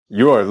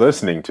You are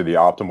listening to the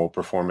Optimal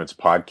Performance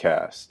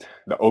Podcast.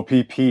 The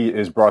OPP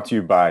is brought to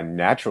you by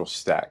Natural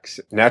Stacks.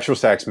 Natural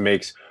Stacks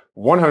makes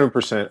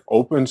 100%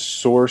 open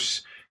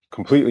source,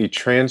 completely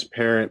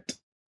transparent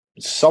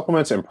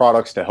supplements and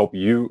products to help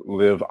you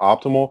live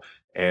optimal.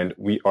 And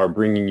we are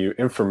bringing you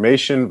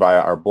information via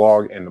our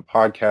blog and the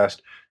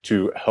podcast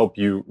to help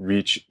you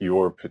reach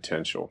your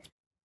potential.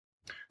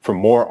 For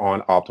more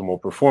on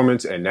optimal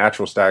performance and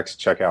Natural Stacks,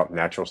 check out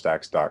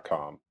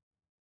naturalstacks.com.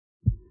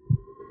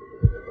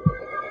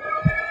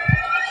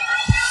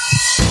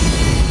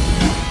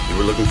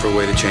 You were looking for a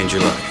way to change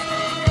your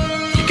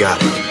life. You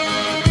got it.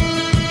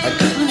 I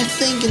kind of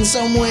think in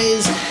some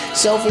ways,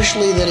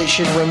 selfishly, that it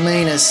should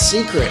remain a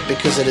secret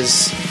because it is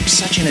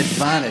such an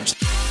advantage.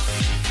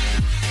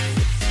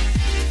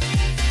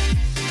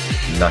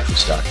 Natural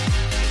Stack.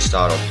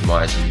 Start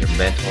optimizing your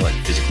mental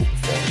and physical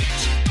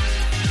performance.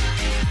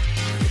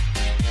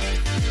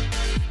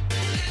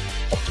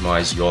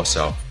 Optimize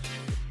yourself.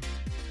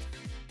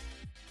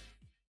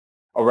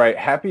 All right.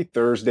 Happy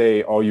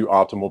Thursday, all you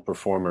optimal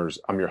performers.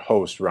 I'm your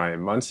host,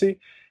 Ryan Muncie.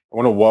 I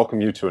want to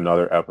welcome you to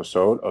another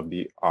episode of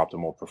the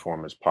Optimal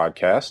Performance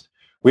Podcast.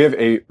 We have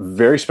a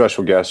very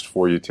special guest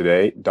for you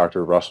today,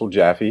 Dr. Russell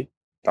Jaffe.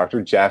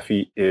 Dr.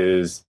 Jaffe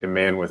is a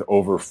man with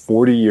over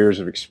 40 years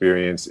of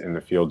experience in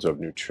the fields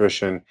of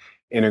nutrition,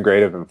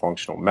 integrative and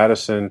functional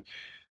medicine.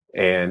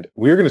 And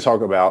we're going to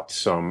talk about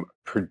some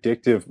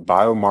predictive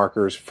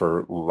biomarkers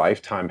for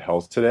lifetime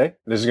health today.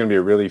 This is going to be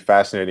a really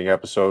fascinating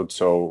episode,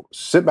 so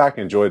sit back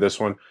and enjoy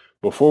this one.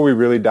 Before we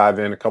really dive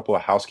in, a couple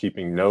of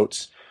housekeeping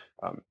notes.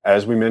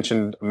 As we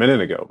mentioned a minute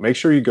ago, make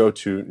sure you go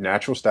to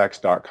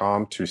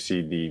naturalstacks.com to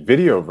see the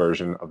video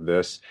version of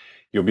this.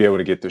 You'll be able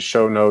to get the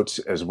show notes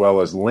as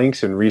well as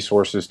links and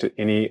resources to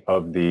any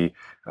of the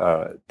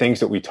things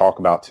that we talk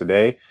about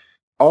today.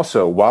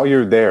 Also, while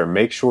you're there,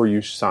 make sure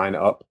you sign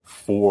up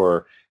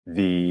for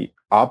the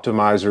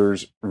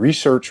Optimizers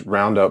Research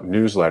Roundup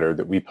newsletter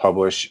that we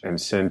publish and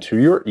send to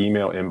your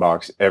email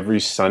inbox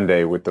every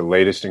Sunday with the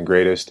latest and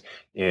greatest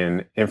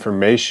in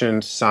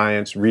information,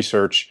 science,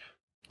 research,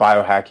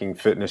 biohacking,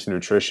 fitness,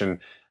 nutrition,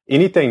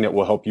 anything that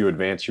will help you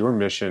advance your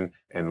mission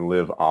and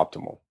live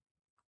optimal.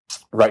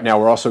 Right now,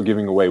 we're also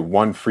giving away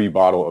one free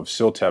bottle of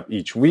Siltep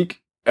each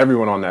week.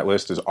 Everyone on that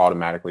list is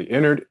automatically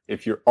entered.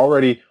 If you're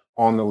already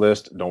on the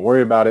list, don't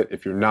worry about it.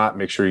 If you're not,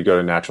 make sure you go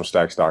to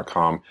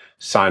naturalstacks.com,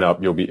 sign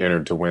up. You'll be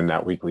entered to win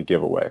that weekly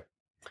giveaway.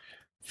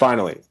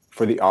 Finally,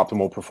 for the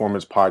Optimal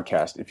Performance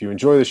Podcast, if you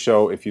enjoy the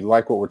show, if you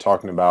like what we're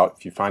talking about,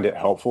 if you find it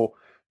helpful,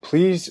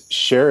 please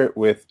share it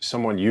with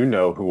someone you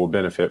know who will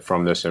benefit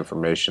from this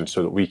information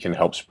so that we can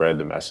help spread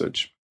the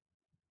message.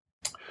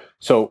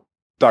 So,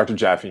 Dr.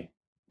 Jaffe,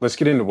 let's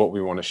get into what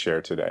we want to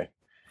share today.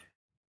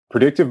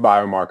 Predictive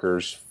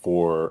biomarkers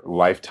for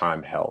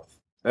lifetime health.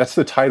 That's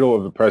the title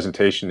of the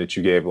presentation that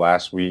you gave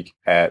last week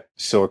at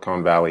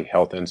Silicon Valley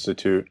Health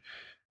Institute.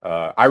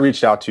 I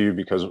reached out to you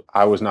because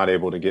I was not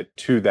able to get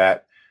to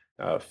that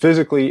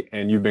physically,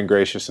 and you've been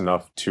gracious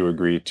enough to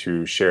agree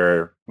to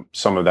share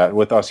some of that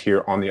with us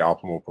here on the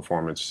Optimal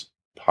Performance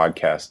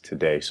Podcast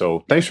today.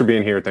 So thanks for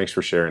being here. Thanks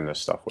for sharing this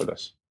stuff with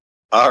us.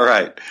 All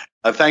right.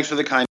 Thanks for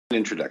the kind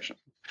introduction.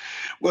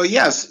 Well,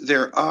 yes,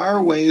 there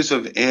are ways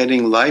of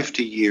adding life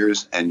to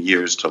years and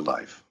years to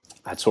life.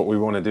 That's what we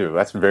want to do.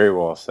 That's very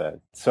well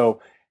said. So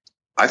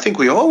I think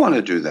we all want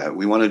to do that.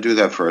 We want to do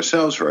that for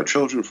ourselves, for our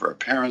children, for our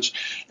parents.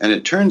 And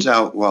it turns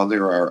out, while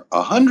there are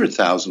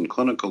 100,000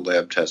 clinical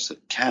lab tests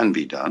that can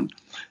be done,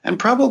 and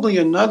probably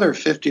another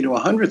 50 to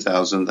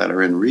 100,000 that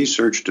are in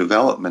research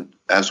development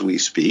as we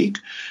speak,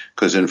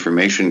 because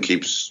information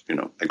keeps,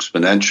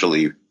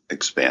 exponentially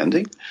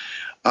expanding.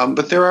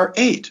 But there are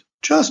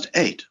just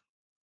eight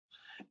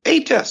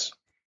tests.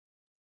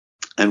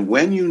 And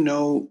when you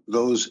know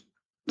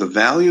the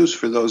values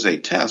for those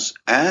 8 tests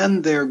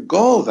and their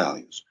goal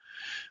values,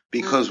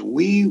 because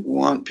we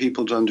want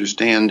people to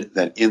understand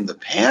that in the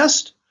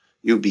past,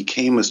 you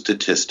became a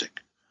statistic,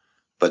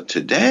 but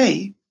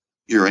today,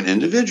 you're an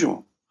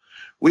individual.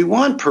 We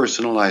want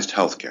personalized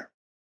healthcare.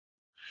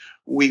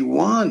 We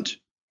want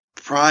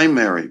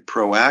primary,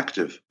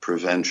 proactive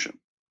prevention.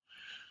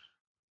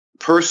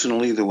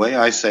 Personally, the way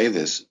I say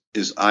this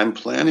is I'm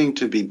planning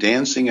to be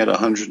dancing at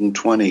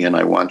 120, and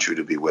I want you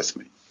to be with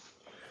me.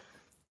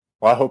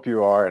 Well, I hope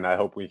you are, and I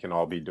hope we can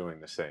all be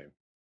doing the same.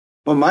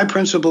 Well, my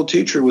principal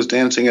teacher was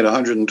dancing at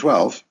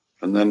 112,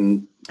 and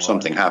then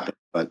something happened.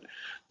 But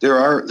there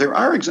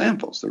are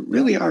examples, there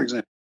really are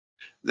examples,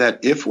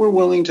 that if we're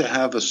willing to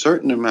have a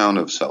certain amount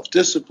of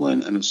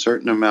self-discipline and a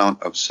certain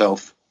amount of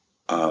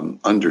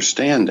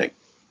self-understanding,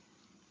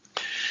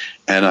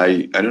 and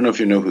I don't know if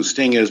you know who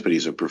Sting is, but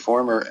he's a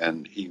performer,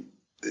 and I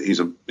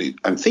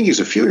think he's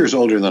a few years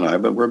older than I,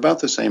 but we're about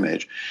the same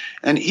age,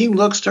 and he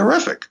looks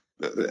terrific.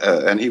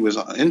 And he was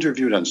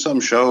interviewed on some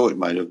show. It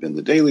might have been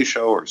The Daily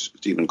Show or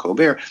Stephen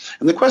Colbert.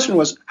 And the question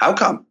was, how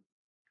come?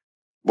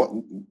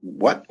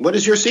 What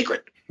is your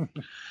secret?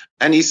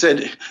 And he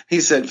said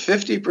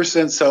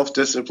 50%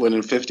 self-discipline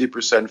and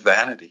 50%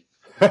 vanity.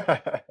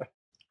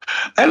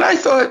 And I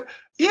thought,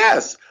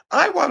 Yes,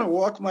 I want to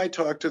walk my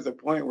talk to the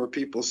point where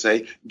people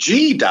say,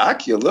 "Gee,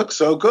 doc, you look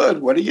so good.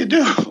 What do you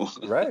do?"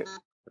 Right.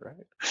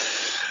 Right.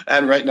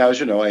 And right now, as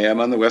you know, I am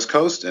on the West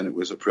Coast, and it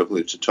was a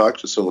privilege to talk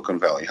to Silicon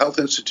Valley Health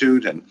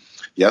Institute. And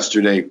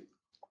yesterday,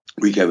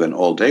 we gave an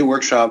all-day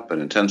workshop,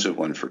 an intensive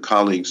one for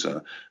colleagues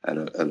at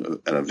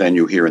a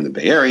venue here in the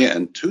Bay Area.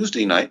 And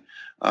Tuesday night,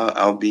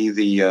 I'll be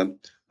the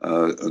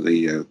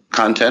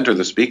content or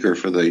the speaker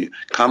for the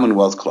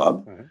Commonwealth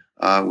Club,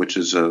 which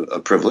is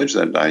a privilege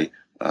that I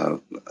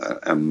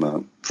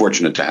am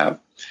fortunate to have.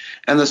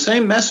 And the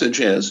same message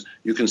is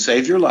you can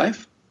save your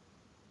life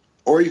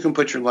or you can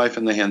put your life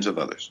in the hands of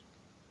others.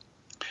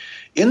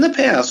 In the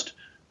past,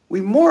 we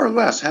more or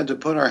less had to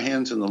put our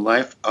hands in the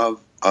life of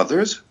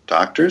others,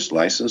 doctors,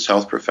 licensed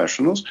health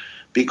professionals,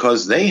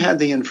 because they had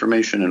the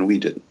information and we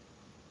didn't.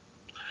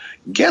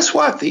 Guess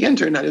what? The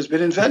internet has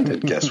been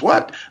invented. Guess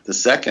what? The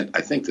second,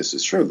 I think this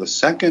is true, the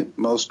second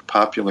most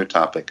popular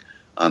topic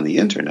on the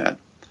internet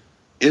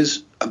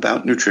is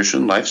about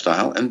nutrition,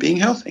 lifestyle, and being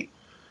healthy.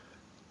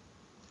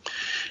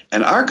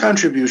 And our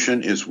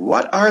contribution is,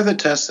 what are the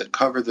tests that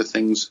cover the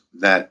things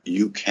that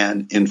you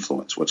can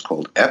influence, what's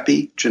called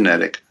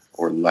epigenetic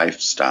or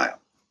lifestyle.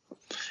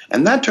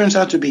 And that turns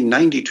out to be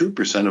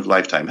 92% of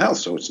lifetime health,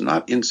 so it's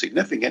not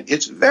insignificant,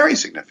 it's very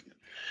significant.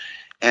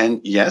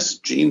 And yes,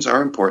 genes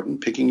are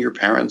important. Picking your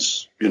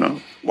parents,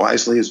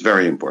 wisely is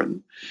very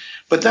important.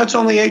 But that's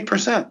only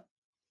 8%.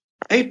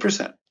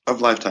 8%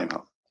 of lifetime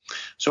health.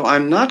 So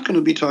I'm not going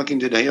to be talking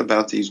today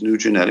about these new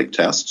genetic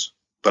tests,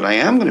 but I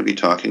am going to be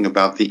talking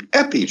about the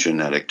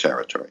epigenetic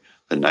territory,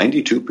 the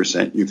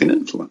 92% you can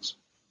influence.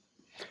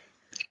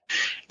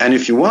 And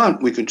if you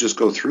want, we could just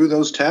go through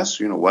those tests.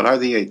 What are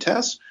the 8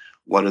 tests?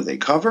 What do they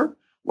cover?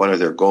 What are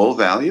their goal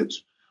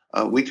values?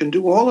 We can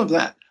do all of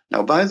that.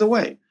 Now, by the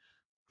way,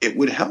 it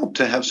would help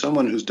to have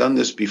someone who's done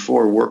this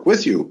before work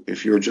with you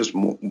if you're just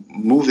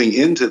moving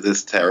into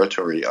this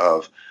territory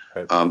of,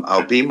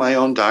 I'll be my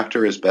own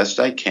doctor as best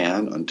I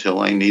can until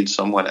I need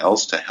someone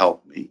else to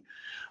help me.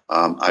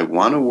 I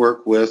want to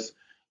work with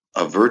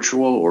a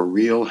virtual or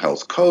real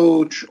health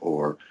coach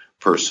or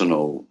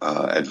personal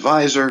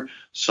advisor,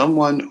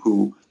 someone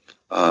who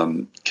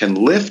can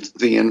lift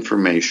the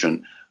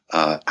information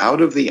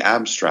out of the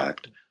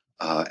abstract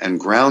and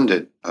ground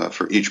it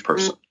for each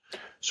person.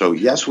 So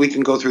yes, we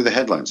can go through the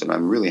headlines, and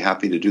I'm really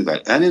happy to do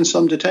that, and in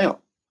some detail.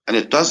 And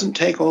it doesn't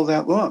take all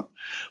that long.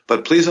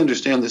 But please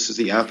understand, this is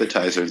the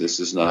appetizer.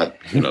 This is not,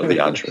 the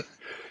entree.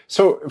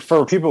 So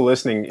for people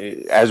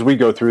listening, as we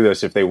go through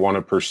this, if they want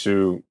to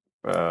pursue,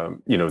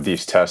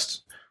 these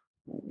tests,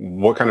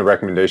 what kind of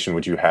recommendation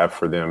would you have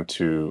for them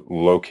to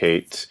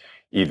locate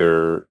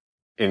either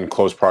in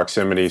close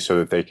proximity so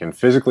that they can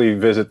physically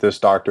visit this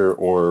doctor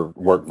or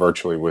work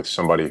virtually with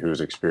somebody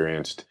who's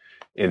experienced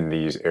in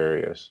these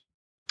areas?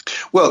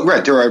 Well,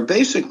 right. There are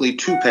basically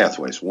 2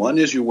 pathways. One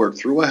is you work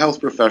through a health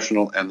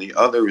professional, and the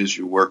other is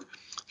you work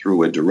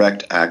through a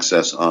direct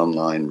access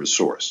online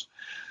resource.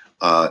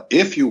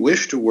 If you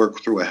wish to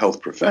work through a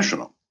health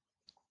professional,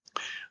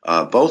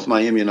 both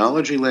my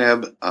immunology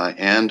lab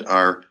and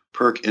our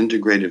Perk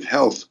Integrative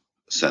Health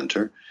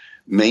Center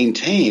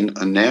maintain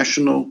a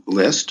national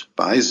list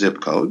by zip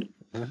code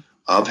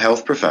of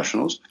health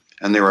professionals,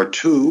 and there are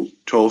 2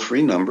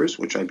 toll-free numbers,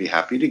 which I'd be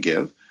happy to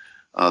give.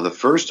 The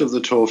first of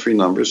the toll-free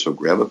numbers, so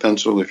grab a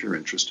pencil if you're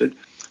interested.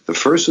 The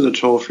first of the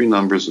toll-free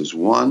numbers is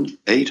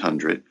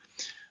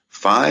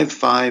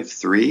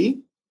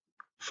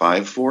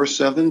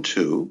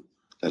 1-800-553-5472.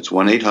 That's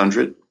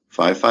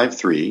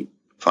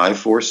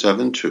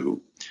 1-800-553-5472,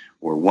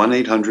 or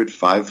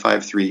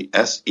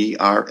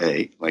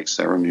 1-800-553-SERA, like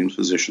Sarah Immune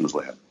Physicians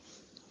Lab.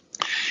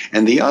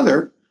 And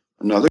another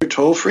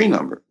toll-free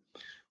number,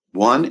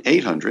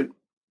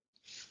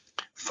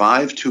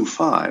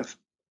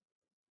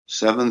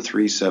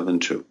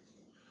 1-800-525-7372.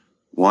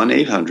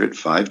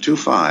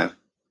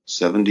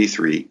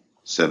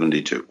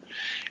 1-800-525-7372.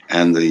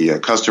 And the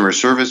customer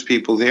service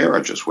people there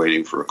are just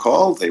waiting for a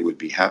call. They would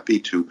be happy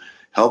to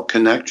help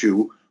connect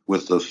you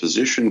with the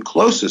physician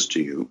closest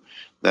to you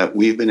that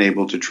we've been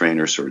able to train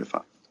or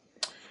certify.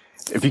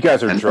 If you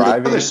guys are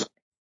driving...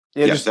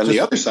 The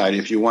other side,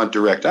 if you want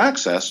direct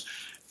access,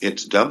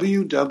 it's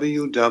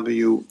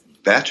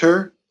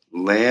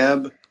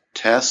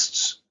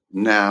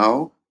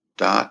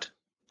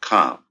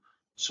www.betterlabtestsnow.com.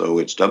 So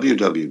it's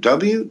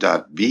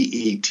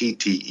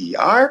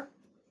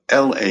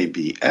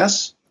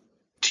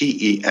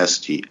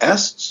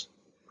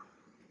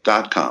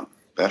www.betterlabtestsnow.com.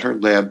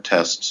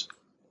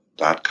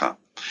 betterlabtests.com.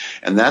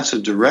 And that's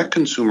a direct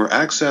consumer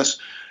access,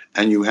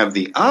 and you have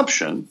the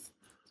option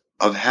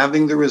of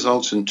having the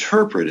results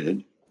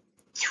interpreted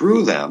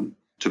through them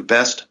to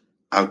best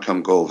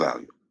outcome goal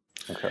value.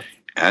 Okay.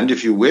 And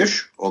if you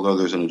wish, although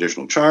there's an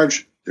additional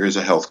charge, there is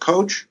a health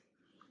coach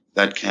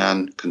that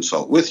can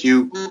consult with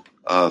you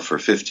for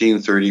 15,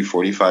 30,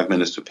 45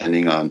 minutes,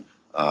 depending on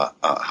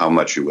how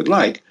much you would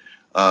like.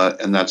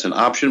 And that's an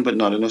option, but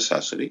not a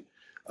necessity.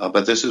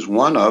 But this is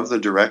one of the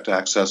direct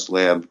access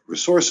lab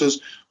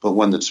resources, but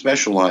one that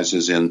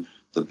specializes in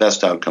the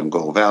best outcome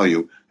goal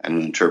value and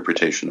an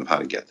interpretation of how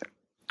to get there.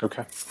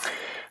 Okay.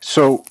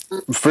 So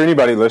for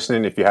anybody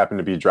listening, if you happen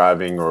to be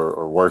driving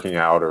or working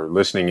out or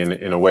listening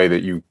in a way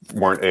that you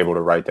weren't able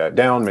to write that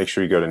down, make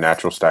sure you go to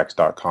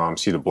naturalstacks.com,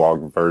 see the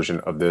blog version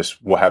of this.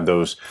 We'll have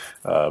those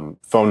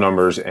phone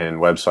numbers and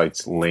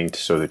websites linked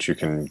so that you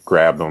can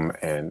grab them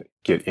and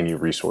get any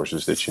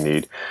resources that you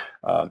need.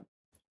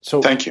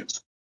 So Thank you.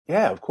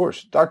 Yeah, of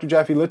course. Dr.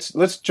 Jaffe,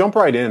 let's jump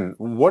right in.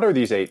 What are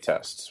these 8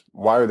 tests?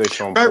 Why are they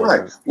so important?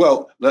 Right.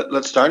 Well,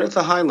 let's start at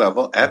the high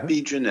level.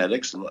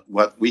 Epigenetics,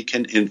 what we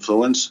can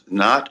influence,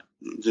 not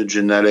the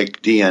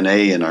genetic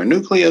DNA in our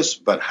nucleus,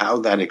 but how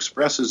that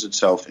expresses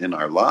itself in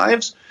our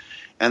lives.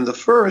 And the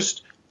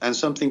first, and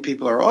something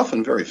people are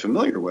often very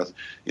familiar with,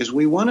 is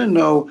we want to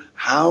know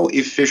how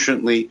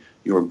efficiently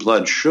your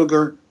blood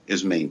sugar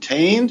is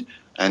maintained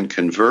and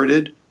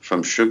converted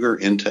from sugar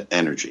into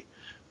energy.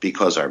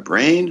 Because our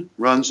brain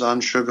runs on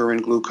sugar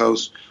and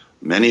glucose,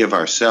 many of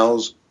our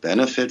cells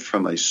benefit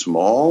from a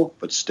small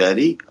but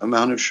steady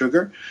amount of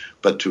sugar,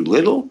 but too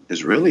little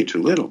is really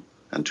too little,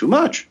 and too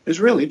much is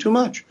really too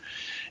much.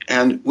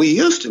 And we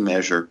used to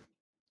measure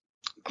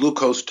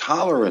glucose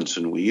tolerance,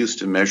 and we used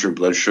to measure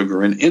blood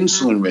sugar and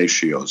insulin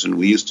ratios, and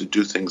we used to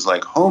do things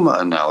like HOMA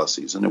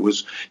analyses, and it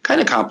was kind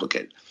of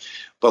complicated.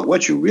 But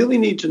what you really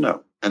need to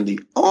know, and the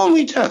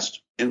only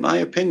test, in my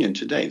opinion,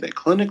 today that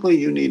clinically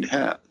you need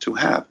to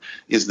have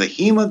is the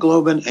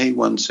hemoglobin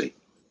A1C.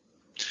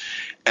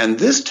 And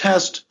this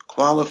test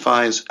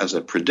qualifies as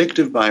a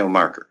predictive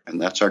biomarker,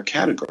 and that's our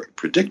category,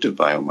 predictive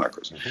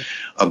biomarkers.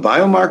 A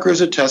biomarker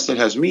is a test that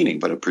has meaning,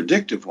 but a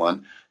predictive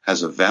one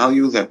has a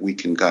value that we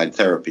can guide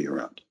therapy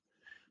around.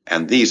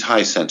 And these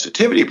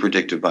high-sensitivity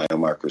predictive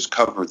biomarkers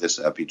cover this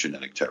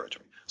epigenetic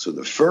territory. So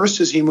the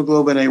first is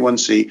hemoglobin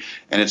A1C,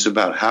 and it's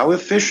about how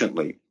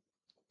efficiently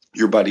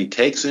your body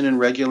takes in and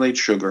regulates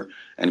sugar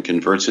and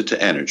converts it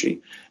to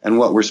energy. And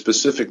what we're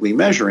specifically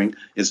measuring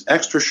is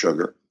extra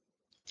sugar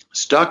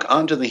stuck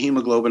onto the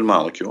hemoglobin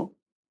molecule.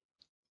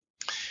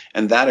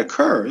 And that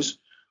occurs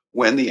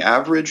when the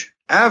average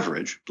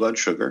blood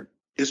sugar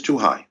is too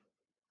high.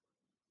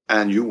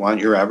 And you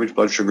want your average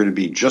blood sugar to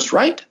be just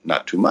right,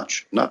 not too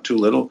much, not too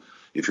little.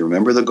 If you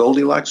remember the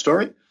Goldilocks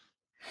story,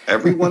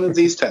 every one of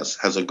these tests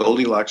has a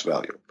Goldilocks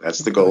value. That's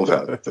the goal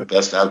value, the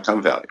best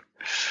outcome value.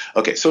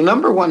 Okay, so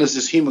number one is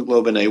this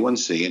hemoglobin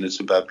A1C, and it's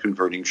about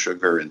converting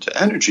sugar into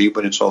energy,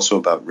 but it's also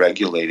about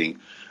regulating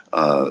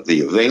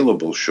the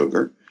available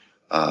sugar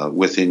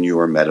within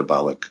your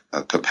metabolic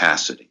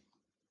capacity.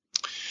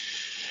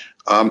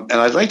 And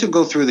I'd like to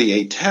go through the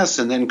 8 tests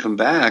and then come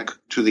back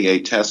to the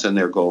 8 tests and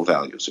their goal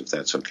values, if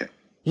that's okay.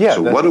 Yeah.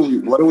 So what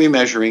are we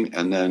measuring,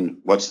 and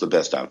then what's the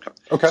best outcome?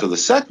 Okay. So the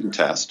second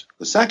test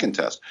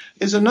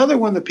is another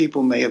one that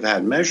people may have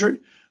had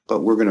measured,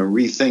 but we're going to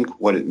rethink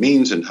what it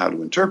means and how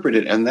to interpret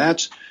it, and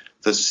that's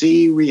the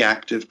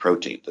C-reactive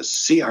protein, the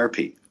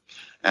CRP.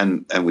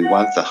 And we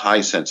want the high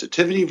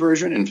sensitivity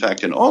version. In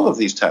fact, in all of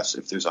these tests,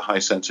 if there's a high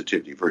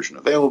sensitivity version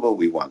available,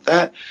 we want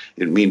that.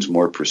 It means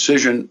more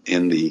precision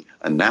in the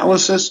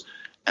analysis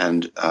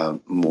and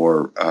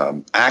more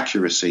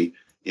accuracy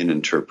in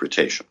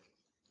interpretation.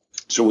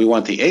 So we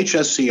want the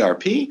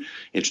HSCRP.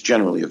 It's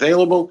generally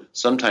available,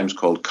 sometimes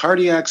called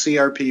cardiac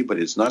CRP, but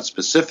it's not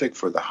specific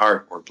for the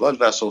heart or blood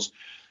vessels.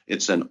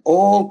 It's an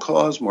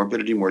all-cause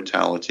morbidity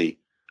mortality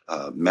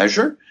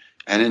measure.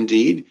 And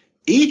indeed,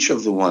 each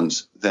of the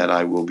ones that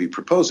I will be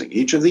proposing,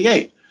 each of the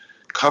 8,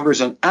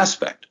 covers an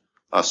aspect,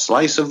 a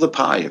slice of the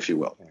pie, if you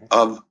will,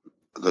 of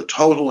the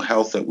total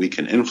health that we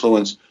can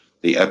influence,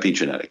 the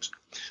epigenetics.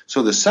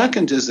 So the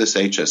second is this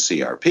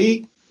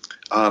HSCRP,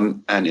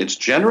 and it's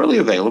generally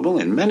available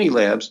in many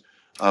labs,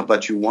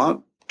 but you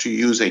want to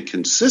use a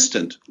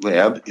consistent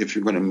lab if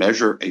you're going to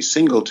measure a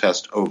single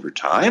test over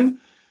time,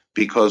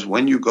 because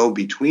when you go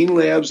between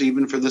labs,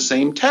 even for the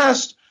same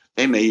test,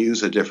 they may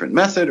use a different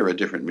method or a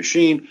different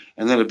machine,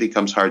 and then it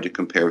becomes hard to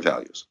compare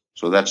values.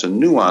 So that's a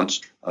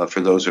nuance for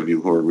those of you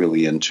who are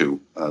really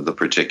into the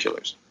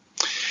particulars.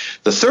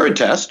 The third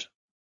test,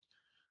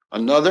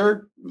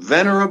 another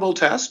venerable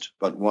test,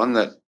 but one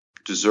that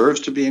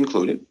deserves to be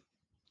included,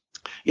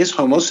 is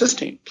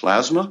homocysteine,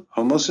 plasma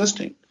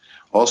homocysteine,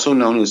 also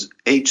known as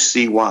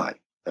HCY.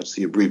 That's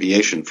the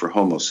abbreviation for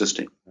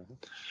homocysteine.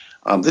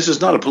 This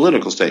is not a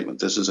political statement.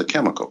 This is a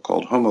chemical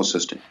called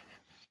homocysteine.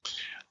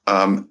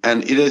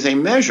 And it is a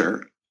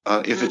measure,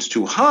 if it's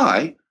too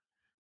high,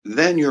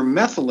 then your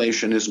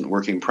methylation isn't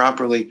working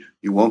properly.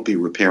 You won't be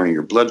repairing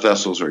your blood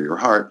vessels or your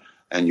heart,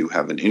 and you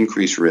have an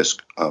increased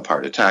risk of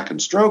heart attack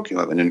and stroke. You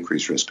have an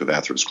increased risk of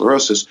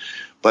atherosclerosis,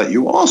 but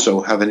you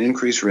also have an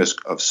increased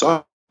risk of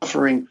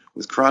suffering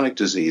with chronic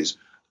disease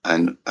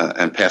and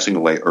passing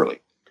away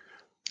early.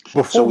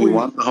 So we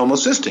want the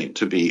homocysteine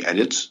to be at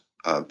its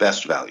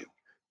best value.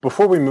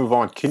 Before we move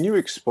on, can you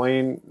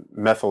explain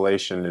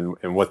methylation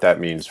and what that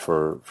means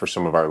for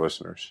some of our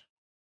listeners?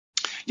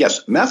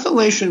 Yes,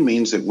 methylation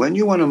means that when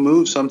you want to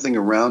move something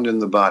around in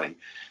the body,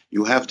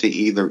 you have to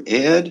either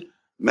add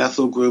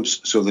methyl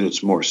groups so that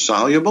it's more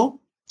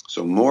soluble.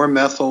 So more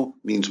methyl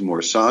means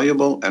more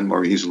soluble and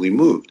more easily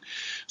moved.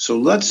 So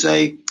let's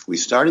say we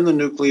start in the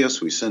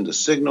nucleus, we send a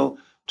signal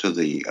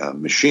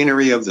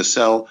machinery of the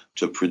cell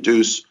to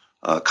produce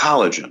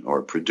collagen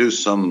or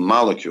produce some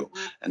molecule.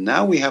 And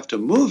now we have to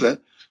move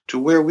it to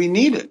where we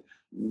need it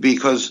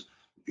because,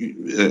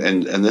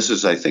 and this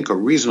is, I think, a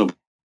reasonable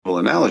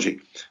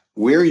analogy,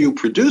 where you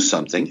produce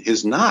something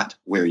is not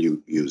where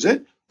you use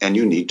it, and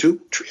you need to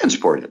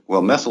transport it.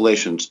 Well,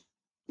 methylation's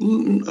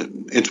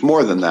it's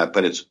more than that,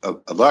 but it's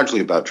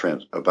largely about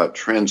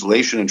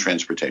translation and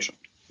transportation.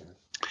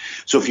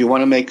 So if you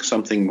want to make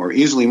something more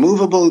easily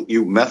movable,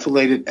 you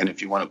methylate it, and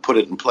if you want to put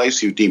it in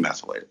place, you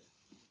demethylate it.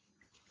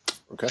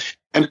 Okay.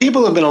 And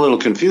people have been a little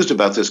confused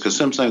about this because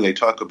sometimes they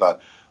talk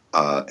about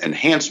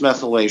enhanced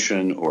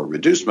methylation or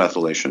reduced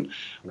methylation.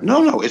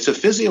 No, it's a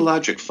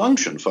physiologic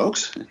function,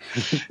 folks.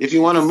 If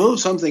you want to move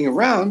something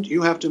around,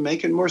 you have to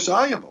make it more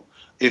soluble.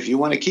 If you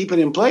want to keep it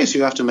in place,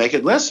 you have to make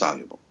it less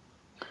soluble.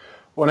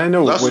 Well, I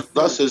know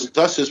thus is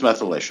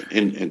methylation.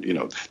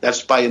 In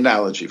that's by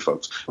analogy,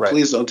 folks. Right.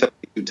 Please don't take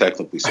it too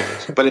technically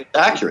serious. But it's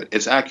accurate.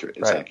 It's accurate.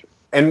 It's accurate.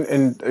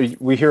 And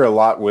we hear a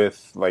lot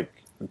with like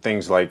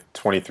things like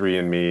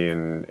 23andMe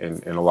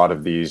and a lot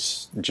of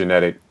these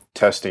genetic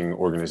testing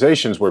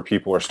organizations where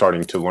people are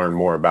starting to learn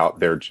more about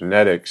their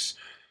genetics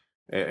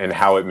and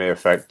how it may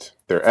affect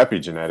their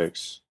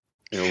epigenetics.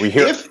 We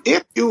hear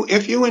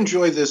if you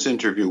enjoy this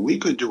interview, we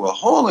could do a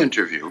whole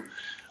interview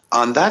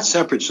on that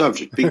separate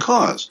subject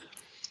because.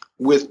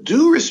 With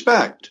due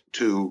respect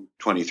to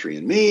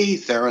 23andMe,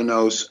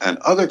 Theranos, and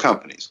other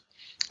companies,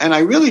 and I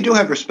really do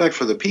have respect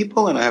for the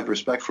people and I have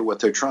respect for what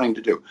they're trying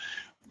to do,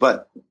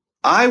 but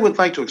I would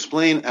like to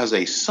explain as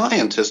a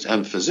scientist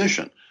and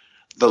physician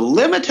the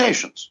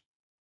limitations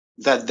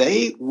that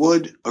they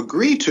would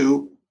agree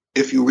to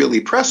if you really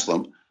press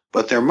them,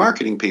 but their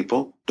marketing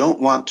people don't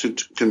want to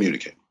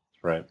communicate.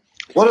 Right.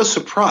 What a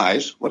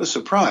surprise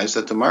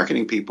that the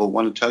marketing people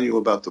want to tell you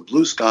about the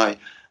blue sky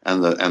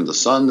and the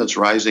sun that's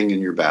rising in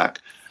your back,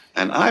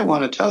 and I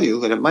want to tell you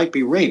that it might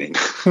be raining.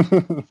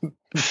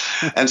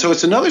 And so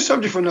it's another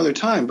subject for another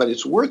time, but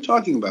it's worth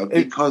talking about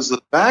because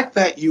the fact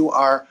that you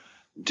are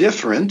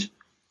different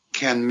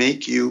can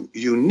make you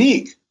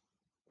unique.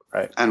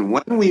 Right. And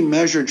when we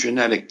measure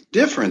genetic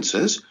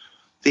differences,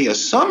 the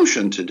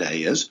assumption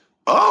today is,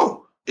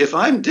 if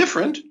I'm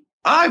different,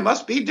 I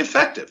must be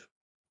defective.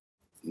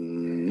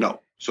 No.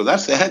 So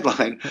that's the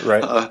headline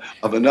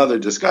of another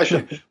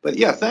discussion. But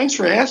yeah, thanks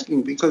for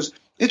asking because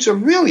it's a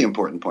really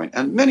important point.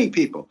 And many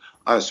people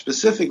are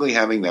specifically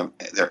having their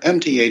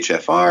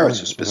MTHFR.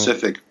 It's a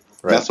specific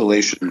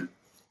methylation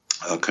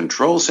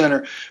control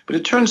center. But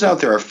it turns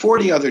out there are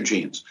 40 other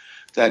genes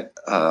that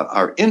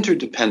are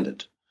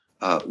interdependent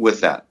with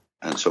that.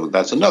 And so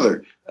that's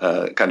another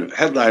kind of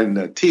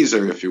headline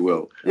teaser, if you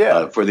will,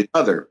 for the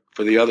other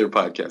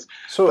podcast.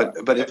 So,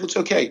 but if it's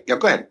okay, go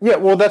ahead. Yeah,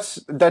 well, that's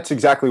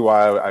exactly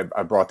why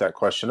I brought that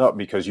question up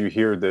because you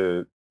hear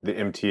the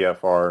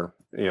MTFR.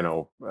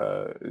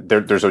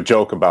 There's a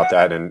joke about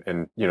that,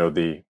 and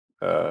the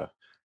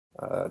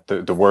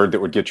word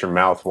that would get your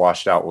mouth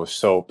washed out with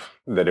soap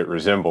that it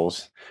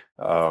resembles.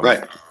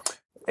 Right.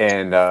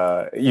 And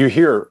you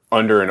hear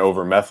under and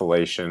over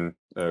methylation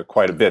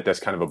quite a bit. That's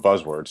kind of a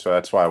buzzword. So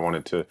that's why I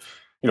wanted to,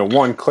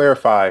 one,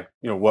 clarify,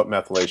 what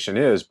methylation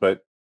is,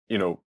 but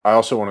I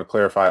also want to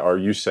clarify, are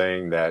you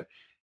saying that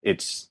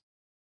it's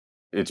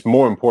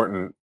more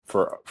important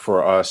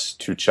for us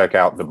to check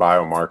out the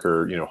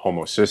biomarker,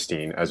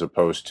 homocysteine as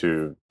opposed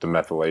to the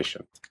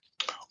methylation?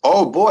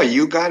 Oh boy,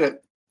 you got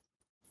it.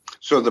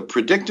 So the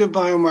predictive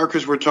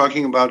biomarkers we're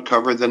talking about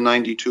cover the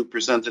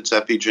 92% that's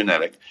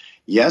epigenetic.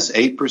 Yes,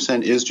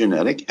 8% is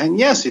genetic. And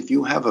yes, if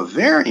you have a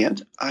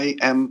variant, I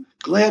am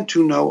glad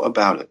to know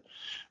about it.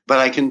 But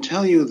I can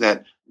tell you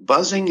that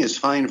buzzing is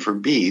fine for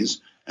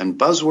bees and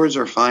buzzwords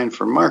are fine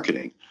for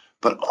marketing.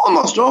 But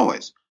almost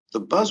always,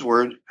 the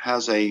buzzword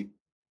has a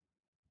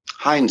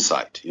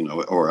hindsight,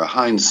 or a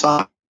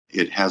hindsight.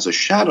 It has a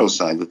shadow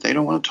side that they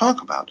don't want to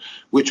talk about,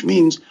 which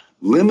means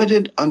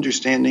limited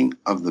understanding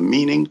of the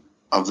meaning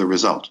of the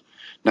result.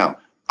 Now,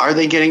 are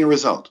they getting a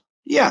result?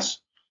 Yes.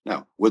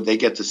 Now, would they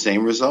get the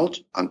same result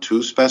on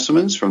two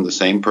specimens from the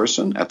same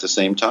person at the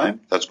same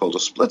time? That's called a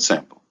split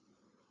sample.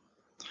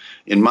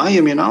 In my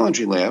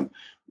immunology lab,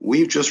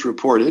 we've just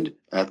reported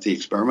at the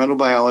experimental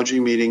biology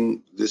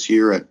meeting this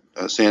year at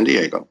San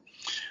Diego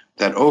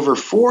that over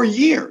 4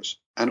 years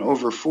and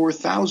over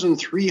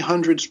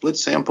 4,300 split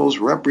samples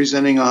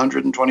representing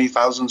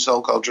 120,000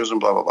 cell cultures and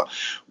blah, blah,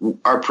 blah,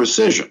 our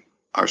precision,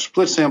 our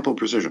split sample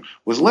precision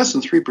was less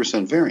than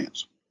 3%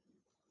 variance.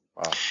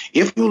 Wow.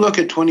 If you look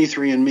at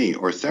 23andMe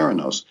or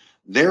Theranos,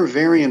 their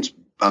variance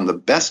on the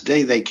best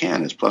day they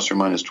can is plus or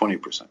minus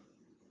 20%.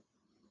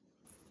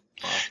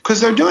 Because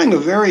they're doing a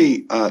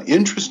very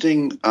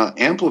interesting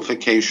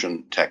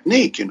amplification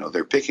technique.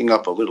 They're picking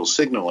up a little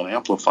signal and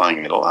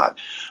amplifying it a lot.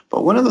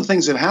 But one of the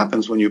things that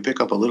happens when you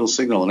pick up a little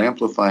signal and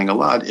amplifying a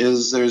lot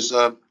is there's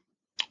a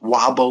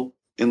wobble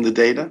in the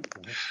data.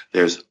 Mm-hmm.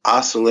 There's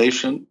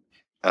oscillation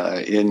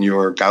in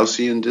your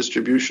Gaussian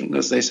distribution,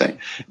 as they say.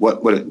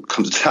 What it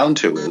comes down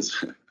to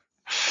is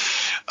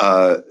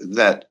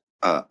that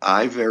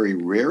I very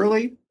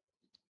rarely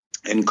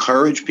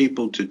encourage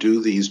people to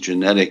do these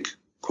genetic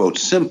quote,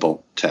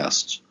 simple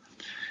tests.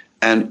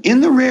 And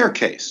in the rare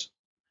case,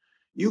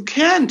 you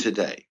can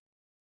today,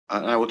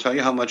 and I will tell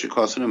you how much it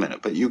costs in a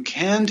minute, but you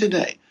can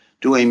today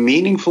do a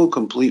meaningful,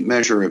 complete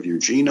measure of your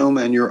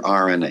genome and your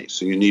RNA.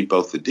 So you need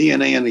both the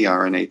DNA and the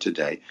RNA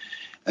today.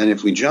 And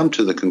if we jump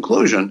to the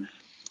conclusion,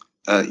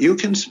 you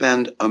can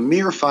spend a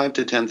mere $5,000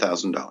 to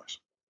 $10,000.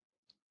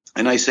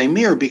 And I say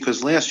mere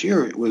because last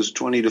year it was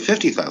 $20,000 to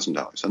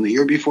 $50,000, and the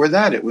year before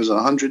that it was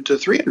 $100,000 to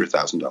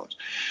 $300,000.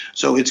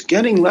 So it's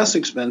getting less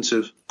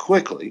expensive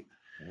quickly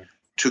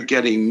to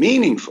get a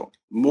meaningful,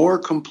 more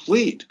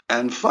complete,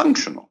 and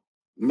functional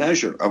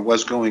measure of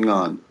what's going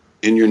on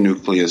in your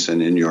nucleus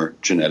and in your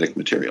genetic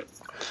material.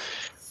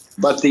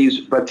 But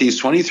these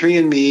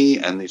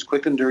 23andMe and these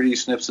quick and dirty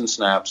snips and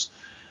snaps,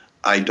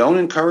 I don't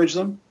encourage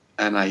them,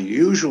 and I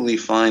usually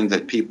find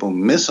that people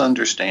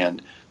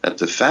misunderstand that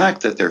the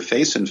fact that their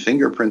face and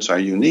fingerprints are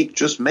unique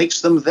just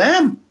makes them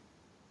them.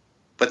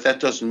 But that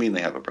doesn't mean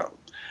they have a problem.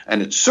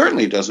 And it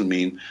certainly doesn't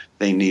mean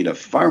they need a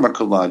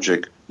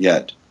pharmacologic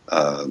yet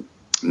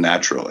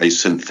natural, a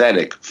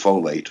synthetic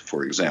folate,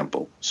 for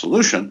example,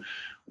 solution,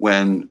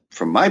 when,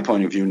 from my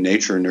point of view,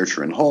 nature,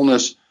 nurture, and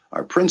wholeness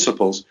are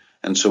principles.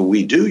 And so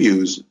we do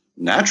use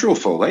natural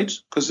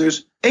folates because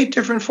there's 8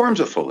 different forms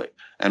of folate.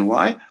 And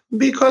why?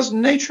 Because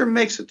nature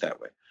makes it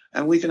that way.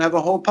 And we can have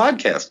a whole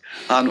podcast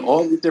on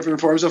all these different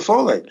forms of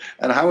folate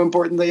and how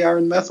important they are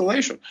in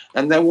methylation.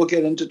 And then we'll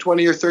get into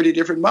 20 or 30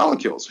 different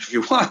molecules if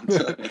you want.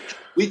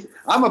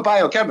 I'm a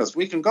biochemist.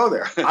 We can go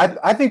there.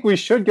 I think we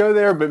should go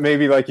there, but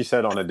maybe, like you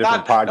said, on a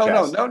different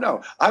podcast.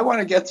 No. I want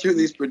to get through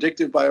these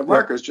predictive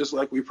biomarkers just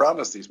like we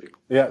promised these people.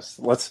 Yes.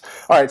 All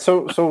right.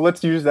 So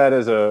let's use that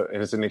as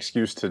an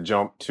excuse to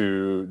jump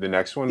to the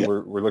next one. Yeah.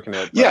 We're looking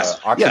at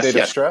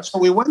oxidative stress. So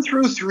we went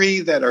through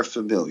 3 that are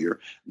familiar.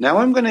 Now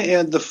I'm going to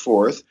add the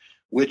 4th,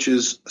 which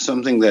is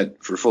something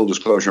that, for full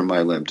disclosure,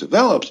 my lab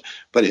developed,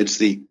 but it's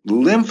the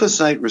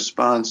lymphocyte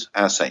response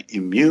assay,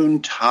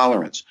 immune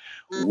tolerance.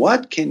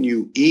 What can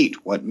you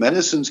eat? What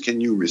medicines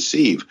can you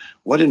receive?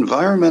 What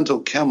environmental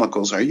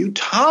chemicals are you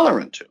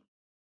tolerant to?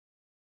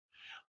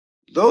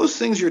 Those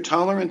things you're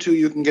tolerant to,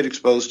 you can get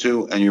exposed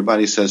to, and your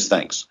body says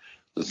thanks.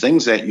 The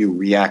things that you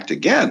react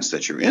against,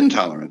 that you're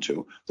intolerant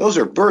to, those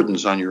are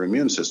burdens on your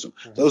immune system.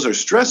 Those are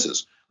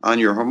stresses on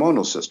your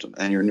hormonal system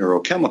and your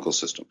neurochemical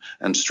system,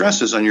 and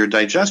stresses on your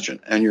digestion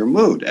and your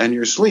mood and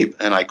your sleep.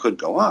 And I could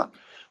go on.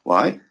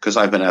 Why? Because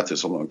I've been at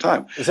this a long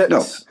time. Is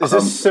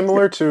this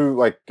similar to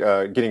like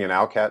getting an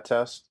ALCAT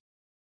test?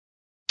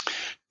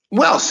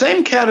 Well,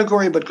 same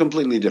category, but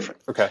completely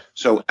different. Okay.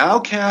 So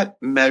ALCAT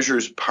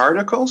measures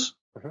particles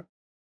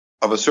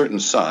of a certain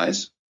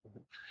size,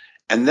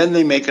 and then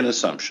they make an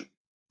assumption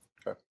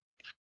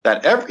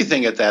that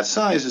everything at that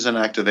size is an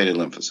activated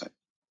lymphocyte.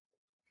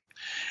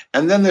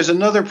 And then there's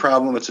another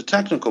problem. It's a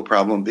technical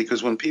problem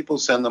because when people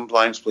send them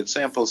blind split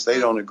samples, they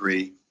don't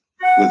agree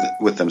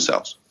with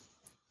themselves.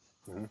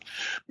 Mm-hmm.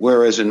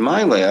 Whereas in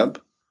my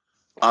lab,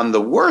 on the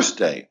worst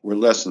day, we're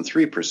less than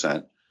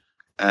 3%,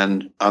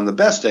 and on the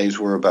best days,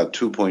 we're about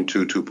 2.2,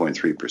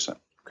 2.3%.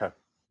 Okay.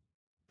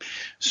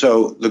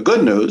 So the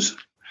good news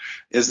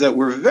is that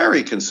we're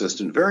very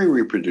consistent, very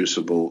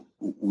reproducible.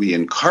 We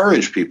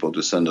encourage people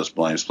to send us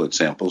blind split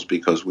samples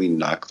because we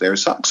knock their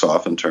socks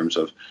off in terms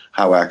of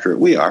how accurate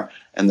we are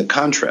and the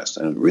contrast.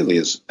 And it really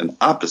is an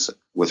opposite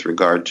with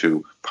regard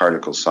to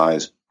particle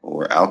size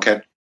or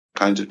ALCAT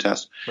kinds of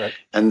tests. Right.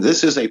 And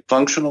this is a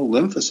functional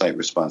lymphocyte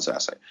response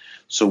assay.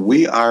 So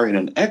we are in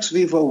an ex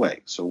vivo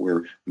way. So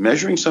we're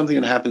measuring something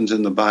that happens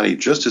in the body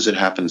just as it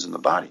happens in the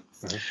body.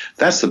 Mm-hmm.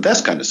 That's the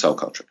best kind of cell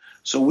culture.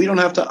 So we don't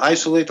have to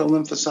isolate the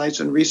lymphocytes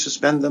and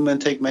resuspend them and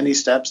take many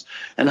steps.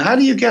 And how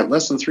do you get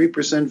less than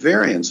 3%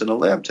 variance in a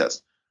lab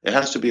test? It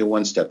has to be a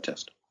one-step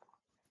test.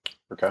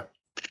 Okay.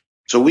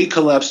 So we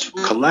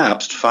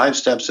collapsed 5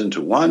 steps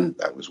into one.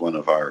 That was one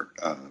of our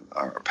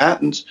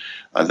patents.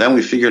 Then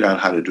we figured out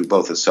how to do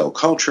both a cell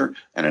culture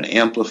and an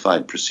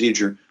amplified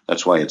procedure.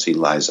 That's why it's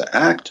ELISA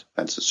ACT.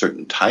 That's a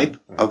certain type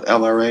of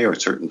LRA or a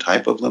certain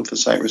type of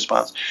lymphocyte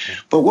response.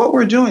 But what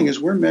we're doing is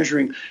we're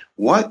measuring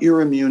what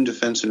your immune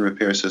defense and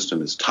repair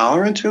system is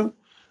tolerant to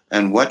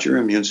and what your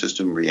immune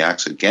system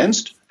reacts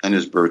against and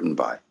is burdened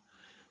by.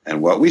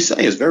 And what we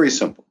say is very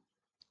simple.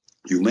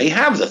 You may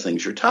have the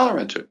things you're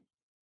tolerant to.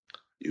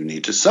 You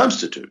need to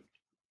substitute.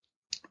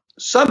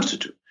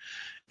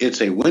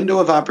 It's a window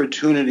of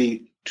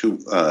opportunity to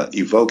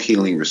evoke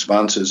healing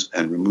responses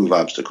and remove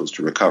obstacles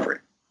to recovery.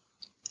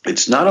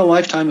 It's not a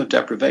lifetime of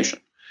deprivation.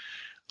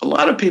 A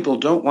lot of people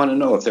don't want to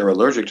know if they're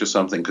allergic to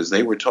something because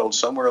they were told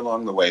somewhere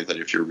along the way that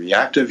if you're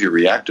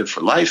reactive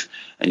for life,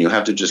 and you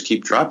have to just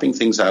keep dropping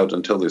things out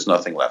until there's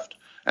nothing left,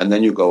 and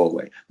then you go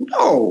away.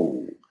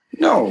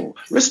 No,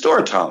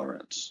 restore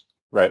tolerance.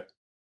 Right.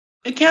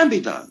 It can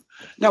be done.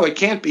 Now, it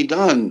can't be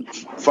done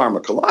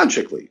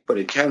pharmacologically, but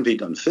it can be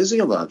done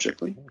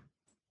physiologically.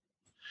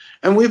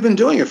 And we've been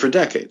doing it for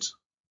decades.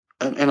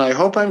 And I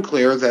hope I'm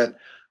clear that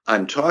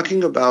I'm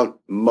talking about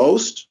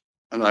most,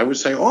 and I would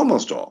say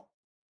almost all,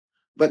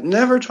 but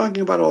never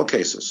talking about all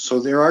cases. So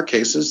there are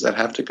cases that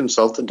have to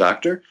consult the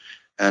doctor,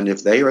 And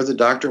if they or the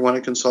doctor want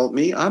to consult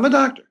me, I'm a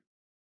doctor.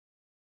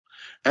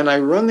 And I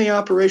run the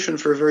operation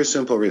for a very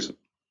simple reason.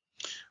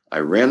 I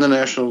ran the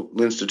National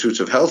Institutes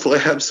of Health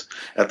labs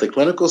at the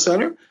clinical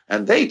center,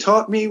 and they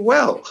taught me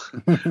well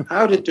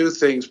how to do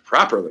things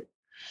properly.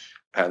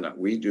 And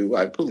we do,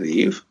 I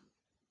believe,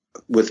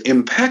 with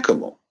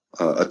impeccable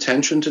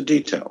attention to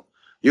detail.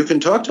 You can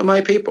talk to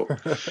my people.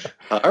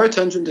 Our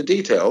attention to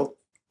detail,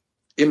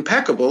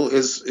 impeccable,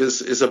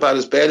 is about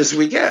as bad as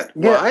we get.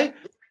 Yeah. Why?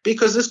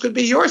 Because this could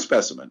be your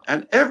specimen,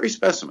 and every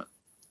specimen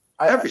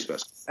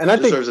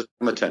deserves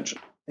some attention.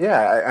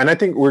 Yeah, and I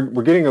think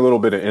we're getting a little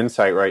bit of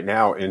insight right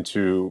now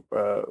into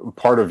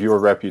part of your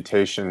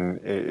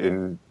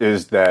reputation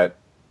is that,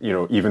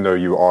 even though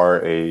you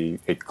are a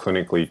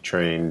clinically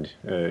trained,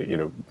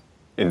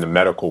 in the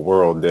medical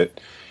world,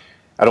 that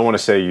I don't want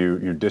to say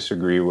you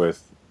disagree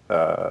with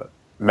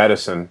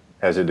medicine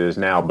as it is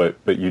now,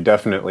 but you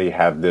definitely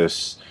have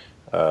this,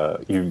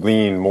 you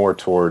lean more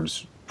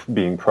towards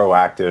being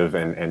proactive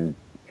and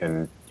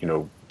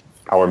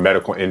our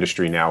medical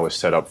industry now is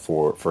set up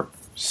for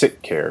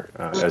sick care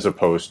as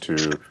opposed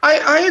to...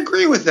 I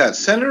agree with that.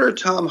 Senator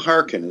Tom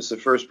Harkin is the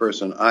first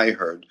person I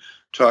heard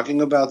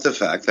talking about the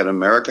fact that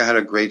America had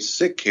a great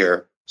sick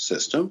care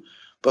system,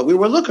 but we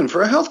were looking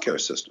for a healthcare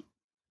system.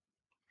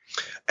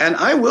 And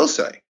I will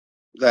say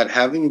that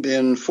having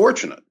been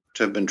fortunate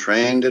to have been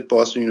trained at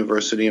Boston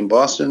University in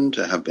Boston,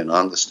 to have been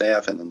on the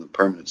staff and on the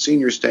permanent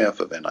senior staff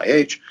of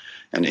NIH,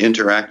 and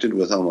interacted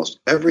with almost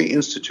every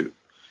institute,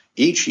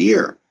 each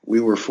year we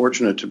were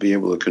fortunate to be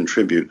able to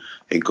contribute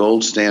a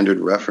gold standard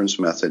reference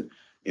method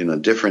in a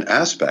different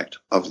aspect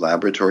of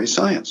laboratory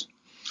science.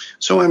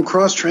 So I'm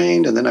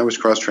cross-trained, and then I was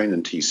cross-trained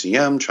in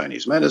TCM,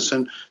 Chinese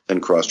medicine, then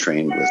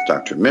cross-trained with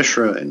Dr.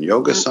 Mishra in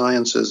yoga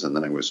sciences, and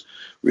then I was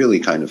really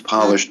kind of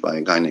polished by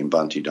a guy named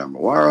Bhante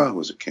Dharmawara, who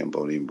was a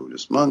Cambodian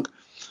Buddhist monk.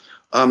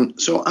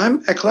 So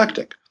I'm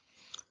eclectic.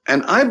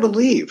 And I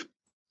believe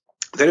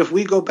that if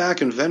we go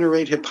back and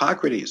venerate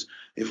Hippocrates,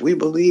 if we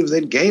believe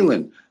that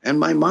Galen and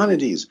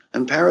Maimonides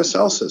and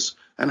Paracelsus,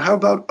 and how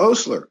about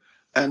Osler,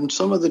 and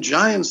some of the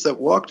giants that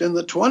walked in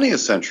the 20th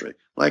century,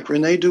 like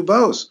René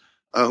Dubos,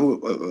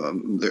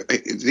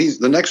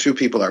 the next few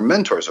people are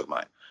mentors of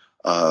mine,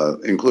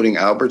 including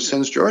Albert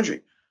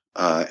Szent-Györgyi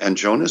and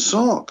Jonas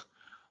Salk.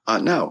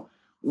 Now,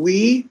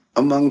 we,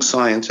 among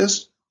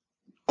scientists,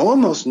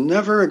 almost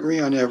never agree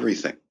on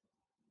everything,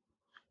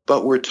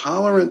 but we're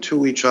tolerant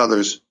to each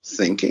other's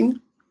thinking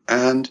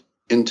and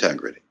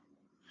integrity.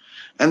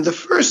 And the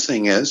first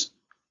thing is,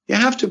 you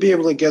have to be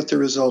able to get the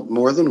result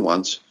more than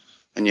once,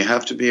 and you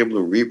have to be able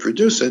to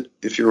reproduce it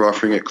if you're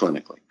offering it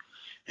clinically.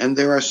 And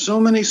there are so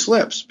many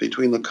slips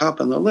between the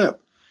cup and the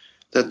lip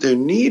that there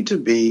need to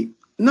be,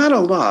 not a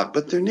lot,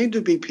 but there need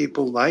to be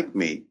people like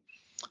me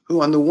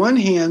who on the one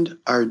hand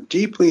are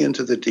deeply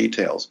into the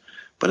details,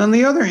 but on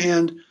the other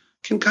hand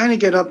can kind of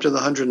get up to the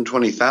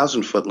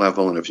 120,000 foot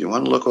level. And if you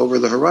want to look over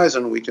the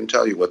horizon, we can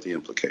tell you what the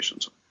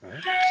implications are.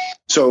 Right.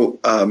 So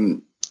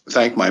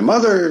thank my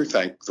mother,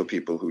 thank the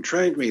people who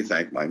trained me,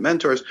 thank my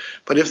mentors.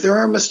 But if there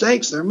are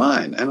mistakes, they're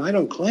mine. And I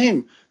don't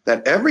claim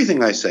that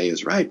everything I say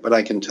is right, but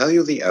I can tell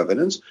you the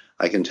evidence.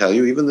 I can tell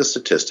you even the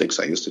statistics.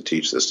 I used to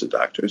teach this to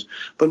doctors.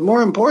 But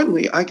more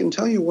importantly, I can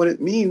tell you what it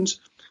means,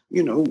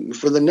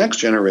 for the next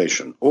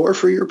generation, or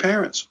for your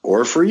parents,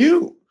 or for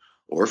you,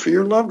 or for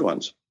your loved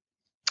ones,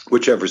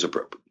 whichever is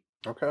appropriate.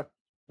 Okay.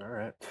 All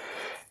right.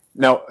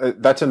 Now,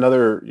 that's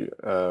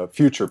another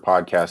future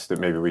podcast that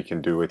maybe we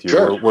can do with you,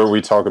 sure, where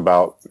we talk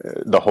about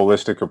the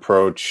holistic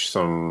approach,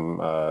 some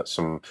of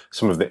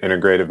the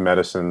integrative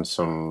medicine,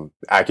 some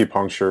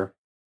acupuncture,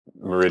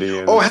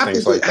 meridians,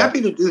 things like that.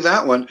 Happy to do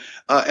that one.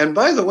 And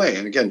by the way,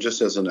 and again,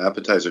 just as an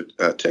appetizer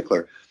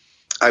tickler,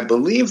 I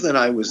believe that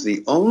I was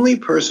the only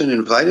person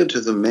invited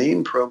to the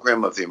main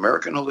program of the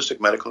American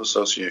Holistic Medical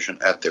Association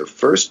at their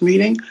first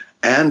meeting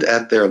and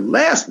at their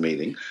last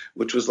meeting,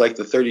 which was like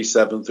the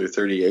 37th or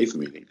 38th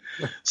meeting.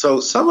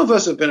 So some of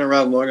us have been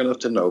around long enough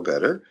to know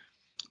better.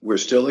 We're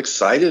still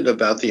excited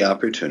about the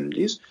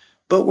opportunities,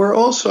 but we're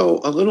also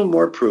a little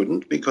more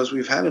prudent because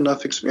we've had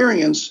enough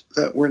experience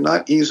that we're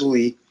not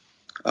easily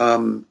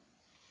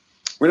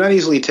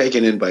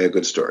taken in by a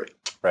good story.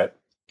 Right.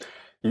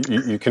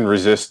 You can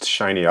resist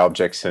shiny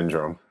object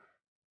syndrome.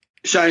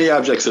 Shiny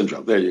object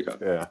syndrome. There you go.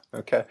 Yeah.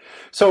 Okay.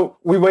 So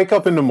we wake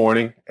up in the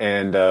morning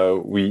and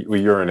we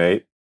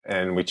urinate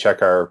and we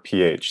check our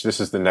pH. This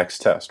is the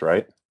next test,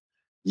 right?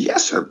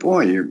 Yes, sir.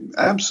 Boy, you're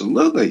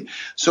absolutely.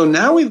 So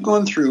now we've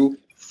gone through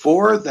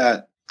 4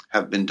 that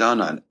have been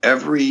done on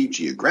every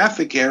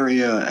geographic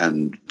area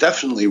and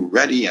definitely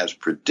ready as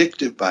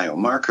predictive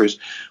biomarkers.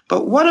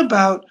 But what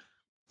about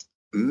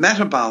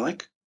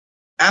metabolic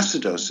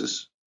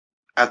acidosis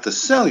at the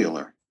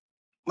cellular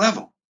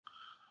level?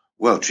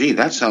 Well, gee,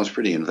 that sounds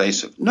pretty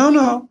invasive.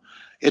 No.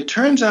 It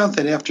turns out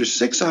that after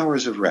 6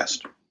 hours of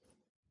rest,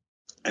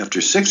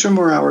 after 6 or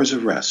more hours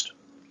of rest,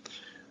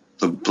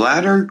 the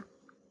bladder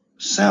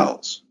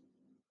cells,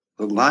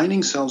 the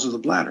lining cells of the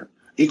bladder,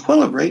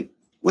 equilibrate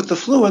with the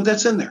fluid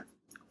that's in there.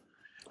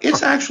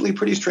 It's actually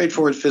pretty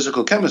straightforward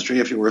physical chemistry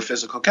if you were a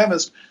physical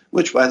chemist,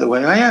 which, by the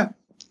way, I am.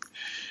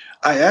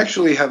 I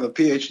actually have a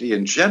PhD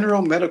in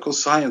general medical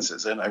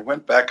sciences. And I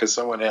went back because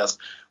someone asked,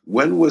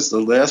 when was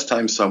the last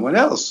time someone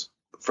else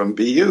from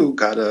BU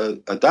got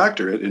a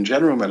doctorate in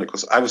general medical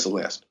science? I was the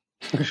last.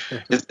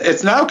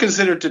 It's now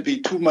considered to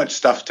be too much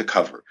stuff to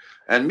cover.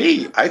 And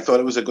me, I thought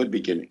it was a good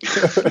beginning.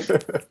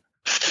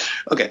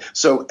 Okay,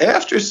 so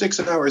after 6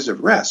 hours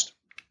of rest,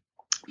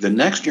 the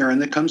next urine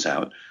that comes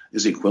out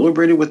is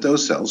equilibrated with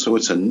those cells. So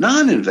it's a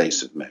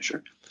non-invasive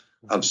measure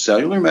of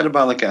cellular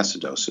metabolic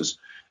acidosis.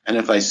 And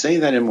if I say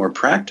that in more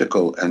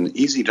practical and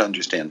easy to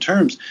understand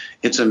terms,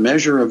 it's a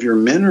measure of your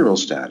mineral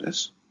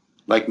status,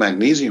 like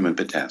magnesium and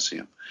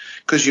potassium,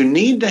 because you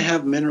need to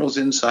have minerals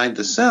inside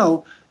the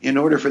cell in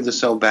order for the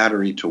cell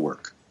battery to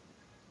work.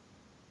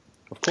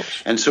 Of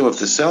course. And so if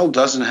the cell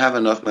doesn't have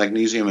enough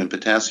magnesium and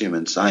potassium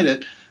inside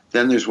it,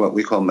 then there's what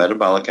we call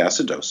metabolic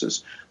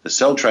acidosis. The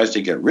cell tries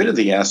to get rid of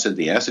the acid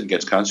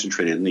gets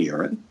concentrated in the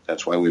urine.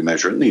 That's why we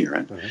measure it in the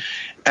urine. Mm-hmm.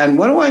 And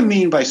what do I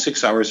mean by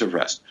 6 hours of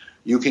rest?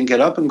 You can get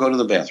up and go to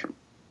the bathroom,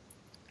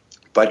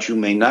 but you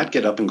may not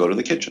get up and go to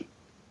the kitchen.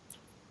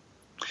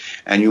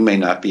 And you may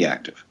not be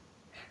active.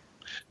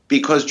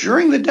 Because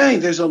during the day,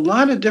 there's a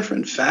lot of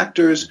different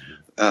factors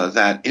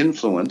that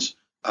influence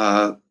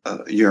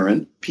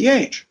urine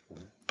pH.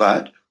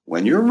 But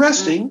when you're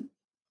resting,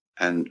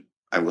 and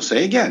I will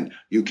say again,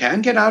 you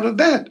can get out of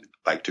bed,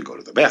 like to go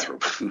to the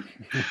bathroom.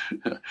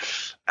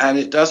 And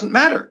it doesn't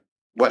matter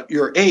what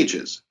your age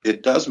is.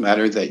 It does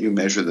matter that you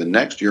measure the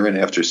next urine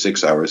after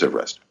 6 hours of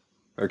rest.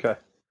 Okay.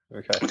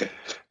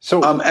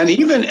 So, and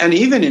even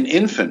in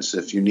infants,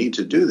 if you need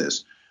to do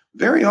this,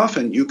 very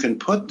often you can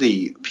put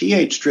the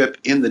pH strip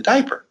in the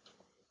diaper,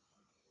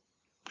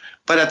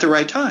 but at the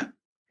right time,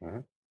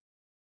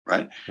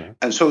 right? Mm-hmm.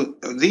 And so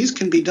these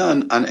can be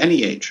done on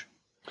any age.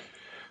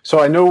 So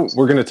I know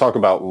we're going to talk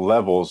about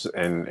levels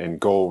and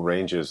goal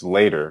ranges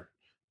later,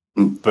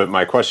 but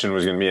my question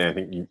was going to be, and I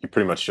think you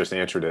pretty much just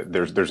answered it.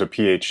 There's a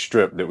pH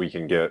strip that we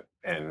can get,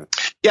 and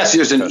yes,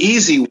 there's an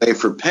easy way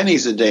for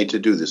pennies a day to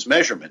do this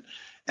measurement,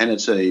 and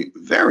it's a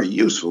very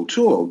useful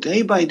tool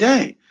day by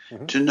day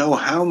to know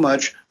how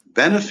much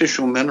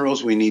beneficial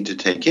minerals we need to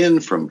take in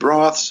from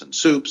broths and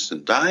soups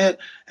and diet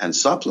and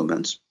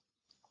supplements,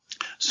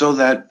 so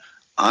that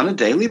on a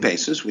daily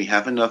basis we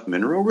have enough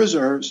mineral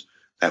reserves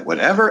that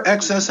whatever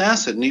excess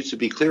acid needs to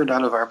be cleared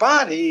out of our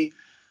body,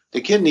 the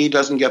kidney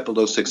doesn't get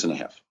below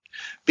 6.5.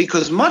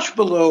 Because much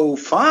below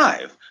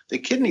 5, the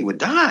kidney would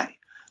die.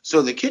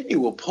 So the kidney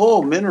will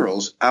pull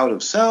minerals out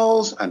of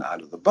cells and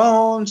out of the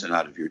bones and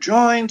out of your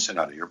joints and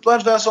out of your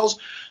blood vessels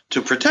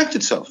to protect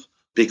itself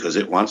because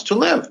it wants to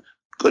live.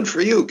 Good for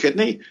you,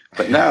 kidney.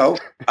 But now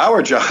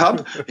our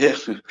job,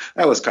 that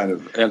was kind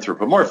of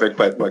anthropomorphic,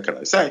 but what can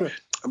I say?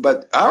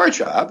 But our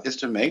job is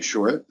to make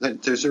sure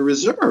that there's a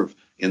reserve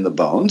in the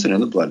bones and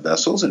in the blood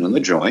vessels and in the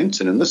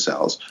joints and in the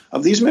cells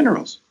of these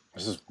minerals.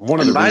 This is one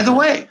of By the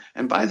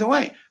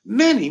way,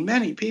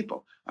 many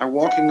people are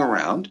walking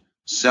around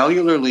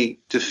cellularly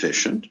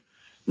deficient,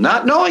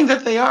 not knowing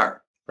that they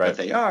are, but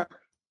they are.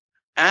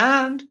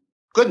 And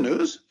good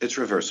news, it's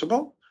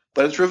reversible,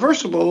 but it's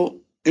reversible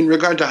in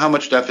regard to how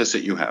much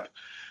deficit you have.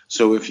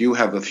 So if you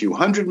have a few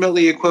hundred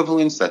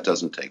milliequivalents, that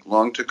doesn't take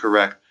long to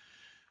correct.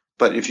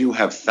 But if you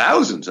have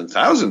thousands and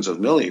thousands of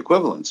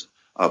milliequivalents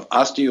of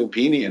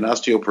osteopenia and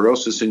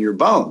osteoporosis in your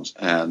bones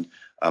and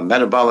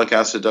metabolic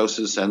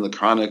acidosis and the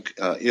chronic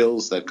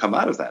ills that come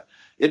out of that,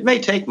 it may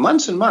take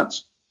months and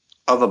months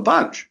of a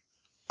bunch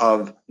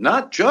of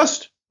not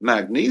just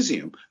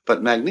magnesium,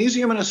 but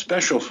magnesium in a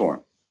special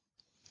form.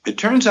 It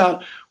turns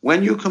out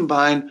when you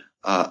combine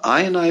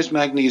ionized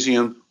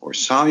magnesium or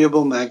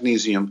soluble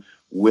magnesium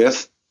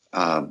with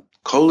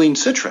choline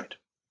citrate,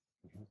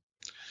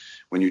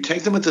 when you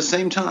take them at the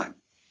same time,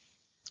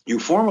 you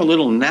form a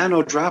little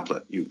nano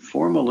droplet. You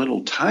form a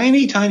little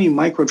tiny, tiny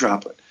micro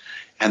droplet.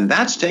 And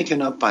that's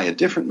taken up by a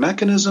different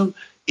mechanism,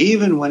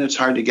 even when it's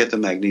hard to get the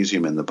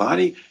magnesium in the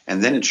body.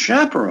 And then it's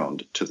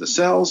chaperoned to the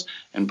cells.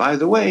 And by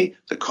the way,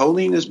 the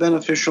choline is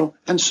beneficial,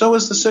 and so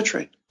is the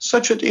citrate.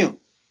 Such a deal.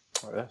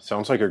 Oh, that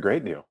sounds like a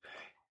great deal.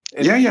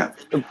 And yeah.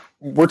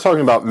 We're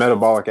talking about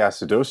metabolic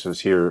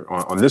acidosis here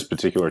on this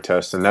particular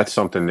test, and that's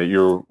something that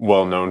you're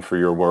well known for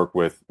your work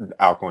with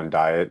alkaline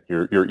diet.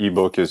 Your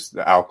ebook is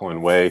The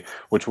Alkaline Way,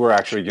 which we're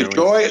actually doing.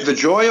 The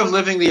joy of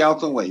living the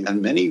alkaline way.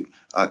 And many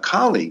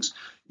colleagues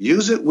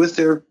use it with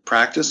their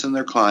practice and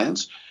their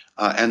clients,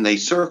 and they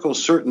circle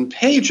certain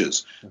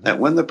pages that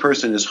when the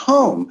person is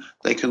home,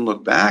 they can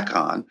look back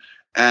on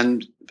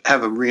and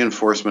have a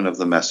reinforcement of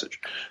the message.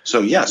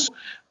 So yes,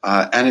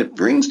 and it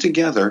brings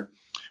together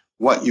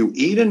what you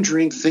eat and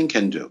drink, think,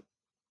 and do.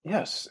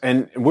 Yes,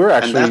 and we're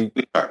actually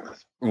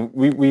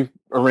we've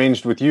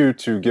arranged with you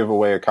to give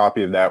away a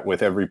copy of that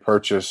with every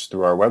purchase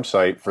through our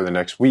website for the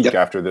next week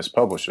after this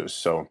publishes.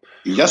 So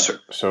yes, sir.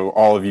 So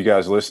all of you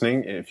guys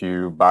listening, if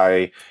you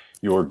buy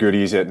your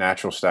goodies at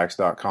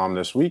naturalstacks.com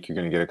this week, you're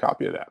going to get a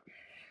copy of that.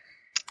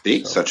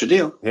 See, such a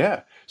deal.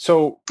 Yeah.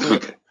 So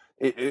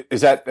Is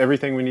that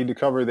everything we need to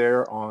cover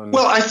there on?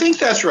 Well, I think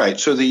that's right.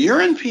 So the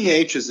urine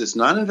pH is this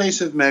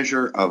non-invasive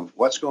measure of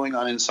what's going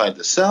on inside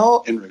the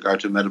cell in regard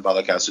to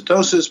metabolic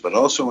acidosis, but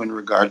also in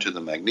regard to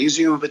the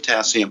magnesium and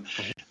potassium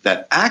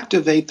that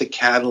activate the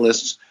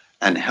catalysts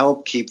and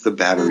help keep the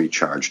battery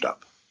charged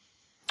up.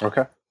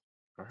 Okay.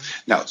 All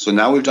right.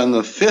 Now we've done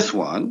the fifth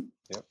one,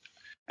 Yep.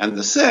 and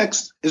the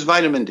sixth is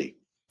vitamin D.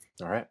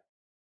 All right.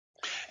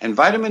 And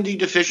vitamin D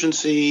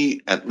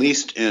deficiency, at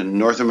least in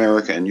North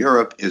America and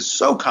Europe, is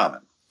so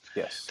common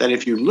Yes. that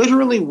if you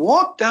literally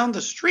walk down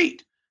the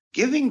street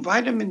giving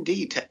vitamin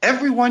D to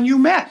everyone you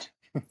met,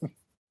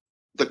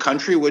 the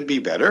country would be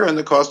better and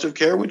the cost of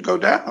care would go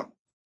down.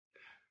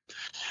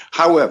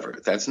 However,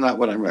 that's not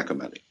what I'm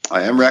recommending.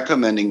 I am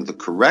recommending the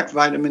correct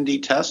vitamin D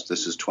test.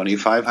 This is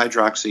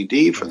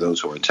 25-hydroxy-D for those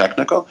who are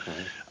technical.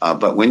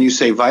 But when you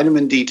say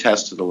vitamin D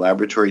test to the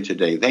laboratory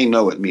today, they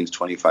know it means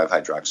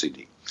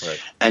 25-hydroxy-D.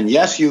 Right. And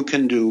yes, you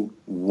can do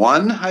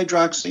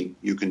 1-hydroxy,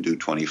 you can do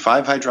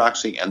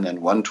 25-hydroxy, and then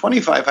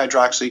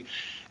 125-hydroxy,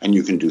 and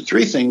you can do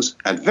three things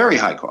at very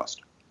high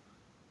cost.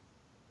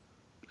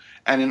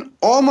 And in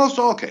almost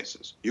all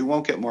cases, you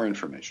won't get more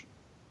information.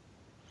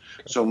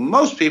 So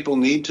most people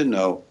need to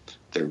know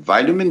their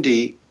vitamin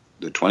D,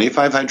 the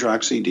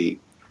 25-hydroxy-D,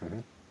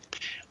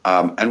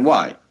 and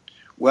why.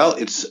 Well,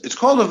 it's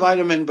called a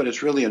vitamin, but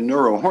it's really a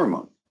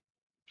neurohormone.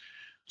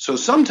 So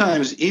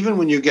sometimes, even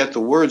when you get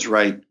the words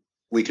right,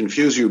 we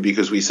confuse you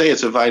because we say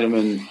it's a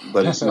vitamin,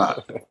 but it's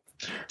not.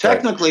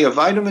 Technically, a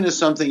vitamin is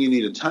something you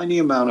need a tiny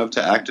amount of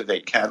to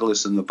activate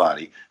catalysts in the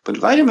body, but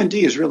vitamin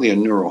D is really a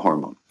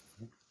neurohormone.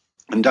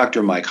 And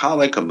Dr. Mike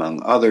Hollick,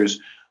 among others,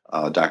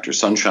 Dr.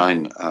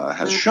 Sunshine,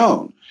 has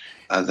shown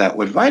that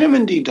what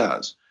vitamin D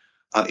does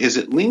is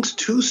it links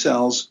two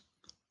cells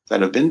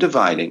that have been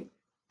dividing,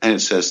 and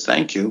it says,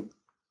 thank you,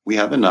 we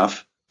have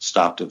enough,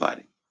 stop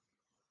dividing.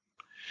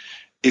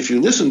 If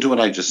you listen to what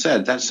I just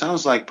said, that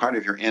sounds like part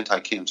of your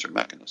anti-cancer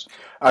mechanism.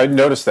 I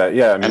noticed that.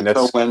 Yeah, I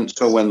mean,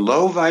 so when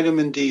low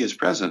vitamin D is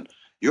present,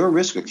 your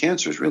risk of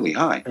cancer is really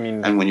high.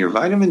 And when your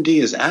vitamin D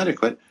is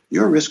adequate,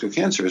 your risk of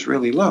cancer is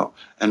really low.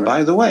 And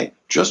by the way,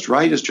 just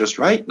right is just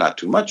right, not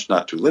too much,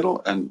 not too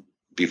little. And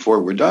before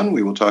we're done,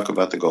 we will talk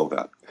about the goal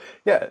value.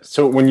 Yeah.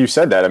 So when you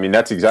said that, I mean,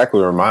 that's exactly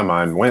where my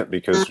mind went,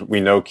 because we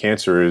know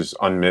cancer is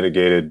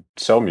unmitigated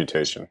cell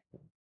mutation.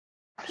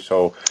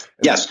 So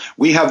yes,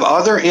 we have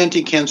other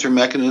anti-cancer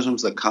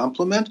mechanisms that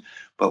complement,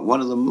 but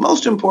one of the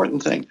most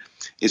important things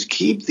is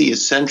keep the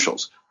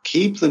essentials,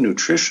 keep the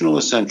nutritional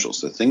essentials,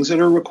 the things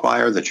that are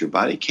required that your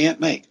body can't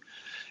make,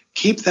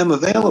 keep them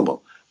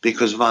available,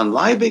 because von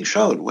Liebig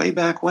showed way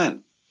back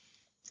when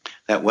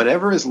that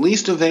whatever is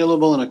least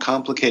available in a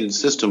complicated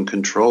system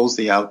controls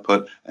the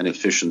output and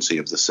efficiency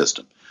of the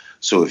system.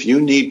 So if you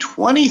need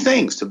 20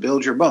 things to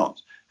build your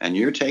bones and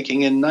you're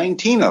taking in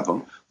 19 of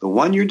them, the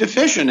one you're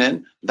deficient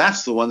in,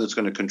 that's the one that's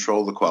going to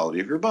control the quality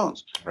of your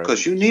bones,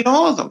 because you need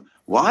all of them.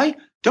 Why?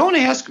 Don't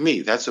ask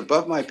me. That's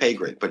above my pay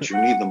grade, but you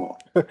need them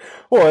all.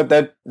 Well,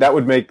 that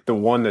would make the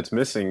one that's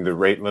missing the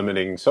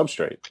rate-limiting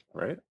substrate,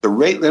 right? The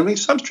rate-limiting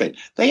substrate.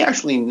 They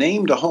actually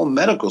named a whole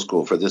medical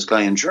school for this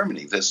guy in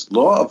Germany. This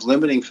law of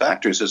limiting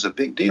factors is a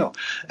big deal.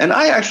 And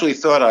I actually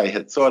thought I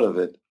had thought of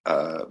it,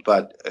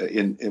 but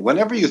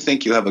whenever you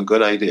think you have a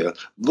good idea,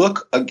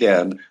 look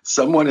again.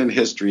 Someone in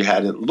history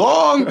had it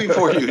long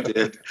before you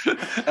did,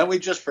 and we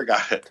just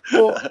forgot it.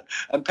 Well,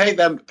 and pay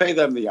them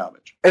the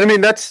homage. And I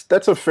mean, that's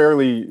a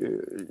fairly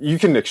you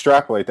can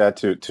extrapolate that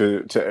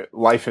to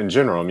life in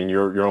general. I mean,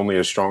 you're only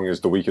as strong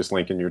as the weakest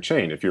link in your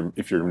chain. If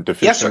you're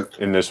deficient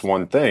in this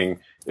one thing,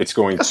 it's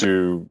going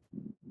to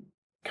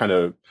kind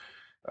of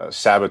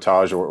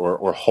sabotage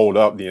or hold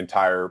up the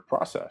entire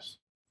process.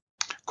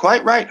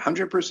 Quite right,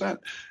 100%.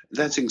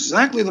 That's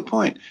exactly the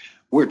point.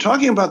 We're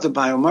talking about the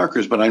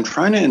biomarkers, but I'm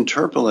trying to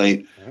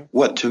interpolate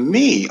what to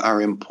me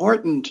are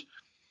important.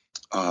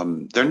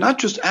 They're not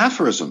just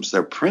aphorisms.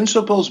 They're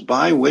principles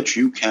by which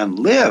you can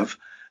live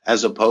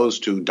as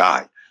opposed to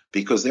die,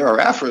 because there are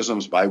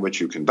aphorisms by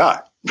which you can die.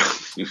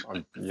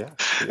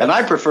 And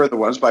I prefer the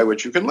ones by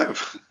which you can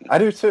live. I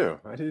do too.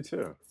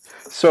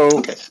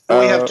 So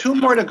we have two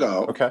more to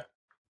go. Okay.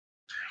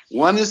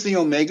 One is the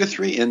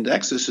omega-3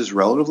 index. This is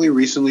relatively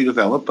recently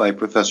developed by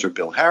Professor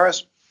Bill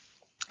Harris.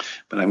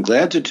 But I'm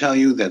glad to tell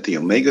you that the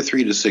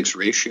omega-3 to 6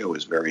 ratio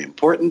is very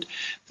important.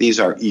 These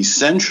are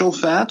essential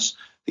fats.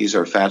 These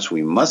are fats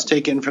we must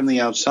take in from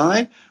the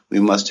outside. We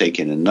must take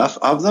in enough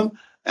of them,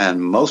 and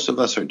most of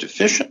us are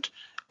deficient.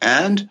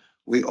 And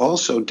we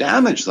also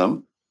damage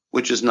them,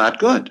 which is not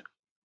good.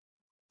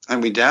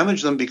 And we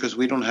damage them because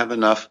we don't have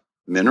enough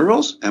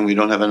minerals and we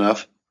don't have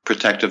enough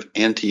protective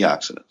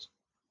antioxidants.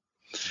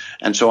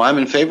 And so I'm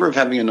in favor of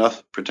having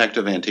enough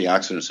protective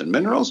antioxidants and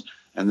minerals,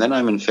 and then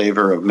I'm in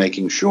favor of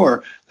making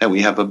sure that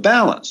we have a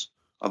balance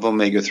of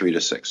omega-3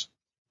 to 6.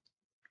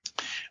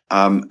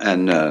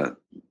 A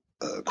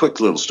quick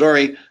little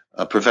story.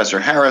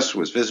 Professor Harris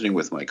was visiting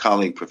with my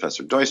colleague,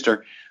 Professor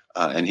Doister,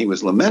 and he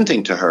was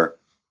lamenting to her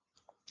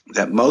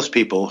that most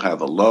people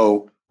have a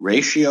low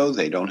ratio.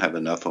 They don't have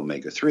enough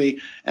omega-3.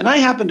 And I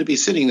happened to be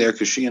sitting there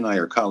because she and I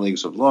are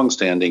colleagues of long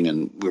standing,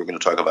 and we were going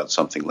to talk about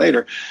something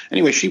later.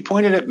 Anyway, she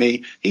pointed at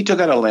me. He took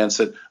out a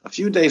Lancet. A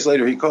few days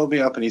later, he called me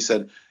up and he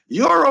said,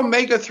 your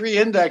omega-3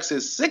 index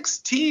is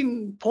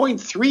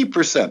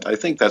 16.3%. I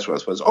think that's what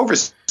it was, over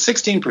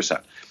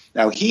 16%.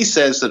 Now, he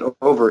says that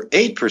over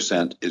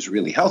 8% is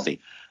really healthy.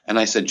 And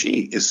I said,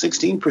 gee, is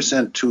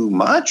 16% too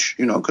much?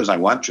 Because I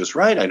want just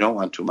right. I don't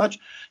want too much.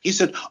 He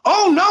said,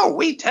 oh, no,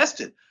 we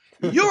tested.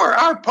 You're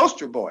our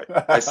poster boy.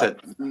 I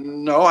said,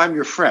 no, I'm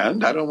your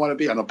friend. I don't want to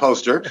be on a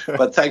poster,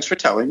 but thanks for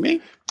telling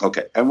me.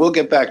 Okay, and we'll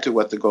get back to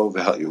what the goal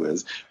value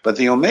is. But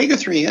the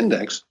omega-3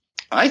 index,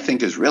 I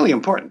think, is really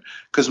important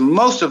because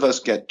most of us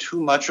get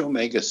too much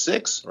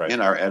omega-6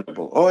 in our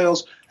edible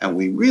oils, and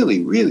we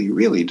really, really,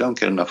 really don't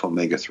get enough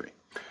omega-3.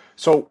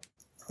 So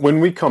when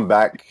we come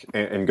back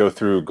and go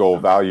through goal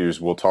values,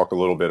 we'll talk a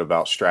little bit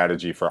about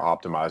strategy for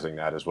optimizing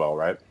that as well,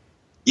 right?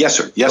 Yes,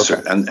 sir. Yes,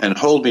 sir. And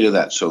hold me to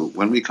that. So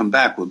when we come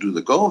back, we'll do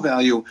the goal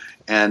value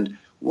and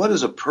what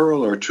is a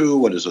pearl or two,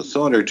 what is a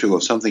thought or two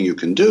of something you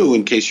can do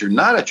in case you're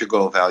not at your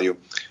goal value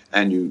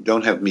and you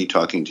don't have me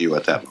talking to you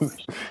at that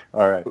moment.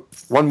 All right.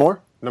 One more,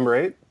 number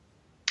 8?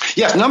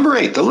 Yes, number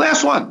 8, the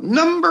last one,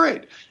 number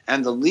 8,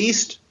 and the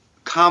least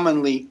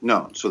commonly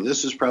known. So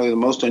this is probably the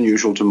most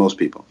unusual to most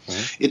people.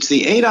 Mm-hmm. It's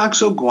the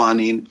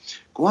 8-oxoguanine.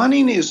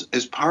 Guanine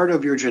is part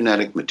of your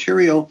genetic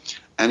material,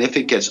 and if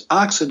it gets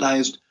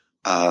oxidized,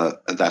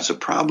 that's a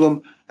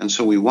problem. And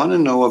so we want to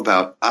know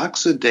about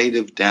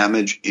oxidative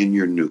damage in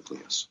your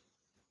nucleus.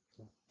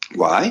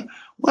 Why?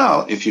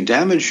 Well, if you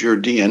damage your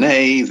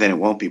DNA, then it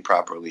won't be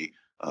properly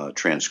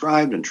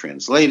transcribed and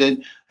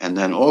translated, and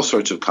then all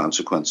sorts of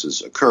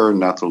consequences occur,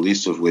 not the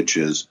least of which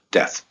is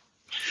death.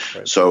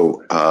 Right.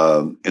 So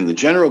in the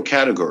general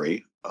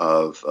category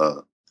of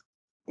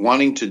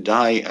wanting to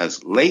die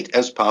as late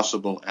as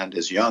possible and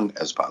as young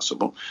as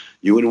possible,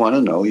 you would want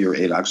to know your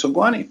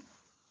 8-oxoguanine.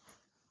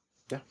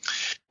 Yeah.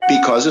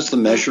 Because it's the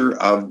measure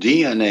of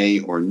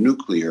DNA or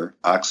nuclear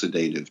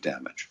oxidative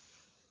damage.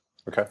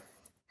 Okay.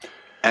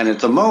 And at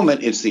the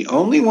moment, it's the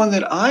only one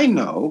that I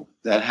know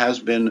that has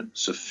been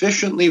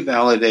sufficiently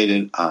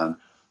validated on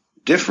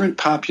different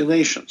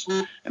populations.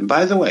 And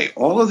by the way,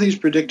 all of these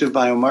predictive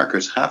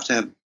biomarkers have to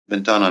have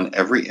been done on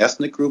every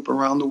ethnic group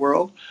around the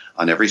world,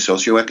 on every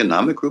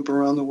socioeconomic group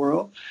around the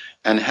world,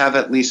 and have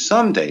at least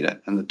some data,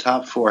 and the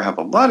top 4 have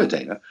a lot of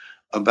data,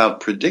 about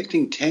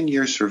predicting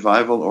 10-year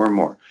survival or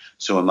more.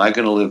 So am I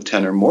going to live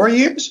 10 or more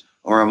years,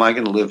 or am I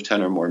going to live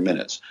 10 or more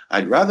minutes?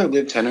 I'd rather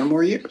live 10 or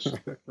more years.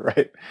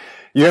 Right.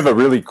 You have a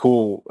really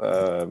cool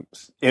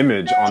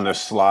image on the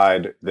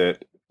slide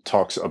that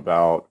talks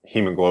about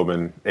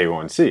hemoglobin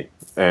A1C,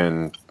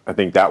 and I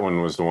think that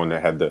one was the one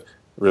that had the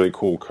really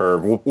cool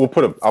curve.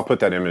 I'll put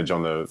that image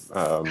on the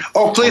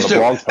please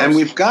do. And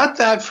we've got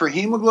that for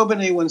hemoglobin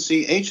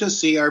A1C,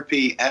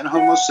 hsCRP, and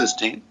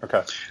homocysteine.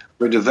 Okay.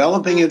 We're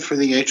developing it for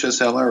the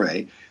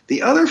HSLRA.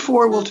 The other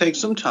 4 will take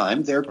some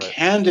time. They're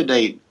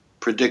candidate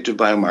predictive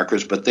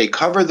biomarkers, but they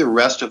cover the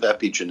rest of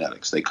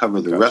epigenetics. They cover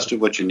the rest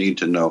of what you need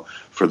to know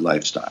for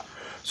lifestyle.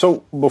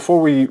 So before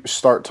we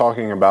start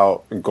talking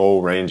about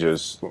goal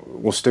ranges,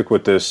 we'll stick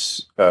with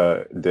this,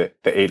 the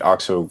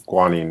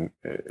 8-oxoguanine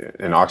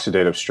and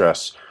oxidative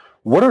stress.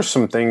 What are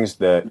some things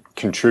that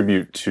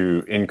contribute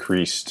to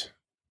increased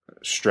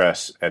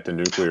stress at the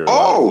nuclear level?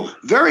 Oh,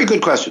 very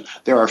good question.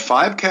 There are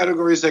 5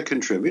 categories that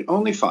contribute,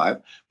 only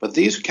 5, but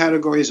these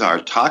categories are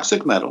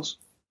toxic metals,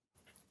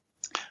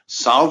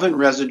 solvent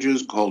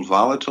residues called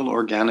volatile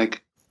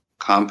organic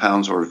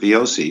compounds or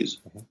VOCs,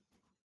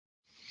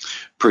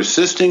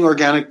 persisting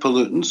organic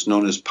pollutants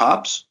known as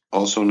POPs,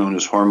 also known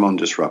as hormone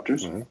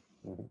disruptors.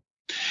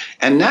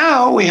 And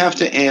now we have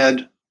to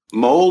add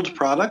mold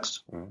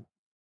products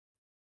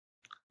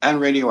and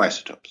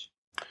radioisotopes.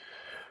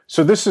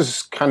 So this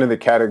is kind of the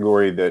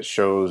category that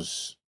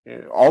shows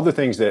all the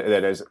things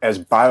that as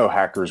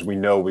biohackers we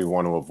know we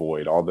want to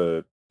avoid. All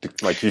the,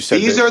 like you said,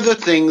 these are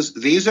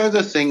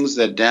the things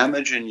that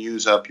damage and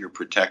use up your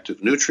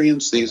protective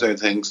nutrients. These are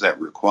things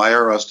that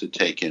require us to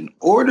take in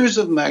orders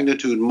of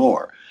magnitude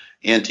more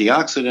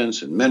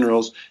antioxidants and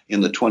minerals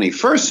in the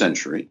 21st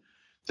century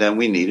than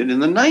we needed in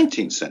the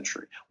 19th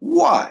century.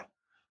 Why?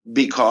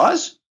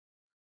 Because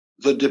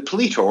the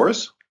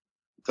depletors,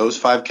 those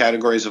 5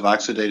 categories of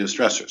oxidative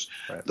stressors,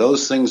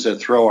 those things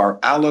that throw our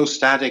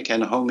allostatic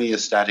and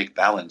homeostatic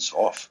balance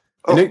off.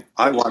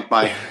 I want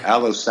my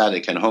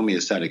allostatic and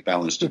homeostatic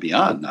balance to be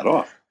on, not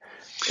off.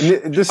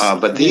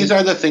 But these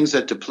are the things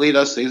that deplete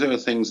us. These are the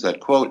things that,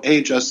 quote,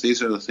 age us.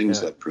 These are the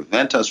things that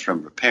prevent us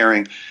from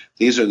repairing.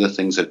 These are the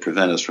things that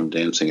prevent us from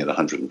dancing at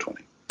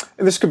 120.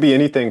 And this could be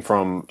anything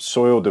from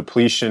soil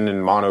depletion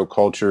in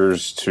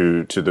monocultures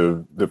to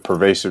the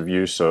pervasive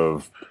use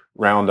of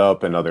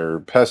Roundup and other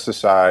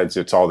pesticides.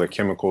 It's all the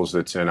chemicals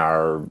that's in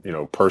our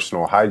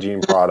personal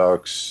hygiene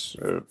products,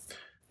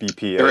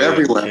 BPA, they're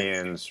everywhere.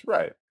 Cans,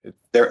 right?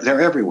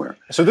 They're everywhere.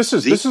 So these are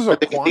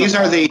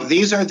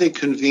the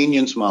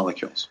convenience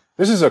molecules.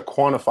 This is a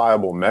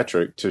quantifiable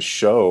metric to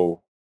show.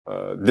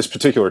 This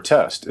particular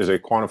test is a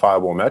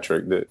quantifiable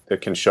metric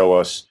that can show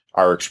us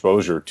our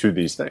exposure to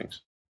these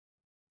things.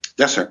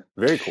 Yes, sir.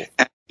 Very cool.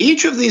 And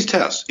each of these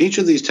tests,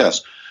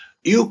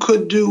 you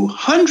could do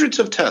hundreds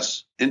of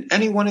tests in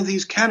any one of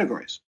these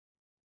categories.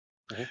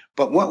 Mm-hmm.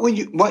 But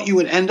what you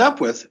would end up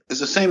with is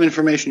the same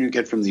information you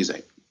get from these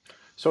 8.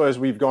 So as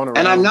we've gone around,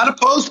 and I'm not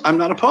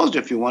opposed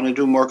if you want to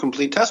do more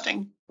complete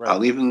testing. Right.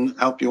 I'll even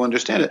help you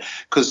understand it,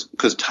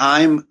 because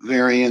time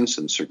variance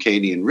and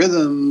circadian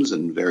rhythms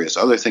and various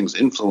other things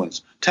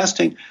influence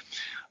testing.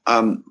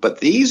 But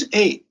these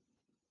 8,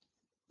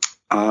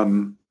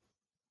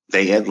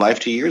 they add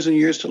life to years and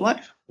years to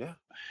life. Yeah.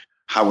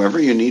 However,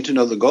 you need to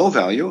know the goal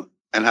value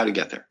and how to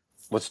get there.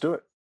 Let's do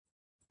it.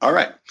 All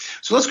right.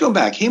 So let's go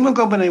back.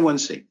 Hemoglobin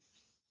A1C.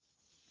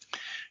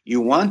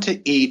 You want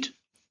to eat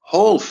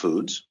whole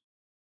foods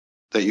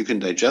that you can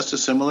digest,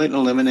 assimilate, and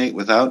eliminate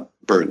without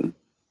burden.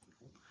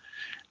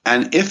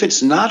 And if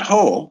it's not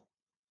whole,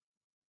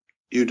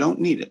 you don't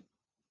need it.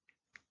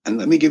 And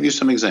let me give you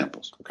some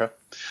examples. Okay.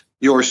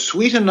 You're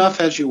sweet enough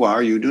as you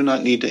are. You do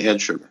not need to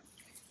add sugar.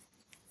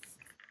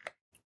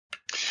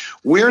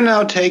 We're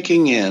now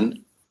taking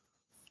in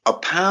a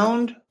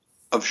pound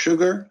of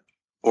sugar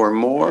or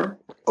more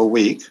a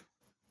week,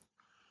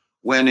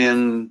 when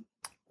in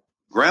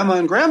Grandma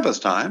and Grandpa's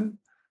time,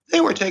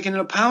 they were taking in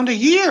a pound a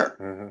year.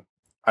 Mm-hmm.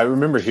 I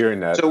remember hearing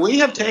that. So we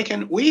have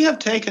taken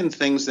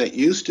things that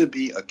used to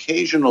be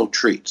occasional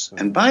treats. Mm-hmm.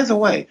 And by the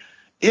way,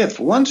 if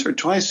once or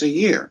twice a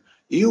year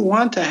you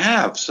want to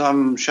have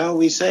some, shall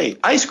we say,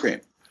 ice cream,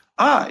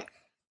 I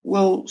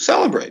will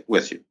celebrate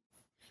with you.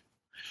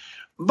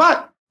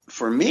 But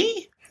for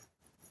me,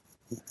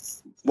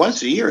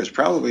 once a year is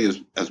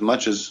probably as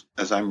much as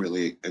I'm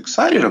really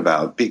excited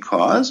about,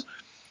 because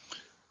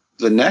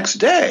the next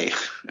day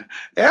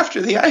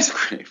after the ice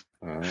cream,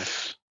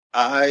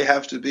 I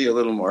have to be a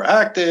little more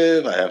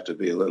active. I have to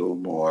be a little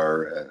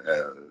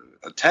more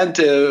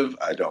attentive.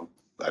 I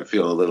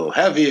feel a little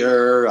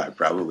heavier. I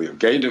probably have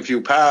gained a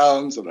few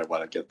pounds, and I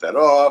want to get that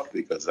off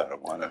because I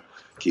don't want to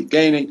keep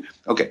gaining.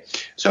 Okay,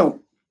 so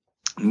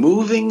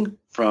moving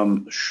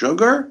from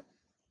sugar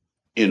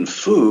in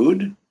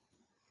food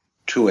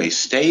to a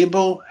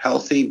stable,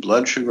 healthy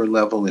blood sugar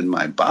level in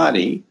my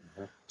body,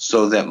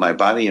 so that my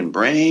body and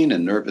brain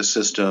and nervous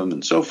system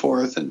and so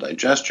forth and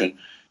digestion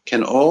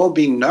can all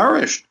be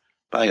nourished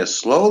by a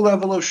slow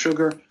level of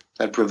sugar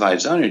that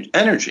provides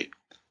energy,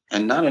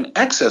 and not an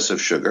excess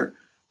of sugar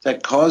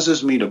that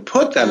causes me to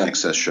put that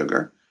excess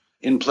sugar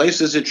in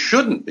places it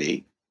shouldn't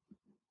be,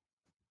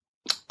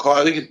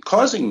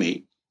 causing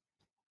me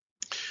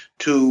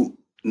to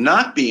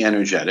not be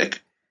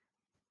energetic,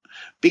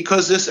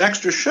 because this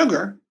extra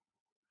sugar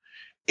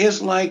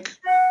is like,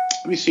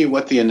 let me see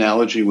what the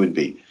analogy would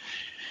be.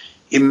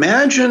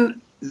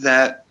 Imagine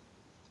that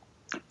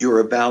you're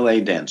a ballet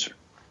dancer.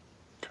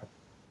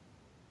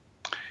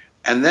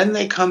 And then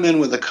they come in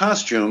with a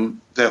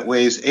costume that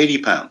weighs 80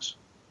 pounds.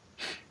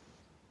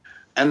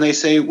 And they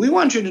say, we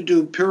want you to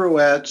do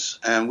pirouettes,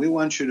 and we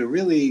want you to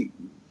really,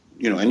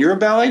 and you're a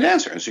ballet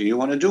dancer, so you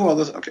want to do all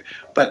this. Okay.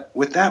 But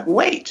with that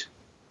weight,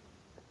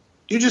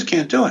 you just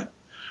can't do it.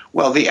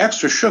 Well, the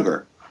extra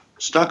sugar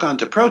stuck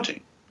onto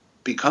protein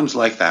becomes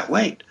like that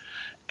weight,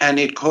 and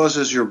it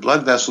causes your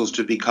blood vessels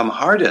to become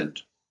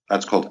hardened.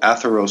 That's called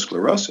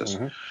atherosclerosis.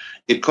 Mm-hmm.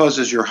 It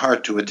causes your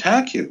heart to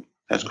attack you.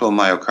 That's called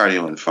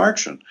myocardial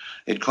infarction.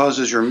 It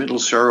causes your middle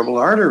cerebral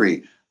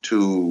artery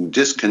to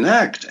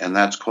disconnect, and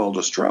that's called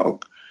a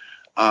stroke.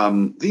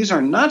 These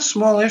are not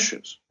small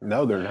issues.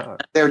 No, they're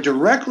not. They're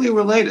directly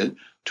related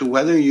to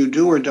whether you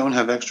do or don't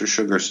have extra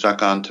sugar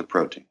stuck onto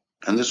protein.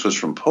 And this was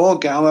from Paul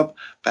Gallup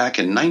back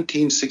in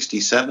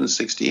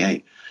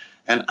 1967-68.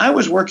 And I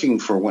was working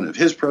for one of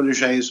his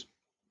proteges,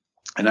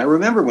 and I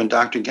remember when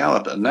Dr.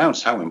 Gallup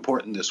announced how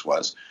important this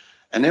was,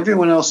 and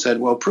everyone else said,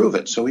 well, prove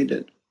it. So he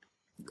did.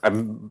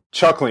 I'm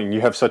chuckling. You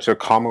have such a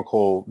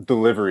comical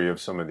delivery of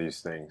some of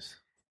these things.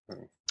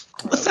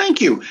 Well, thank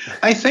you.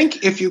 I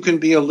think if you can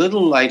be a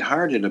little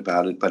lighthearted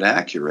about it, but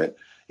accurate,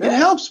 it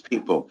helps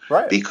people.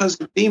 Right. Because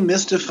it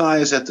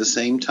demystifies at the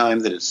same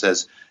time that it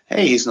says,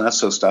 hey, he's not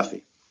so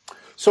stuffy.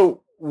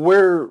 So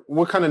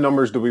what kind of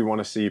numbers do we want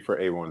to see for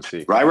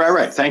A1C?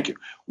 Right. Thank you.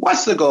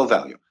 What's the goal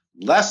value?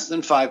 Less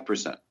than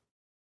 5%.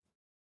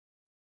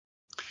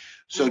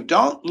 So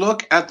don't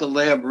look at the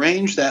lab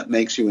range. That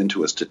makes you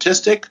into a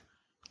statistic.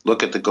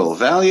 Look at the goal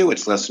value.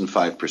 It's less than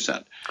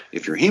 5%.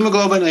 If your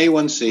hemoglobin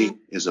A1C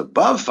is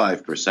above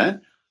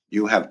 5%,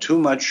 you have too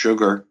much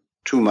sugar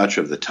too much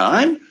of the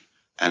time.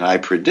 And I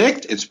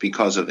predict it's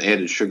because of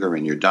added sugar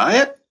in your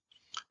diet.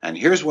 And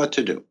here's what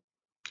to do.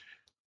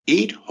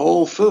 Eat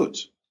whole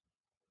foods.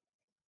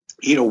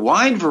 Eat a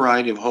wide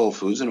variety of whole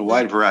foods in a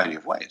wide variety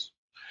of ways.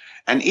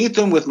 And eat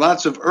them with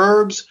lots of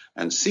herbs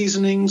and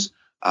seasonings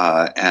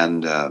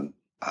and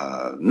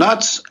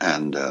nuts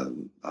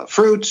and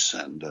fruits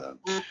and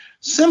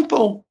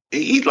simple.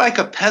 Eat like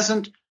a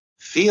peasant,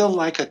 feel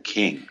like a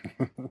king.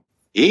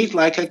 Eat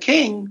like a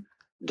king,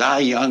 die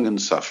young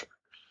and suffer.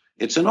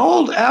 It's an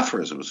old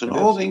aphorism. It's an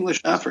old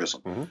English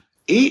aphorism. Mm-hmm.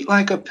 Eat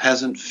like a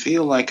peasant,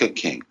 feel like a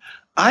king.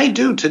 I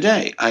do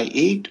today. I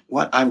eat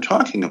what I'm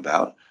talking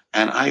about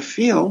and I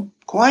feel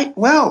quite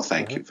well.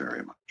 Thank you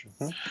very much.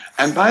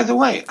 And by the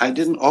way, I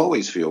didn't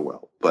always feel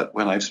well, but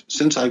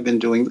since I've been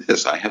doing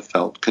this, I have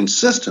felt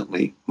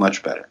consistently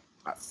much better.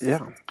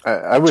 Yeah,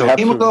 I would so have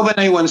hemoglobin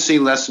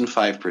A1C less than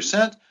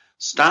 5%.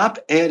 Stop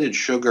added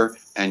sugar,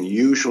 and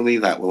usually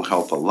that will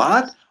help a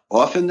lot.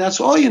 Often that's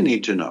all you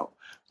need to know.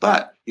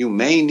 But you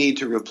may need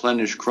to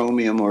replenish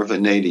chromium or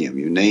vanadium.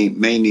 You may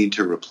need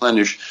to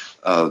replenish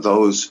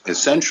those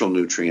essential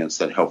nutrients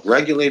that help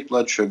regulate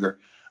blood sugar.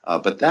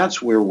 But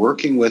that's where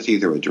working with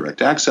either a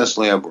direct access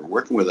lab or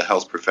working with a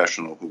health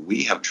professional who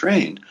we have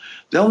trained,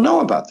 they'll know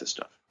about this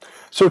stuff.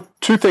 So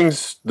 2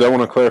 things that I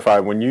want to clarify.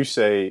 When you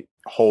say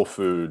whole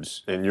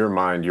foods, in your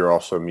mind, you're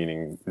also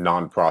meaning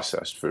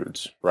non-processed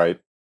foods, right?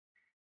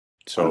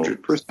 So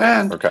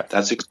 100%. Okay.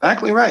 That's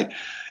exactly right.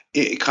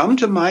 Come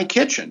to my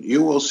kitchen.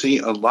 You will see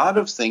a lot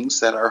of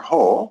things that are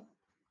whole,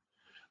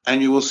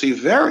 and you will see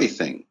very,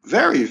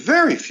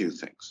 very few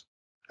things.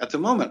 At the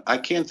moment, I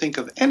can't think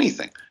of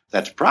anything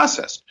that's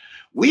processed.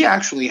 We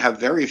actually have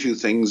very few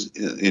things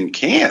in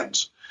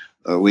cans.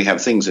 We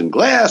have things in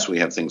glass. We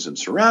have things in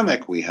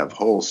ceramic. We have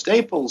whole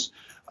staples.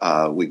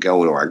 We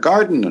go to our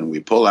garden and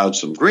we pull out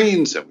some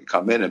greens and we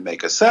come in and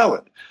make a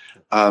salad.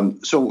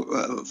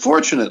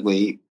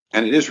 Fortunately,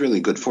 and it is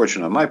really good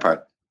fortune on my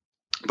part,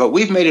 but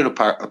we've made it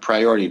a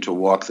priority to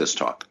walk this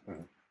talk.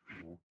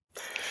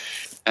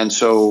 And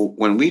so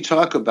when we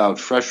talk about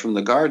fresh from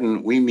the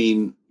garden, we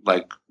mean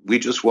like we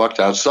just walked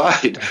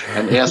outside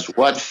and asked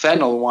what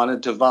fennel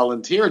wanted to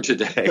volunteer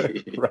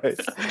today. Right.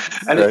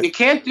 And if you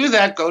can't do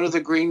that, go to the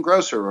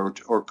greengrocer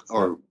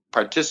or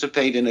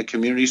participate in a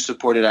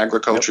community-supported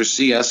agriculture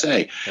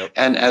CSA,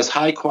 and as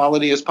high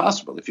quality as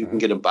possible. If you can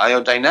get a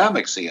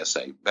biodynamic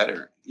CSA,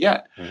 better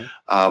yet,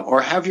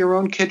 or have your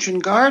own kitchen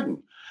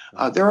garden.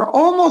 There are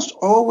almost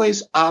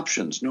always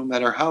options, no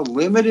matter how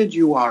limited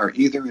you are,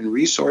 either in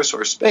resource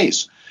or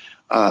space.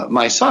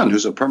 My son,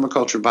 who's a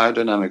permaculture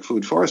biodynamic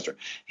food forester,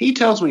 he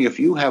tells me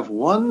if you have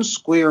 1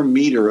 square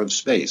meter of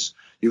space,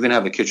 you can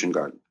have a kitchen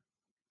garden.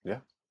 Yeah.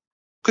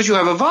 Because you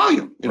have a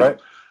volume. You know?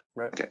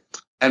 Right. Okay.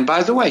 And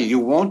by the way, you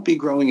won't be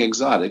growing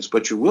exotics,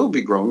 but you will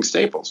be growing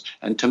staples.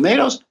 And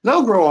tomatoes,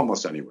 they'll grow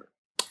almost anywhere.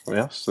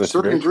 Yes. That's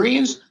certain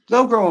greens,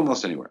 they'll grow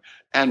almost anywhere.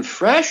 And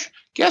fresh,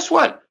 guess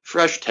what?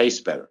 Fresh tastes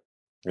better.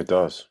 It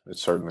does. It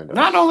certainly does.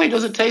 Not only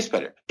does it taste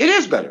better, it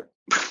is better.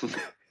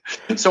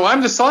 So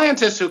I'm the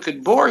scientist who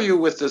could bore you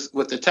with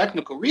the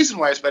technical reason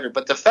why it's better,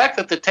 but the fact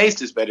that the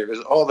taste is better is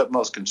all that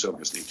most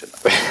consumers need to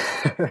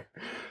know.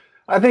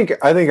 I think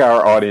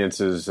our audience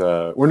is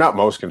we're not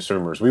most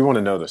consumers. We want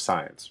to know the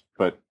science,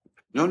 but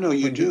no,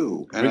 you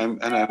do, and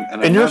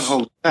I'm you're not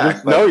holding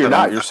back. No, you're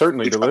not. You're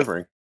certainly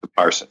delivering. The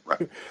parson,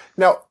 right?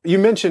 Now, you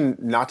mentioned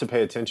not to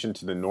pay attention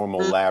to the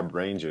normal lab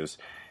ranges.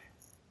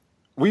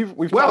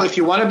 Well, if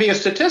you want to be a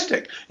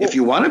statistic,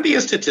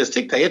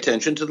 pay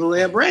attention to the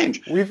lab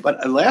range.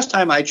 But last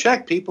time I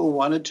checked, people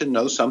wanted to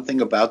know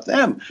something about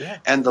them,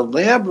 and the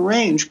lab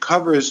range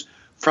covers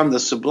from the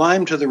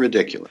sublime to the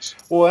ridiculous.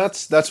 Well,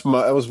 that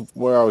was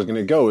where I was going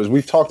to go. Is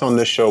we've talked on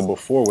this show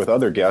before with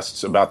other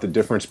guests about the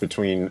difference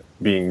between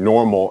being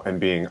normal and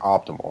being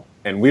optimal,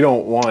 and we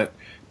don't want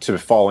to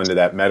fall into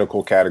that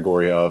medical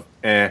category of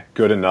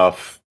good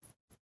enough.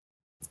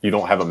 You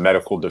don't have a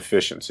medical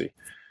deficiency.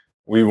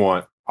 We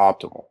want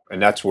optimal,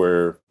 and that's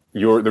where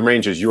the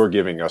ranges you're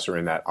giving us are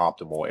in that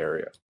optimal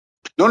area.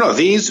 No,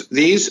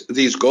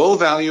 these goal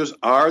values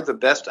are the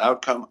best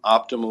outcome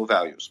optimal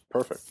values.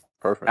 Perfect.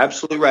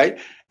 Absolutely right,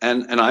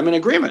 and I'm in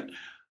agreement.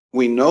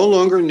 We no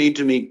longer need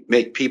to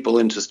make people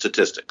into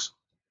statistics.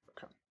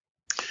 Okay.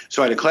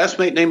 So I had a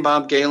classmate named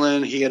Bob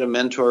Galen. He had a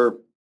mentor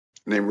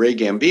named Ray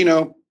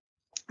Gambino.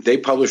 They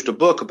published a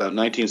book about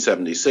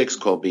 1976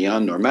 called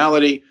Beyond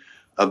Normality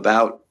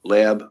about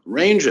lab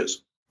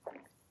ranges.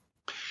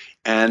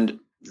 And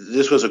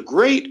this was a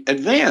great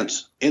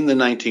advance in the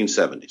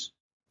 1970s,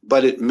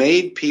 but it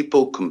made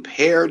people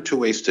compare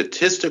to a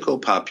statistical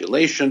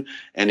population.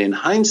 And in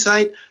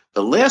hindsight,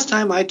 the last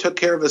time I took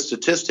care of a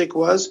statistic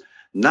was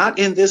not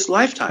in this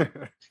lifetime.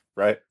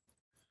 Right.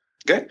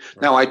 Okay.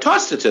 Now I taught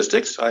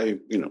statistics.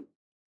 I'm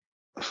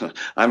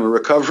a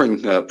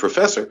recovering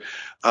professor,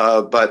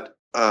 but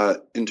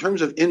in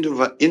terms of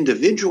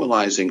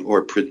individualizing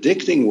or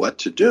predicting what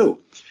to do,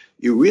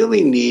 you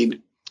really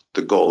need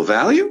the goal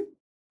value,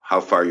 how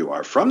far you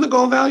are from the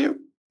goal value,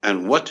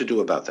 and what to do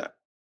about that.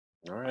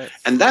 All right.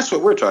 And that's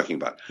what we're talking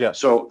about. Yeah.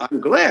 So I'm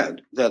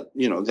glad that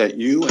that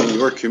you and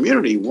your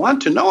community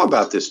want to know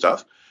about this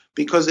stuff,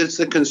 because it's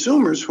the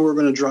consumers who are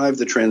going to drive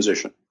the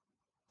transition.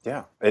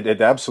 Yeah, it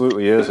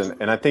absolutely is.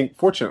 And I think,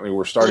 fortunately,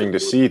 we're starting to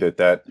see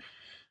that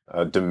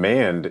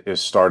demand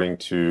is starting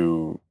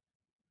to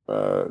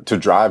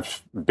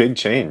drive big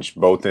change,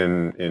 both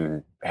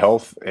in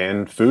health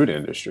and food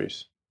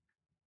industries.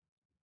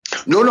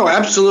 No,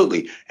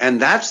 absolutely.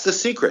 And that's the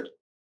secret.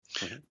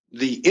 Mm-hmm.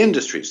 The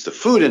industries, the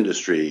food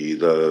industry,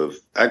 the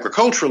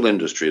agricultural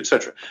industry,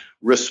 etc.,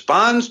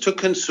 responds to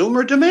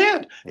consumer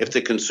demand. Mm-hmm. If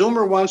the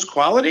consumer wants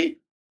quality,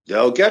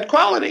 they'll get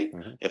quality.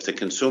 Mhm. If the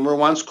consumer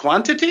wants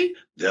quantity,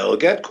 they'll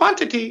get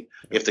quantity.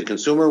 If the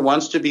consumer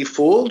wants to be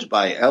fooled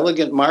by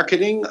elegant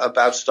marketing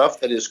about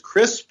stuff that is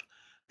crisp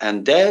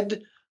and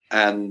dead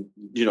and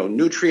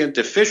nutrient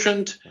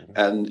deficient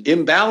and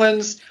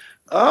imbalanced,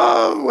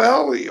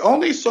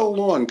 only so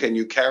long can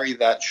you carry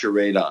that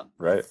charade on.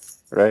 Right.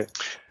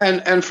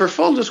 And for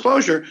full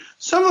disclosure,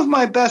 some of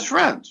my best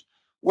friends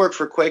work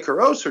for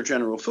Quaker Oats or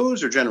General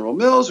Foods or General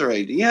Mills or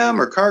ADM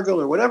or Cargill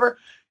or whatever.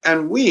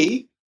 And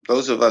we,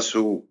 those of us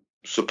who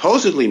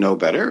supposedly know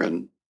better,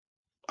 and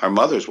our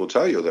mothers will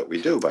tell you that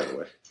we do, by the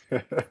way,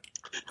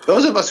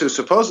 those of us who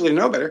supposedly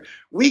know better,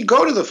 we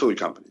go to the food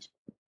companies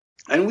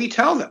and we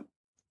tell them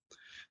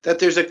that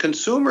there's a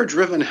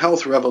consumer-driven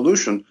health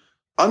revolution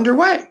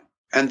underway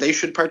and they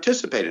should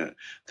participate in it,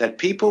 that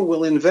people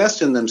will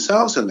invest in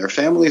themselves and their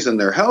families and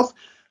their health,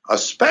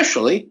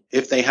 especially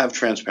if they have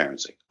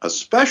transparency,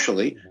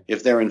 especially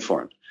if they're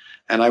informed.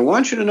 And I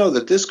want you to know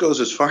that this goes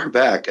as far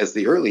back as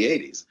the early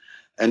 80s.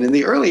 And in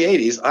the early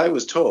 80s, I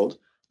was told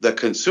the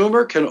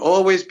consumer can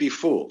always be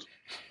fooled.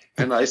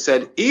 And I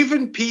said,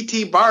 even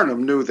P.T.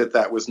 Barnum knew that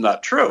that was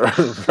not true.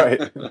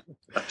 Right.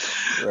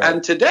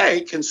 And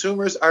today,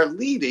 consumers are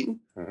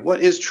leading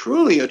what is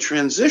truly a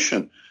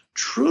transition,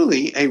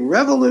 truly a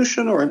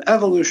revolution or an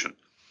evolution.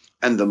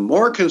 And the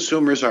more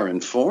consumers are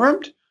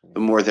informed, the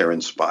more they're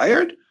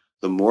inspired,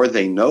 the more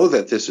they know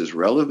that this is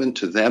relevant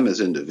to them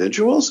as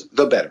individuals,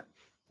 the better.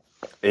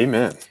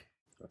 Amen.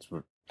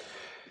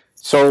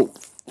 So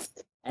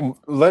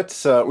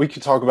let's we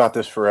could talk about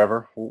this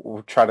forever.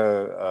 We'll try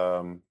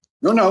to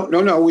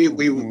No.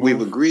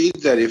 We've agreed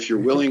that if you're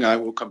willing, I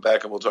will come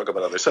back and we'll talk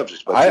about other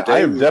subjects. But today I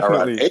am we are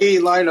on definitely a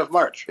line of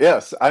march.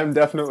 Yes, I'm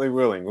definitely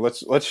willing.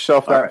 Let's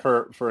shelf that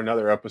All for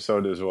another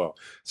episode as well.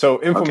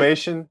 So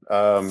inflammation,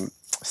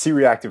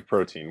 C-reactive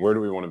protein. Where do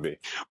we want to be?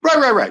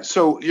 Right.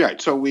 So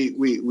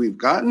we've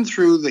gotten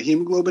through the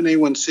hemoglobin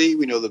A1C.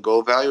 We know the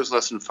goal value is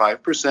less than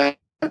 5%.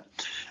 And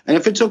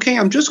if it's okay,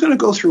 I'm just going to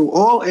go through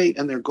all 8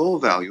 and their goal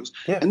values,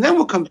 and then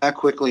we'll come back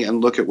quickly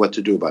and look at what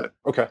to do about it.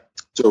 Okay.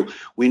 So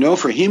we know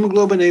for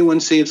hemoglobin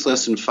A1C, it's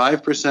less than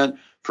 5%.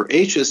 For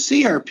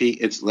HSCRP,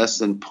 it's less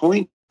than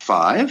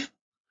 0.5,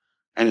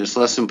 and it's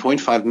less than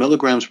 0.5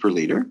 milligrams per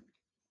liter.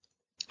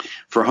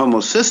 For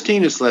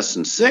homocysteine, it's less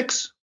than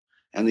 6,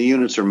 and the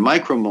units are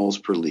micromoles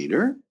per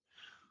liter.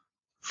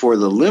 For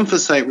the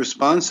lymphocyte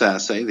response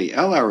assay, the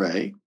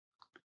LRA,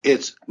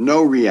 it's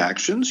no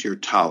reactions, you're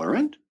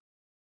tolerant.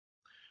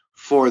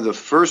 For the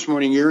first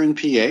morning urine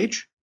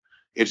pH,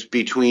 it's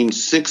between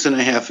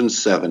 6.5 and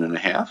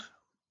 7.5.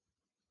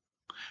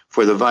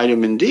 For the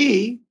vitamin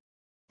D,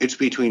 it's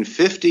between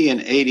 50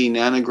 and 80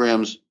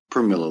 nanograms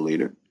per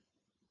milliliter.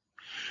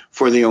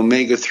 For the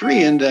omega-3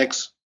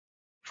 index,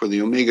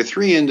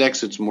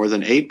 it's more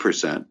than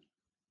 8%.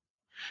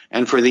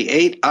 And for the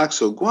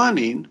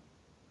 8-oxoguanine,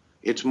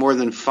 it's more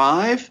than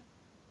 5,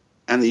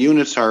 and the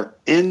units are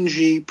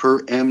ng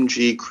per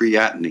mg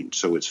creatinine.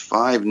 So it's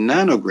 5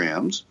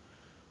 nanograms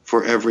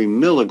for every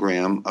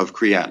milligram of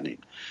creatinine.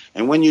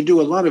 And when you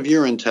do a lot of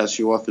urine tests,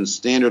 you often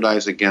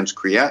standardize against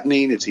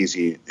creatinine. It's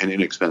easy and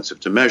inexpensive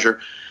to measure.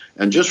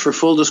 And just for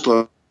full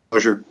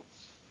disclosure,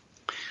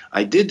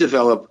 I did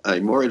develop a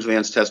more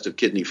advanced test of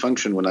kidney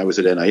function when I was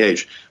at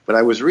NIH, but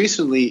I was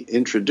recently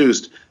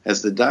introduced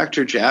as the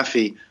Dr.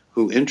 Jaffe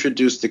who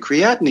introduced the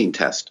creatinine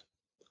test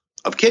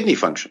of kidney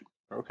function.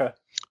 Okay.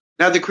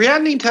 Now, the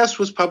creatinine test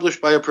was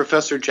published by a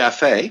Professor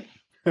Jaffe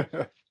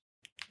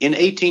in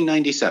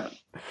 1897.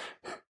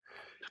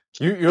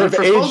 You have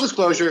for aged, full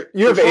disclosure,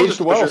 you have aged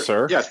well,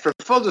 sir. Yes, for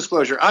full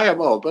disclosure, I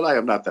am old, but I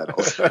am not that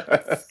old.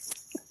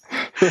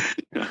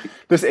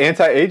 This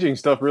anti-aging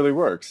stuff really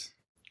works.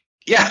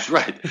 Yes,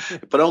 right,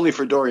 but only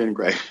for Dorian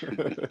Gray.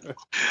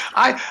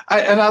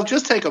 I'll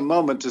just take a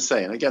moment to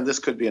say, and again, this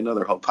could be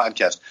another whole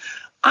podcast,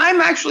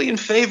 I'm actually in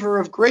favor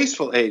of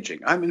graceful aging.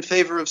 I'm in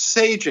favor of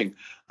saging.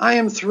 I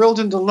am thrilled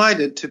and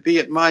delighted to be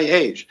at my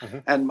age.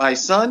 And my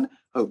son,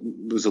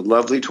 who's a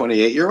lovely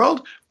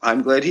 28-year-old,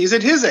 I'm glad he's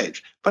at his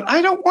age. But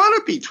I don't want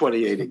to be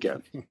 28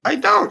 again. I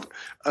don't.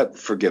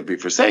 Forgive me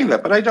for saying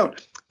that, but I don't.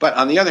 But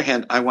on the other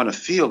hand, I want to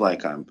feel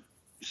like I'm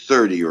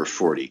 30 or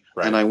 40.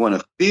 Right. And I want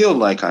to feel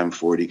like I'm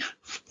 40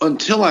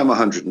 until I'm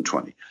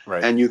 120.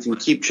 Right. And you can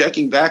keep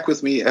checking back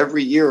with me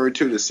every year or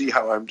two to see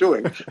how I'm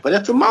doing. But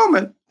at the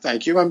moment,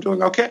 thank you, I'm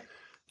doing okay.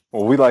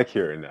 Well, we like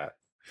hearing that.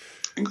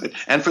 Good.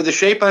 And for the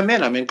shape I'm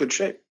in good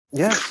shape.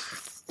 Yeah.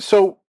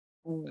 So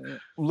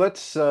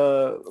let's,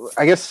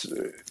 I guess.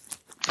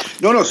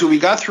 No. So we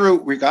got through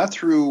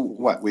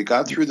what? We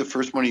got through the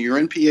first morning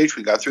urine pH.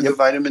 We got through the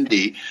vitamin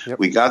D. Yep.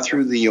 We got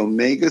through the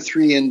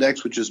omega-3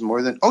 index, which is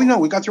more than. Oh no,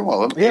 we got through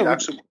all of them.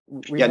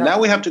 Yeah. Now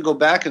we have to go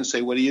back and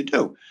say, what do you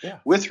do? Yeah.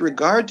 With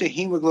regard to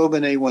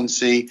hemoglobin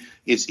A1C,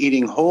 it's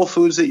eating whole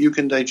foods that you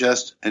can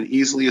digest and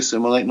easily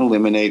assimilate and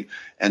eliminate,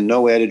 and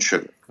no added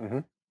sugar. Mm-hmm.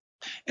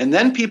 And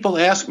then people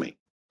ask me,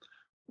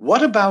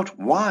 what about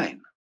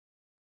wine?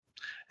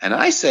 And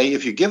I say,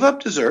 if you give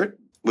up dessert,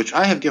 which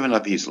I have given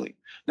up easily.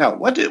 Now,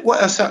 let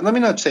me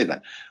not say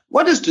that.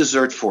 What is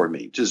dessert for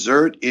me?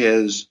 Dessert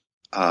is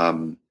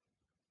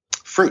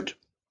fruit.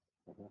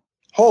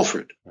 whole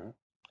fruit,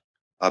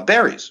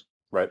 berries.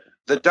 Right.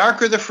 The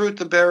darker the fruit,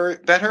 the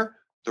better.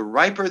 The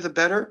riper, the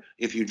better.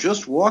 If you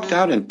just walked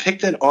out and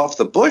picked it off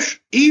the bush,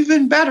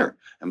 even better.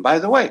 And by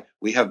the way,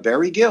 we have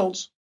berry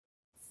guilds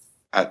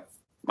at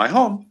my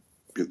home.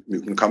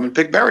 You can come and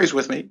pick berries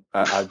with me.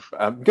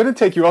 I'm going to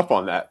take you up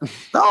on that.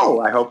 No,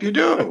 I hope you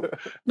do.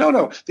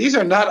 No, these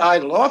are not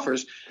idle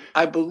offers.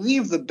 I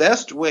believe the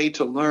best way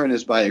to learn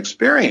is by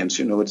experience.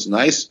 You know, it's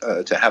nice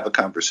to have a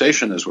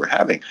conversation as we're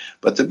having,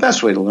 but the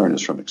best way to learn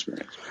is from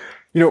experience.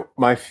 You know,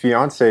 my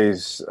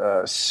fiance's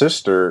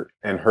sister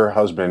and her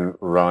husband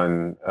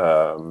run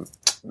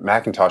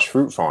McIntosh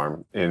Fruit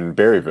Farm in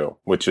Berryville,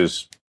 which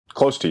is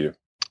close to you.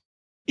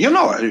 You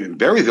know,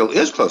 Berryville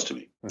is close to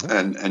me,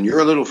 and you're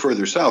a little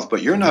further south,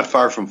 but you're not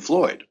far from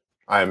Floyd.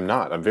 I am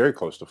not. I'm very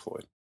close to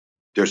Floyd.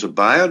 There's a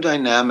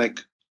biodynamic,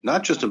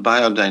 not just a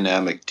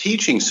biodynamic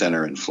teaching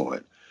center in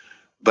Floyd,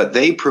 but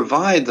they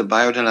provide the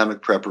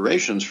biodynamic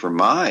preparations for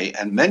my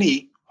and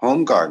many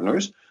home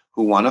gardeners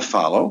who want to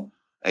follow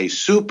a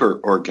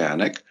super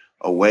organic,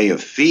 a way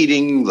of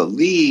feeding the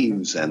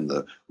leaves and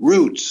the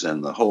roots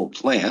and the whole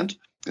plant.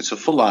 It's a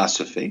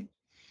philosophy.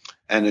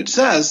 And it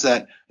says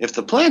that if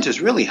the plant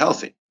is really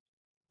healthy,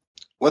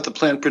 what the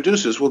plant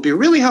produces will be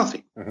really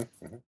healthy.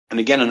 And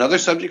again, another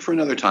subject for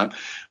another time.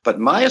 But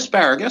my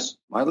asparagus,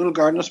 my little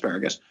garden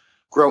asparagus,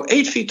 grow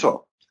 8 feet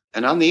tall.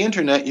 And on the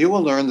internet, you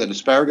will learn that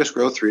asparagus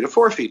grow 3 to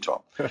 4 feet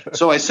tall.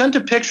 So I sent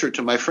a picture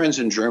to my friends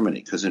in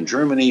Germany, because in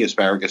Germany,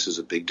 asparagus is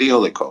a big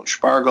deal. They call it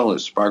Spargel.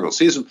 It's Spargel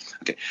season.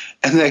 Okay,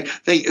 and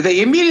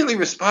they immediately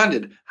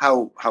responded,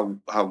 how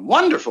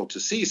wonderful to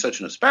see such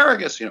an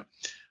asparagus, you know.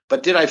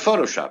 But did I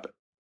Photoshop it?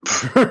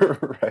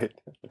 Right.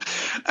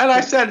 And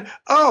I said,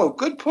 oh,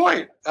 good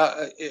point.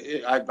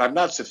 I'm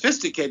not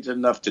sophisticated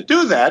enough to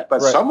do that,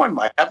 but someone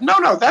might have.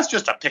 No, that's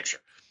just a picture.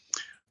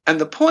 And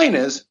the point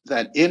is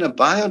that in a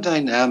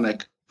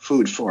biodynamic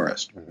food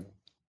forest,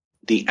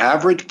 the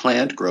average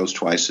plant grows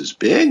twice as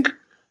big,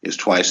 is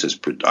twice as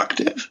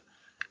productive,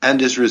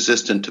 and is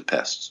resistant to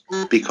pests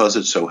because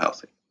it's so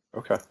healthy.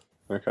 Okay.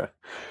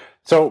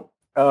 So,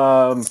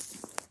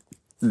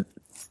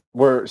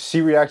 we're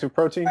C-reactive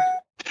protein?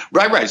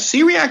 Right.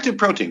 C-reactive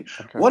protein.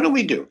 Okay. What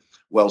do?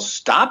 Well,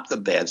 stop the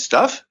bad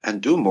stuff and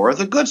do more of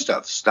the good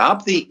stuff.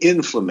 Stop the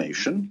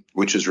inflammation,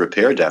 which is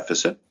repair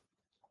deficit,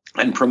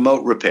 and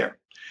promote repair.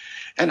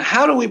 And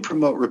how do we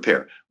promote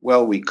repair?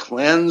 Well, we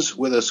cleanse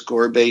with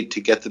ascorbate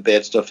to get the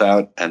bad stuff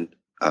out and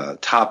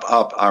top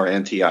up our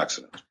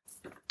antioxidants.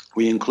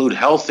 We include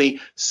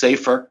healthy,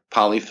 safer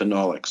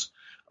polyphenolics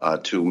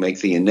to make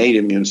the innate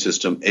immune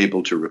system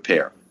able to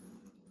repair.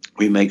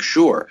 We make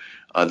sure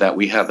that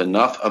we have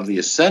enough of the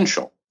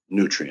essential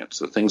nutrients,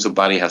 the things the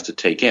body has to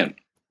take in,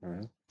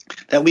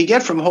 that we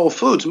get from whole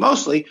foods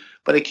mostly,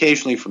 but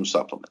occasionally from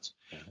supplements.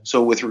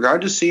 So with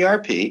regard to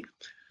CRP,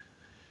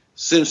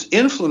 since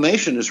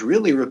inflammation is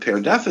really repair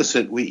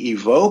deficit, we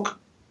evoke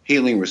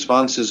healing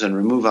responses and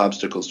remove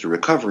obstacles to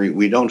recovery.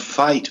 We don't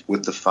fight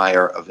with the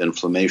fire of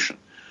inflammation.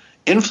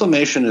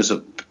 Inflammation is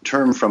a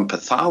term from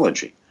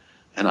pathology,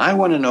 and I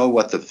want to know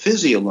what the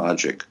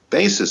physiologic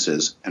basis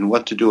is and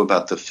what to do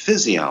about the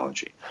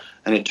physiology.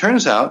 And it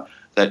turns out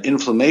that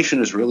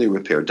inflammation is really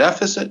repair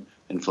deficit.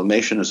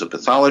 Inflammation is a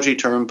pathology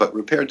term, but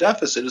repair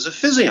deficit is a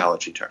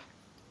physiology term.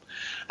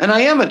 And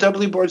I am a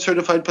doubly board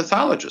certified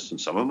pathologist, and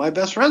some of my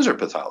best friends are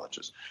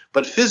pathologists.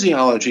 But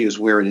physiology is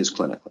where it is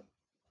clinically.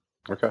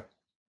 Okay.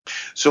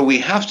 So we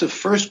have to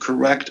first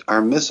correct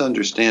our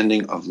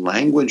misunderstanding of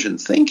language and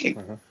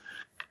thinking.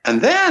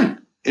 And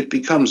then it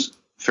becomes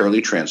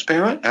fairly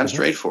transparent and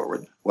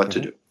straightforward what to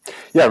do.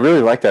 Yeah, I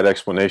really like that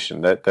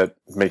explanation. That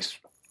makes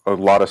a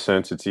lot of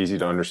sense. It's easy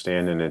to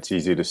understand, and it's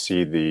easy to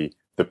see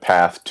the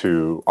path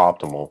to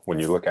optimal when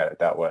you look at it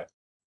that way.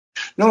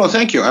 No,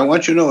 thank you. I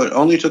want you to know it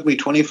only took me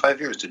 25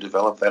 years to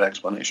develop that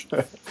explanation.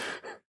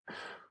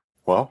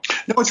 Well,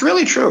 no, it's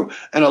really true.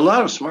 And a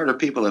lot of smarter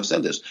people have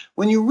said this.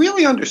 When you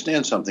really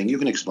understand something, you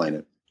can explain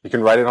it. You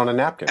can write it on a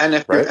napkin. And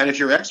if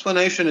your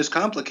explanation is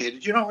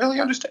complicated, you don't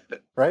really understand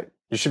it. Right.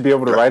 You should be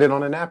able to write it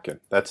on a napkin.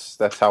 That's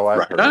how I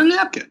write it on a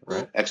napkin.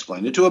 Right.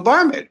 Explain it to a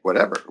barmaid.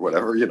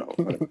 Whatever, you know.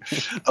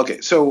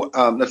 Okay, so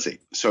let's see.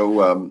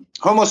 So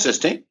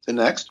homocysteine, the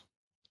next.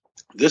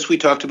 This we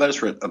talked about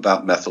is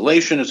about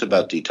methylation. It's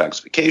about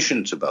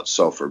detoxification. It's about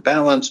sulfur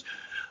balance.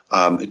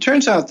 It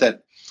turns out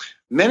that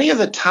many of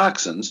the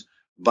toxins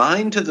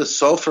bind to the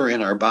sulfur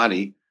in our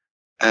body,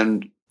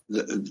 and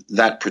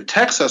that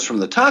protects us from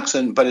the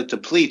toxin, but it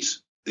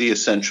depletes the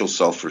essential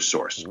sulfur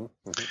source.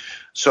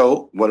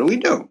 So what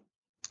do?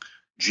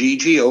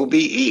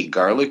 GGOBE,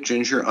 garlic,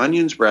 ginger,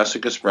 onions,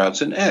 brassica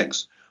sprouts, and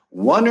eggs.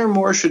 One or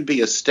more should be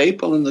a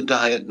staple in the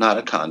diet, not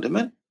a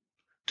condiment.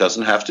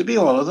 Doesn't have to be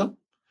all of them.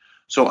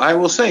 So I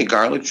will say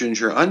garlic,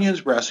 ginger,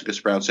 onions, brassica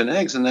sprouts, and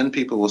eggs, and then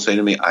people will say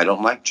to me, I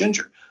don't like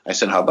ginger. I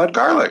said, how about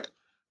garlic?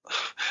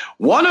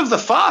 One of the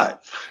 5.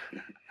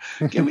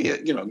 Give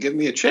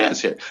me a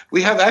chance here.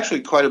 We have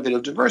actually quite a bit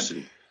of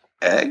diversity.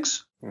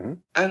 Eggs,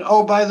 and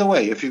oh, by the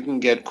way, if you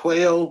can get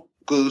quail,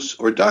 goose,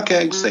 or duck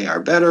eggs, they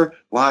are better.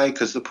 Why?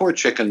 Because the poor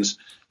chickens,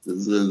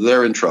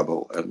 they're in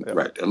trouble. And,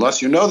 right.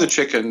 Unless you know the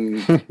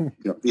chicken,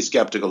 be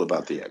skeptical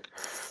about the egg.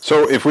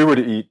 So if we were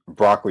to eat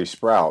broccoli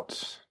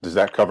sprouts, does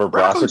that cover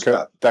brassica?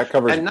 Sprout. That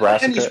covers and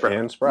brassica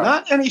and sprouts.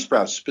 Not any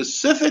sprouts,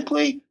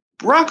 specifically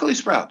broccoli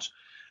sprouts.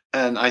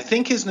 And I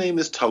think his name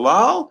is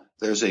Talal.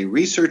 There's a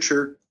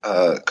researcher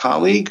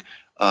colleague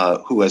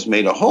who has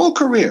made a whole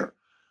career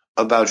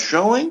about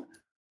showing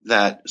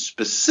that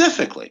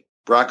specifically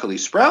broccoli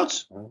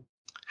sprouts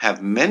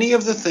have many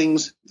of the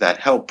things that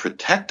help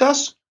protect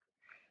us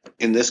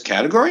in this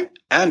category,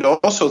 and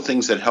also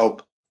things that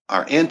help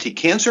our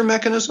anti-cancer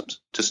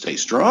mechanisms to stay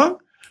strong.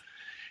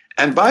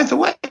 And by the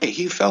way,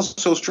 he felt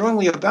so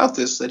strongly about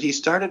this that he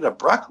started a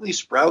broccoli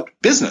sprout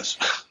business.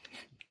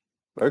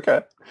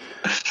 Okay.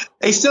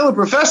 He's still a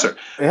professor,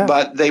 Yeah.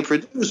 but they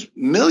produce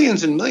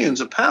millions and millions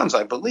of pounds,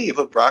 I believe,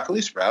 of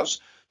broccoli sprouts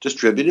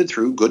distributed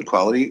through good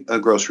quality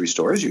grocery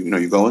stores.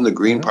 You go in the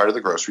green part of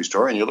the grocery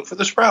store and you look for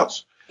the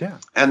sprouts. Yeah.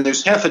 And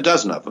there's half a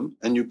dozen of them,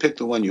 and you pick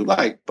the one you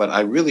like, but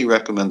I really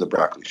recommend the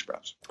broccoli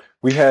sprouts.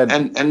 We had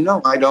And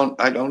no, I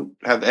don't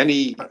have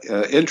any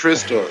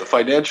interest or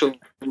financial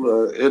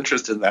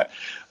interest in that.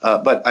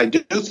 But I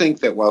do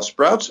think that while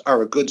sprouts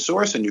are a good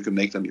source and you can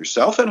make them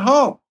yourself at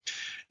home,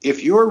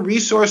 if you're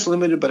resource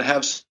limited but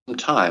have some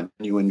time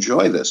and you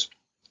enjoy this,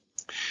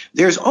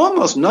 there's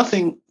almost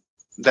nothing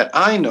that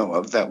I know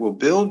of that will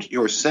build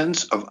your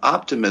sense of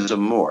optimism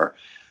more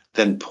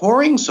than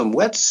pouring some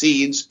wet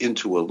seeds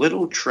into a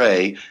little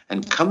tray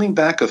and coming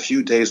back a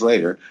few days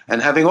later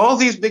and having all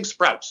these big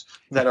sprouts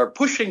that are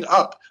pushing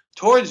up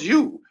towards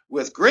you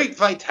with great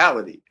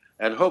vitality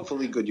and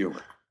hopefully good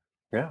humor.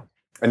 Yeah.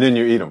 And then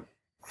you eat them.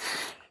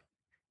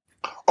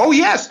 Oh,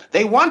 yes,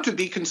 they want to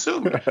be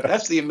consumed.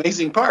 That's the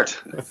amazing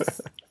part.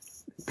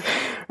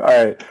 All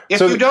right.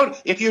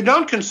 If you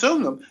don't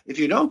consume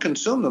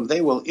them,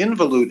 they will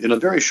involute in a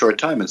very short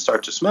time and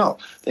start to smell.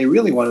 They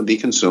really want to be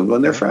consumed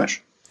when they're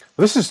fresh.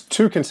 This is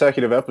 2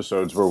 consecutive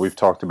episodes where we've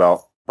talked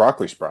about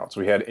broccoli sprouts.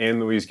 We had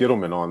Ann-Louise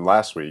Gittleman on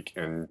last week,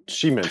 and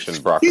she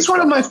mentioned broccoli She's sprouts.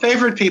 one of my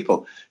favorite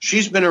people.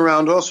 She's been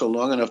around also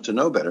long enough to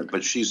know better,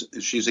 but she's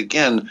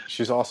again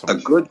She's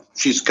awesome.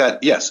 she's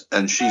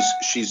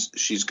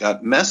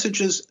got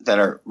messages that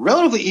are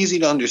relatively easy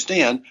to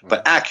understand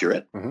but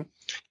accurate,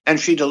 and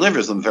she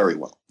delivers them very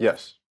well.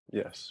 Yes.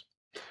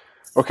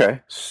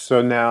 Okay.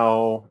 So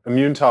now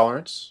immune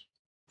tolerance.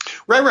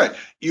 Right.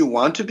 You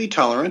want to be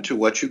tolerant to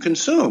what you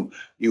consume.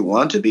 You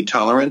want to be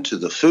tolerant to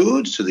the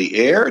foods, to the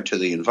air, to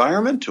the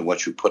environment, to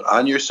what you put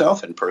on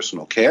yourself in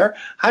personal care.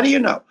 How do you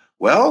know?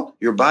 Well,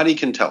 your body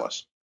can tell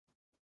us.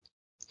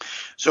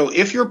 So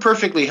if you're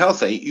perfectly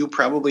healthy, you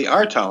probably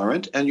are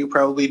tolerant and you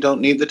probably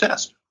don't need the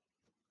test.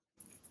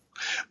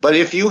 But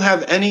if you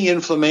have any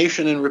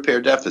inflammation and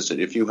repair deficit,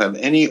 if you have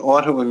any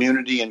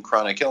autoimmunity and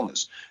chronic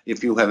illness,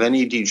 if you have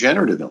any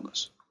degenerative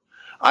illness,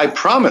 I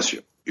promise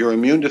you, your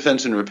immune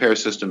defense and repair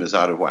system is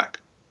out of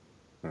whack.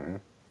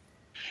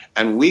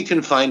 And we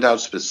can find out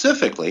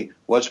specifically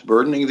what's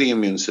burdening the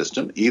immune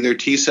system, either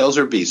T cells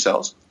or B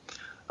cells,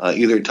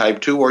 either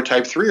type 2 or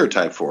type 3 or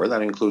type 4.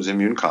 That includes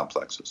immune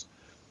complexes.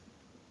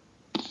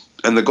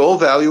 And the goal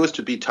value is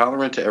to be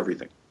tolerant to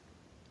everything.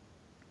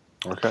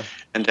 Okay.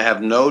 And to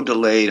have no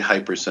delayed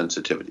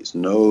hypersensitivities,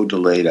 no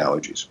delayed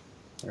allergies.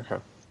 Okay.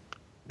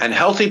 And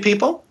healthy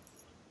people,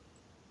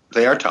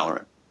 they are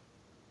tolerant.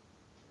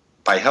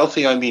 By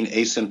healthy, I mean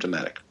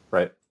asymptomatic.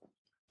 Right.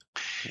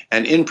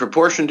 And in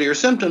proportion to your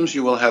symptoms,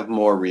 you will have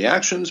more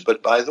reactions.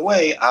 But by the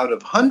way, out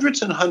of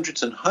hundreds and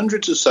hundreds and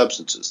hundreds of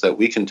substances that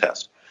we can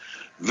test,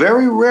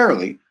 very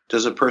rarely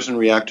does a person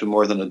react to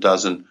more than a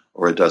dozen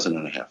or a dozen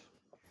and a half.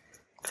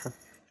 Okay.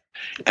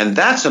 And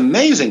that's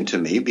amazing to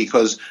me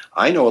because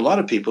I know a lot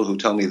of people who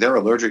tell me they're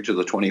allergic to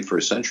the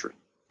 21st century.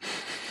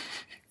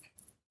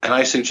 And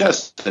I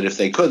suggest that if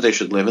they could, they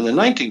should live in the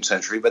 19th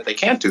century, but they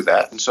can't do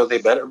that. And so they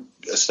better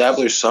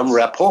establish some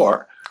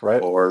rapport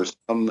or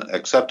some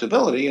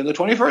acceptability in the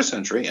 21st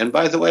century. And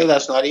by the way,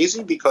 that's not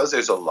easy because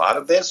there's a lot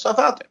of bad stuff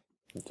out there.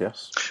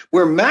 Yes.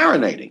 We're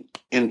marinating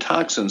in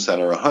toxins that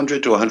are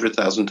 100 to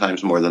 100,000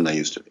 times more than they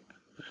used to be.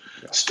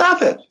 Yes.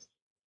 Stop it.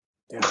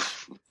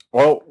 Yes.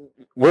 Well,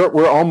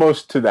 we're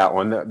almost to that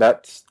one.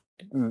 That'll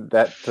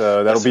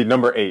be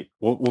number 8.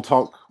 We'll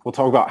talk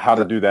about how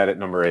to do that at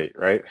number 8,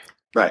 right?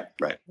 Right.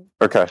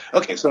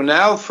 Okay, so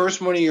now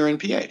first morning urine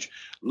pH.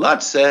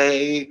 Let's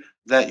say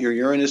that your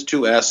urine is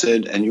too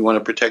acid and you want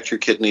to protect your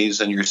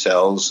kidneys and your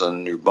cells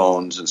and your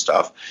bones and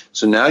stuff.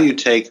 So now you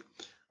take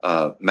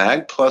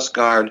Mag Plus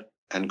Guard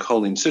and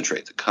choline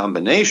citrate, the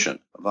combination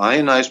of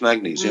ionized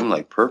magnesium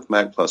like Perc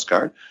Mag Plus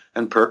Guard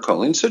and Perc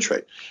choline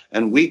citrate.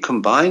 And we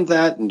combined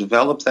that and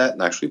developed that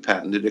and actually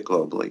patented it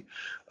globally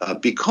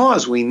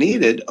because we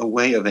needed a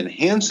way of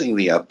enhancing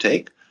the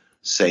uptake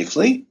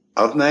safely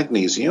of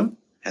magnesium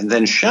and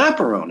then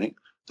chaperoning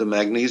the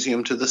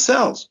magnesium to the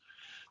cells.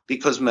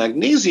 Because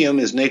magnesium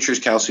is nature's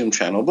calcium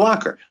channel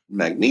blocker.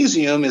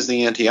 Magnesium is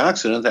the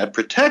antioxidant that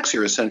protects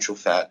your essential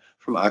fat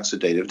from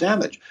oxidative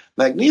damage.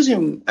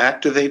 Magnesium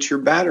activates your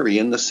battery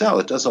in the cell.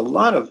 It does a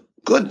lot of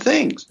good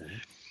things.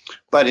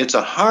 But it's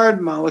a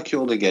hard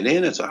molecule to get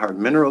in. It's a hard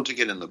mineral to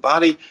get in the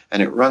body,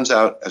 and it runs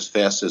out as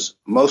fast as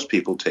most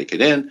people take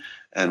it in.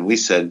 And we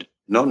said,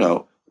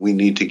 no, we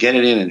need to get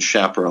it in and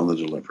chaperone the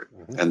delivery.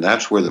 Mm-hmm. And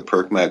that's where the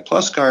PERC Mag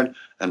Plus card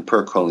and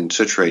PERC choline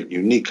citrate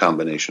unique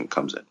combination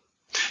comes in.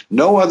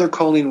 No other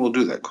choline will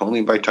do that.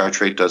 Choline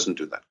bitartrate doesn't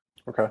do that.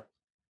 Okay.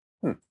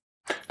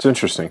 It's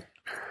interesting.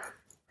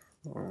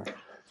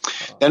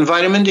 And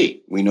vitamin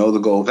D. We know the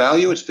goal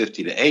value. It's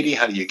 50 to 80.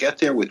 How do you get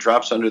there? With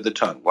drops under the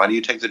tongue. Why do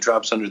you take the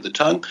drops under the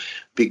tongue?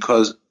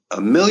 Because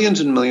millions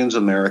and millions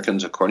of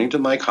Americans, according to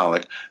Mike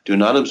Hollick, do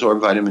not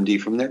absorb vitamin D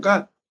from their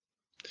gut.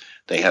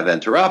 They have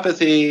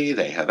enteropathy,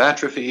 they have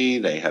atrophy,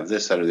 they have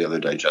this, that, or the other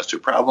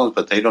digestive problems,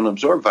 but they don't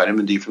absorb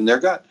vitamin D from their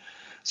gut.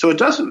 So it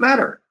doesn't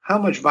matter how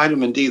much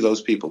vitamin D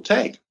those people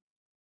take.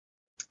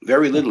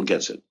 Very little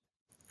gets it.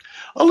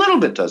 A little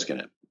bit does get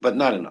it, but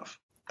not enough.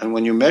 And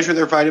when you measure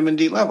their vitamin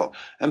D level,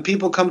 and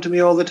people come to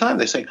me all the time,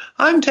 they say,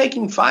 I'm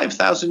taking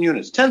 5,000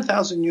 units,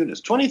 10,000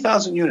 units,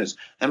 20,000 units,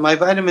 and my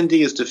vitamin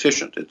D is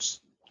deficient. It's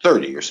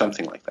 30 or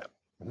something like that.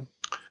 Mm-hmm.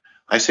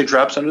 I say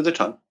drops under the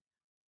tongue.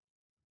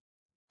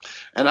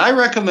 And I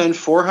recommend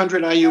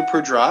 400 IU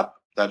per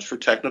drop. That's for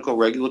technical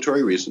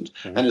regulatory reasons.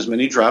 Mm-hmm. And as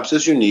many drops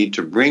as you need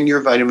to bring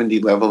your vitamin D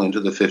level into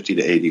the 50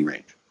 to 80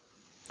 range.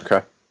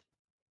 Okay.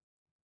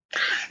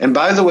 And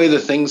by the way, the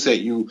things that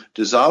you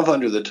dissolve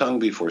under the tongue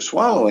before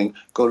swallowing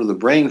go to the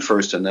brain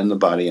first and then the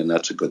body, and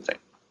that's a good thing.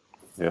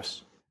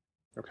 Yes.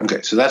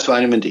 Okay, so that's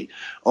vitamin D.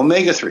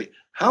 Omega-3.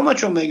 How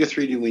much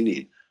omega-3 do we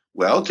need?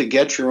 Well, to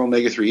get your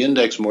omega-3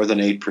 index more than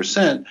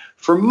 8%,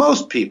 for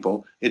most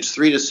people, it's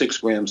 3 to 6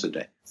 grams a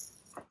day.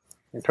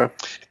 Okay.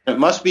 It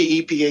must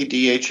be EPA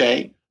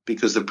DHA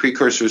because the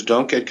precursors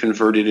don't get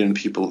converted in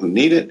people who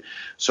need it.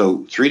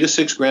 So 3 to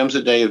 6 grams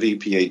a day of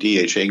EPA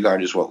DHA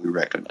guard is what we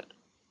recommend.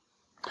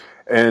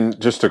 And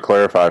just to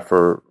clarify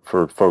for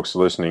folks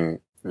listening,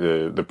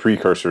 the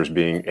precursors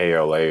being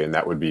ALA, and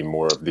that would be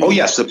more of the... Oh,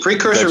 yes, the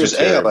precursor is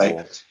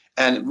ALA,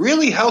 and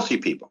really healthy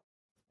people.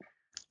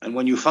 And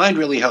when you find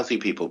really healthy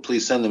people,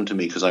 please send them to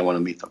me because I want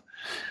to meet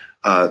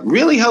them.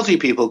 Really healthy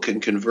people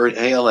can convert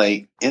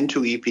ALA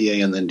into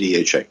EPA and then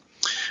DHA.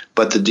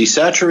 But the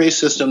desaturase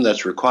system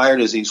that's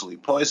required is easily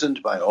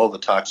poisoned by all the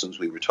toxins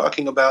we were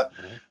talking about.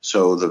 Mm-hmm.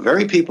 So the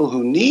very people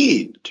who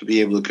need to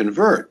be able to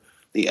convert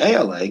the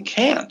ALA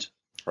can't.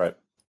 Right.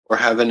 Or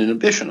have an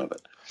inhibition of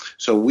it.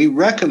 So we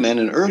recommend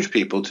and urge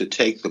people to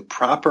take the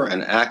proper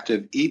and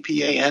active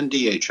EPA and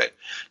DHA.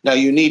 Now,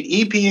 you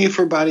need EPA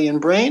for body and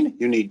brain.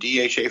 You need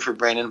DHA for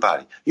brain and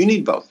body. You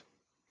need both.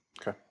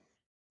 Okay.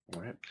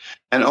 All right.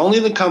 And only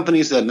the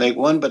companies that make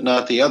one but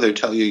not the other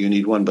tell you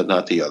need one but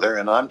not the other.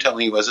 And I'm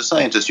telling you as a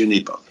scientist, you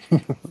need both.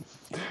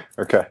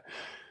 Okay.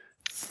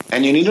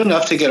 And you need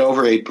enough to get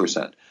over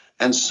 8%.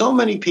 And so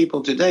many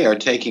people today are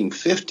taking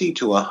 50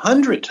 to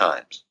 100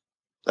 times.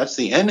 That's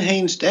the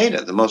NHANES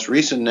data, the most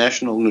recent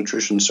National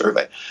Nutrition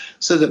Survey,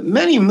 so that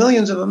many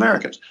millions of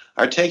Americans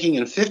are taking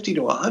in 50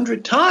 to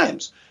 100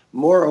 times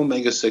more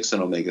omega-6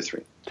 and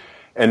omega-3.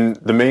 And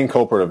the main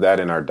culprit of that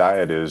in our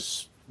diet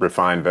is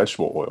refined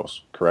vegetable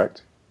oils,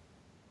 correct?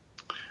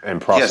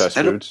 And processed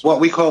foods? What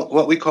we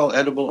call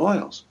edible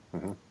oils.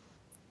 Mm-hmm.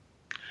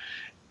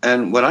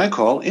 And what I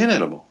call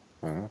inedible.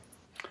 Mm-hmm.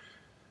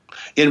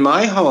 In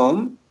my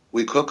home,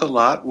 we cook a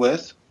lot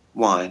with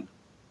wine.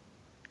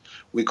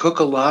 We cook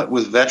a lot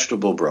with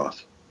vegetable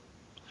broth.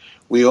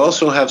 We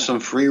also have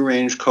some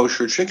free-range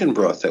kosher chicken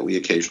broth that we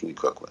occasionally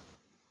cook with.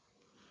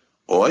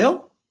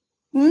 Oil?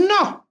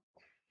 No.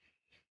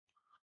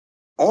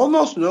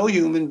 Almost no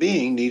human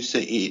being needs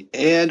to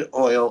add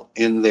oil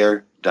in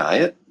their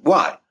diet.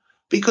 Why?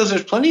 Because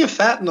there's plenty of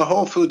fat in the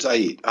whole foods I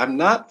eat. I'm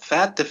not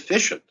fat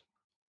deficient.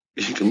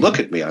 You can look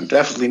at me. I'm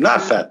definitely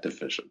not fat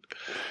deficient.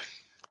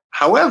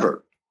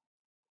 However,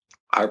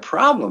 our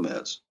problem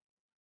is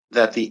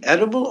that the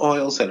edible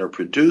oils that are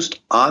produced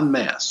en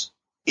masse,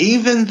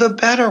 even the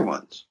better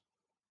ones,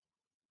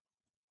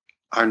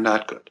 are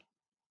not good.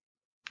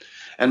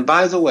 And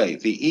by the way,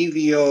 the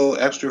EVO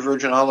extra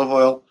virgin olive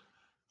oil,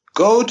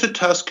 go to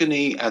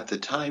Tuscany at the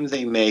time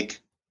they make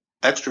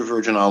extra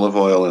virgin olive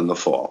oil in the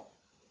fall.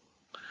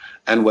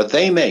 And what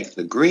they make,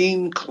 the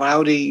green,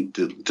 cloudy,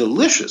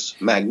 delicious,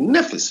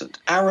 magnificent,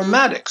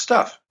 aromatic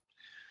stuff,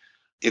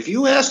 if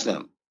you ask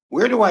them,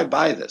 where do I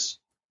buy this?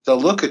 They'll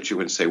look at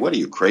you and say, what are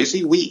you,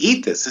 crazy? We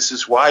eat this. This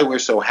is why we're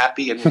so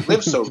happy and we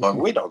live so long.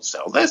 We don't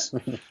sell this.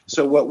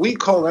 So what we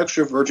call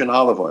extra virgin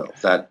olive oil,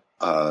 that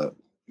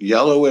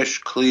yellowish,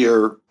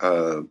 clear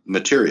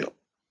material,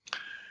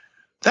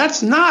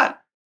 that's not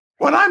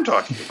what I'm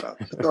talking about.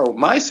 So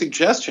my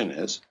suggestion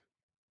is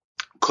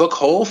cook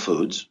whole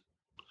foods.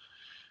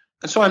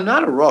 And so I'm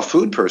not a raw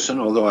food person,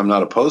 although I'm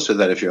not opposed to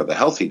that if you have a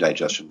healthy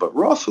digestion. But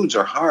raw foods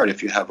are hard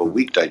if you have a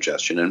weak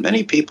digestion. And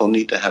many people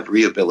need to have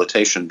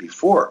rehabilitation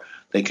before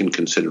they can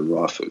consider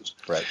raw foods.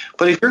 Right.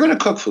 But if you're going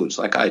to cook foods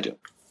like I do,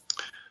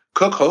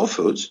 cook whole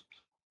foods,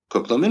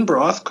 cook them in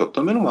broth, cook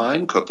them in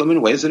wine, cook them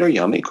in ways that are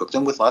yummy, cook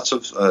them with lots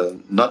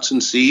of nuts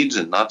and seeds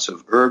and lots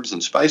of herbs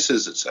and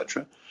spices,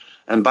 etc.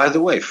 And by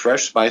the way,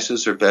 fresh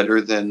spices are better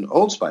than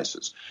old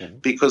spices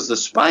because the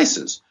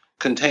spices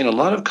contain a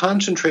lot of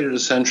concentrated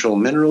essential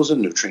minerals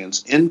and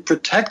nutrients in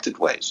protected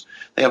ways.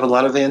 They have a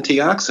lot of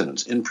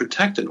antioxidants in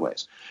protected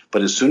ways.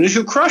 But as soon as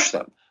you crush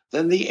them,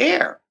 then the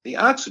air, the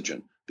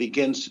oxygen,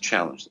 begins to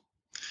challenge them.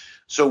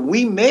 So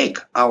we make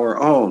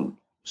our own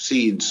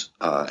seeds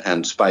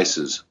and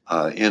spices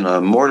in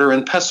a mortar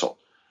and pestle.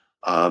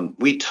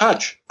 We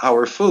touch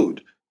our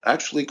food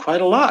actually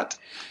quite a lot.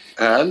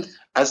 And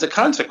as a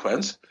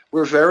consequence,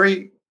 we're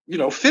very,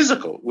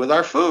 physical with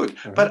our food.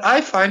 Mm-hmm. But I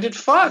find it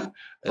fun.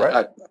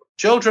 Right.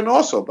 Children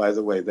also, by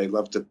the way, they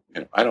love to,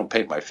 I don't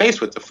paint my face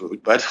with the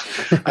food, but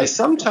I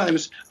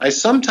sometimes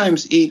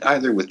eat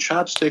either with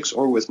chopsticks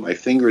or with my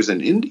fingers in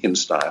Indian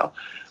style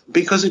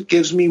because it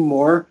gives me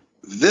more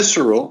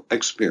visceral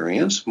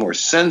experience, more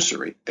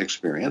sensory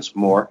experience,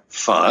 more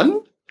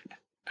fun.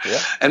 Yeah.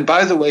 And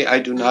by the way, I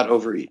do not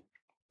overeat.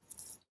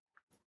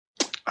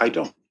 I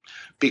don't,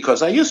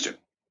 because I used to.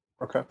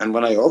 Okay. And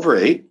when I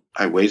overate,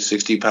 I weighed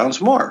 60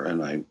 pounds more,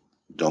 and I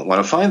don't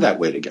want to find that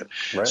weight again.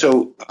 Right.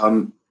 So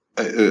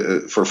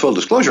for full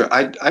disclosure,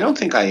 I don't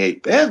think I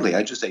ate badly.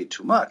 I just ate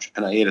too much,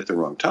 and I ate at the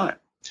wrong time.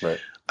 Right.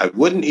 I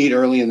wouldn't eat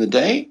early in the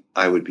day.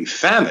 I would be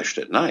famished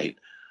at night.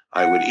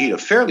 I would eat a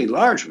fairly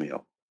large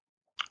meal,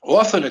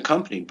 often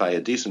accompanied by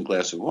a decent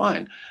glass of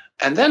wine,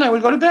 and then I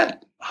would go to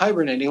bed,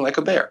 hibernating like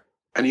a bear.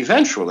 And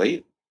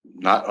eventually,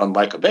 not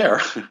unlike a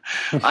bear,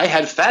 I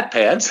had fat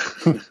pads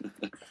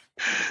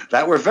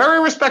that were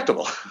very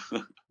respectable.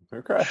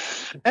 Okay.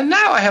 And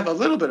now I have a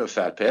little bit of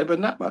fat pad, but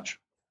not much.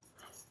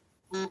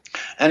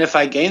 And if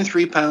I gain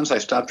 3 pounds, I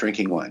stop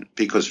drinking wine,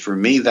 because for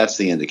me, that's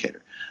the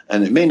indicator.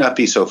 And it may not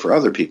be so for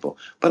other people,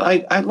 but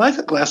I like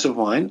a glass of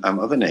wine. I'm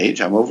of an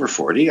age. I'm over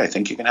 40. I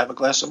think you can have a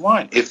glass of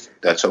wine if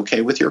that's okay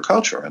with your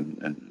culture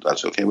and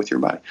that's okay with your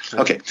body.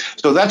 Okay,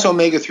 so that's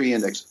omega-3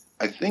 index.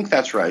 I think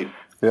that's right.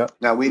 Yeah.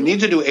 Now, we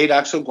need to do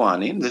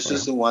 8-oxoguanine. This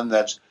is the one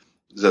that's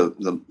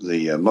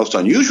the most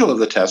unusual of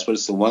the tests, but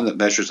it's the one that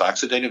measures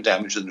oxidative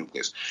damage to the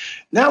nucleus.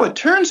 Now, it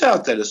turns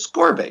out that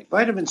ascorbate,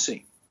 vitamin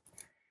C,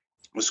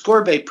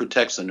 ascorbate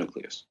protects the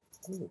nucleus.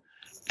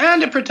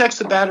 And it protects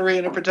the battery,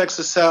 and it protects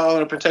the cell,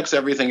 and it protects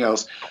everything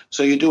else.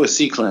 So you do a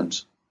C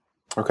cleanse.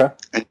 Okay.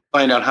 And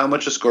find out how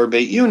much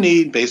ascorbate you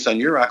need based on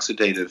your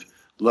oxidative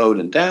load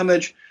and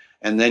damage.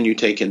 And then you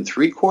take in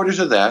 3/4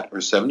 of that, or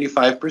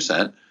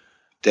 75%,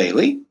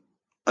 daily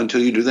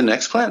until you do the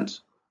next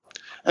cleanse.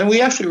 And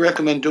we actually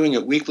recommend doing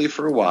it weekly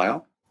for a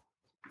while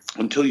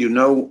until you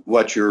know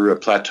what your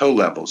plateau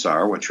levels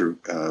are, what your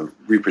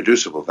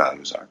reproducible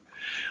values are.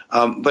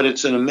 But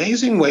it's an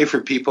amazing way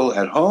for people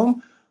at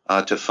home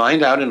to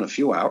find out in a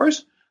few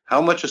hours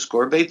how much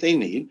ascorbate they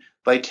need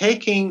by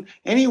taking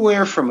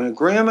anywhere from 1.5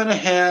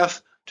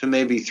 grams to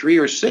maybe 3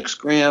 or 6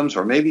 grams,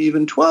 or maybe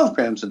even 12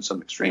 grams in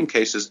some extreme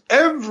cases,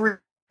 every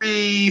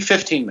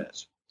 15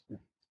 minutes.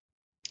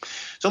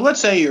 So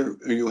let's say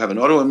you have an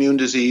autoimmune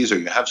disease or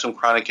you have some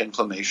chronic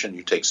inflammation.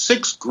 You take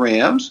 6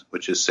 grams,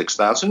 which is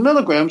 6,000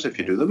 milligrams if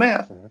you do the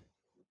math.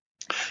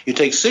 You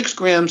take 6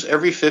 grams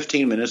every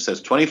 15 minutes.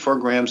 That's 24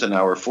 grams an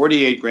hour,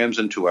 48 grams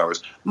in 2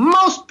 hours.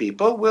 Most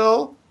people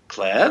will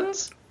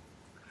cleanse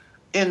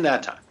in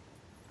that time.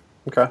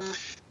 Okay.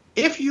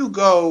 If you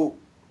go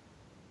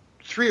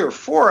 3 or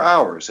 4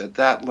 hours at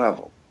that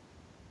level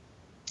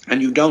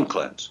and you don't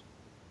cleanse,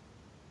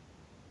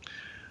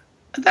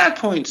 at that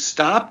point,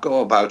 stop,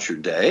 go about your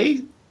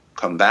day,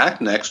 come back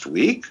next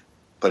week,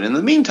 but in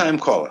the meantime,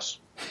 call us.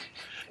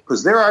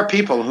 Because there are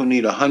people who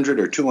need 100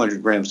 or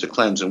 200 grams to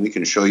cleanse, and we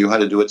can show you how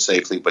to do it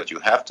safely, but you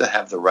have to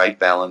have the right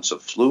balance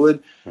of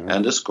fluid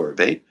and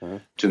ascorbate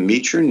to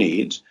meet your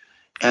needs.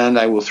 And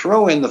I will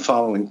throw in the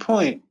following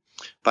point.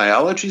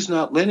 Biology is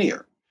not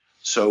linear.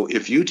 So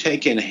if you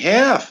take in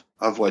half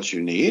of what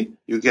you need,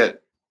 you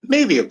get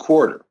maybe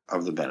 1/4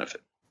 of the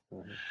benefit.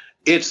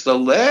 It's the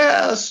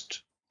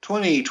last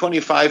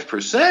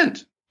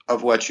 20-25%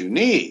 of what you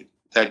need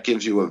that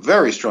gives you a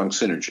very strong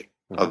synergy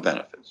of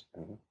benefits.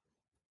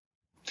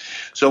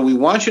 So we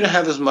want you to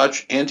have as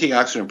much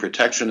antioxidant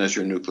protection as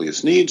your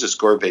nucleus needs.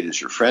 Ascorbate is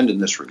your friend in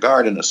this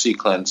regard, and a C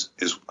cleanse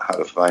is how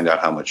to find out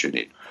how much you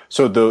need.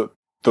 So the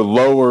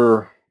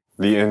lower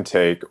the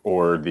intake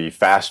or the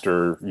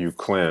faster you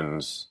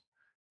cleanse,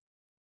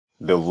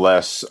 the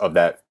less of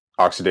that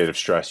oxidative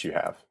stress you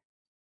have.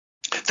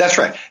 That's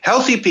right.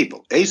 Healthy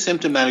people,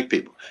 asymptomatic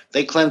people,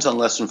 they cleanse on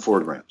less than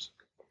 4 grams.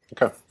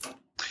 Okay.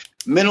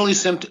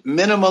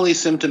 Minimally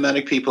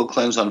symptomatic people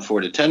cleanse on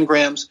 4 to 10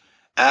 grams.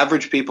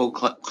 Average people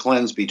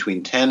cleanse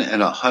between 10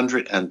 and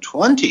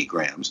 120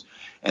 grams.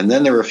 And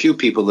then there are a few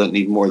people that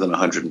need more than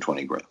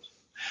 120 grams.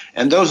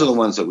 And those are the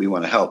ones that we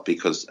want to help,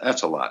 because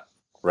that's a lot.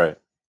 Right.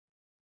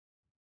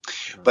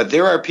 But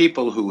there are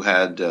people who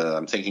had,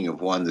 I'm thinking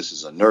of one, this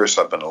is a nurse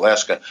up in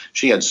Alaska.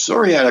 She had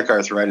psoriatic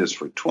arthritis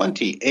for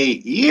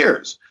 28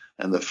 years.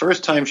 And the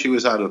first time she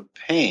was out of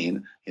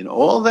pain in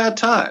all that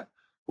time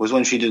was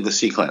when she did the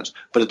C cleanse.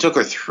 But it took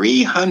her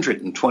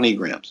 320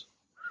 grams.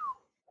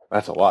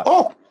 That's a lot.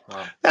 Oh,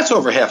 wow. That's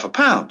over half a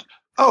pound.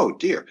 Oh,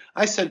 dear.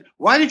 I said,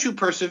 why did you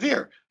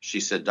persevere?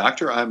 She said,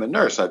 Doctor, I'm a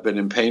nurse. I've been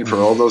in pain for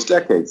all those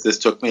decades. This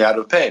took me out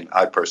of pain.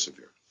 I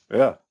persevered.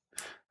 Yeah.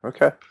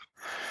 Okay.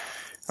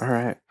 All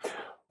right.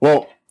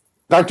 Well,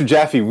 Dr.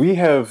 Jaffe, we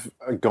have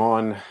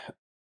gone,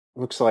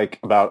 looks like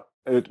about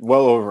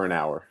well over an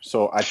hour.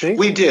 So I think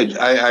we did.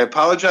 I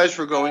apologize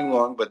for going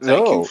long, but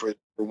thank you for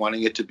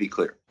wanting it to be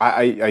clear.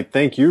 I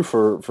thank you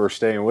for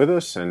staying with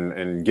us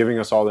and giving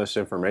us all this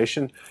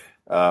information.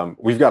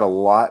 We've got a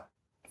lot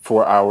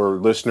for our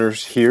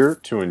listeners here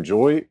to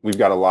enjoy. We've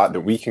got a lot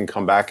that we can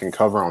come back and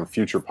cover on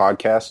future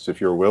podcasts if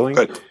you're willing.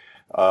 Good.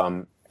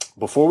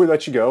 Before we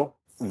let you go,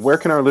 where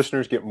can our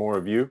listeners get more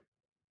of you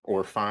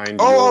or find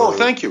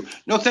thank you.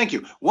 No, thank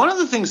you. One of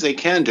the things they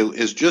can do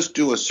is just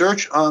do a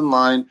search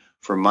online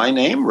for my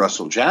name,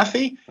 Russell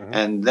Jaffe,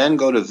 and then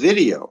go to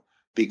video,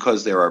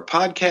 because there are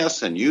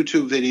podcasts and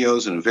YouTube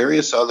videos and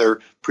various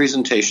other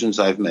presentations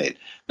I've made.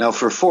 Now,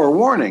 for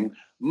forewarning,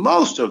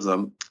 most of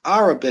them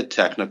are a bit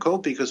technical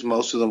because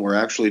most of them were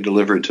actually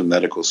delivered to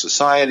medical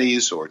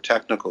societies or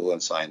technical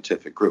and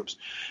scientific groups.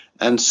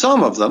 And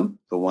some of them,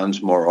 the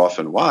ones more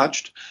often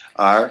watched,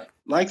 are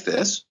like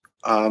this,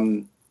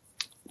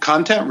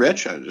 content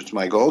rich. It's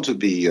my goal to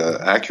be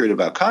accurate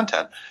about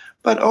content,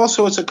 but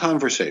also it's a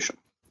conversation.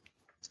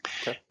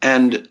 Okay.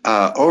 And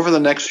over the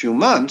next few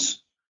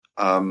months,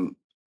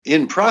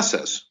 in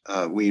process,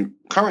 we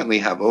currently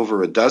have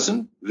over a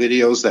dozen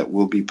videos that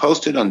will be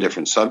posted on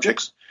different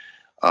subjects.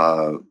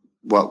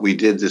 What we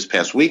did this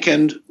past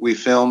weekend, we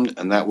filmed,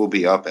 and that will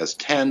be up as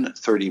 10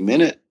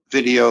 30-minute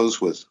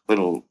videos with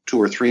little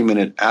 2 or 3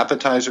 minute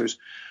appetizers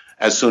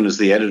as soon as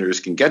the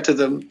editors can get to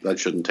them. That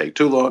shouldn't take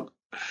too long.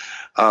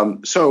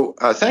 So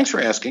thanks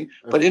for asking.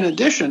 But in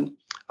addition,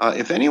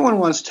 if anyone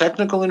wants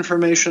technical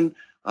information,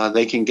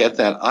 they can get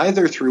that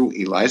either through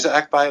ELISA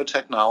Act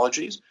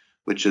Biotechnologies,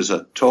 which is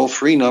a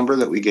toll-free number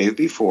that we gave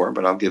before,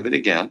 but I'll give it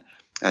again.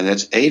 And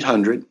it's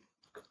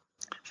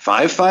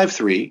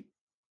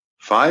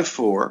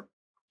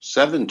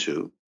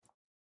 800-553-5472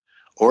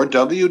 or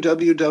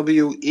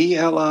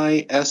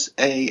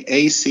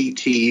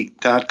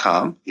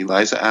www.elisaact.com,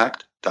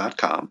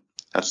 elisaact.com.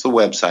 That's the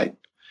website.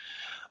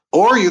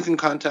 Or you can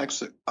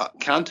contact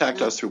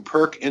us through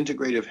Perk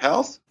Integrative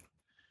Health.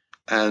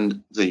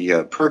 And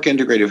the Perk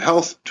Integrative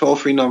Health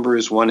toll-free number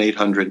is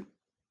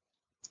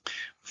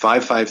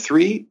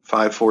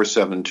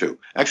 1-800-553-5472.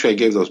 Actually, I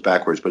gave those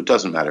backwards, but it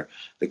doesn't matter.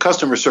 The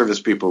customer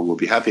service people will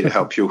be happy to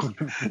help you.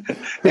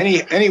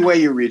 any way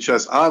you reach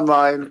us,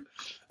 online,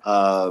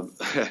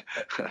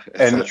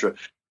 etc.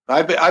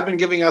 I've been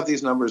giving out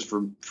these numbers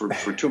for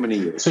too many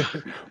years.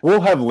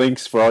 We'll have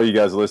links for all you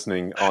guys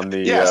listening on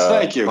the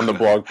thank you. on the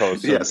blog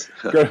post. So yes.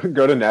 go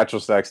to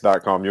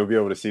naturalstacks.com. You'll be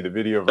able to see the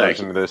video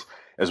version of this,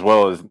 as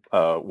well as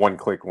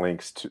one-click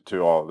links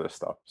to all of this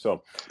stuff.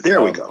 So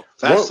there we go.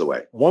 That's the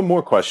way. One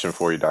more question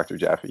for you, Dr.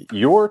 Jaffe.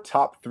 Your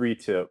top 3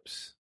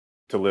 tips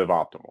to live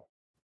optimal.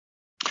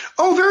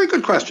 Oh, very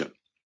good question.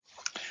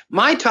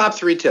 My top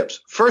 3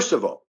 tips. First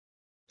of all,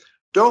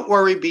 don't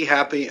worry, be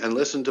happy, and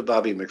listen to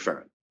Bobby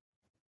McFerrin.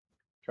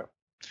 Okay.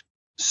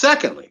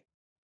 Secondly,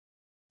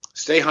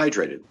 stay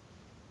hydrated.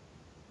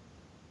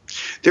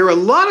 There are a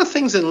lot of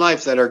things in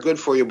life that are good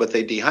for you, but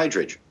they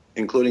dehydrate you,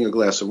 including a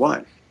glass of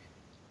wine.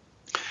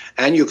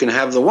 And you can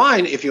have the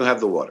wine if you have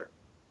the water.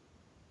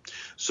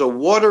 So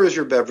water is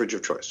your beverage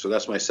of choice. So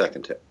that's my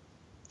second tip.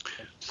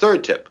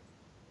 Third tip,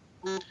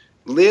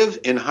 live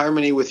in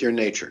harmony with your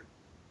nature.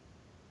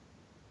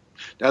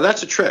 Now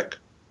that's a trick,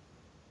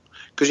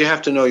 because you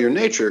have to know your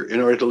nature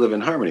in order to live in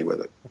harmony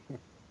with it.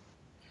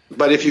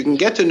 But if you can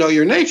get to know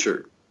your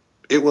nature,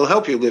 it will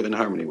help you live in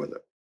harmony with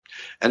it.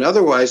 And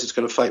otherwise, it's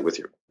going to fight with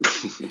you.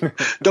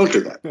 Don't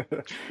do that.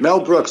 Mel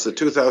Brooks, the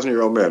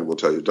 2,000-year-old man, will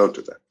tell you, don't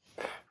do that.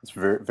 It's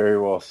very, very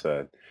well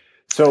said.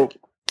 So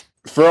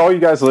for all you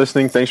guys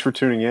listening, thanks for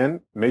tuning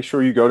in. Make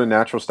sure you go to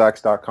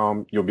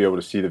naturalstacks.com. You'll be able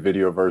to see the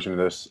video version of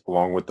this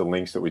along with the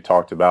links that we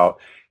talked about.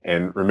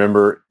 And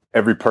remember,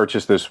 every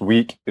purchase this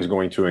week is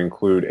going to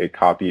include a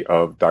copy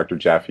of Dr.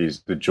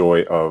 Jaffe's The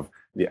Joy of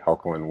the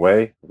Alkaline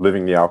Way,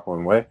 Living the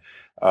Alkaline Way.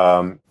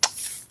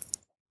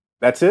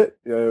 That's it.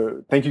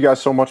 Thank you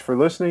guys so much for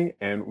listening,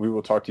 and we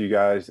will talk to you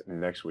guys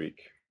next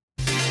week.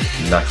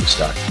 Natural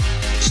Stack.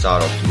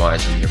 Start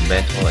optimizing your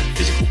mental and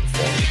physical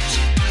performance.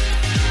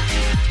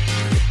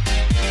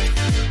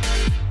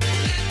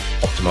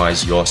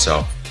 Optimize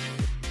yourself.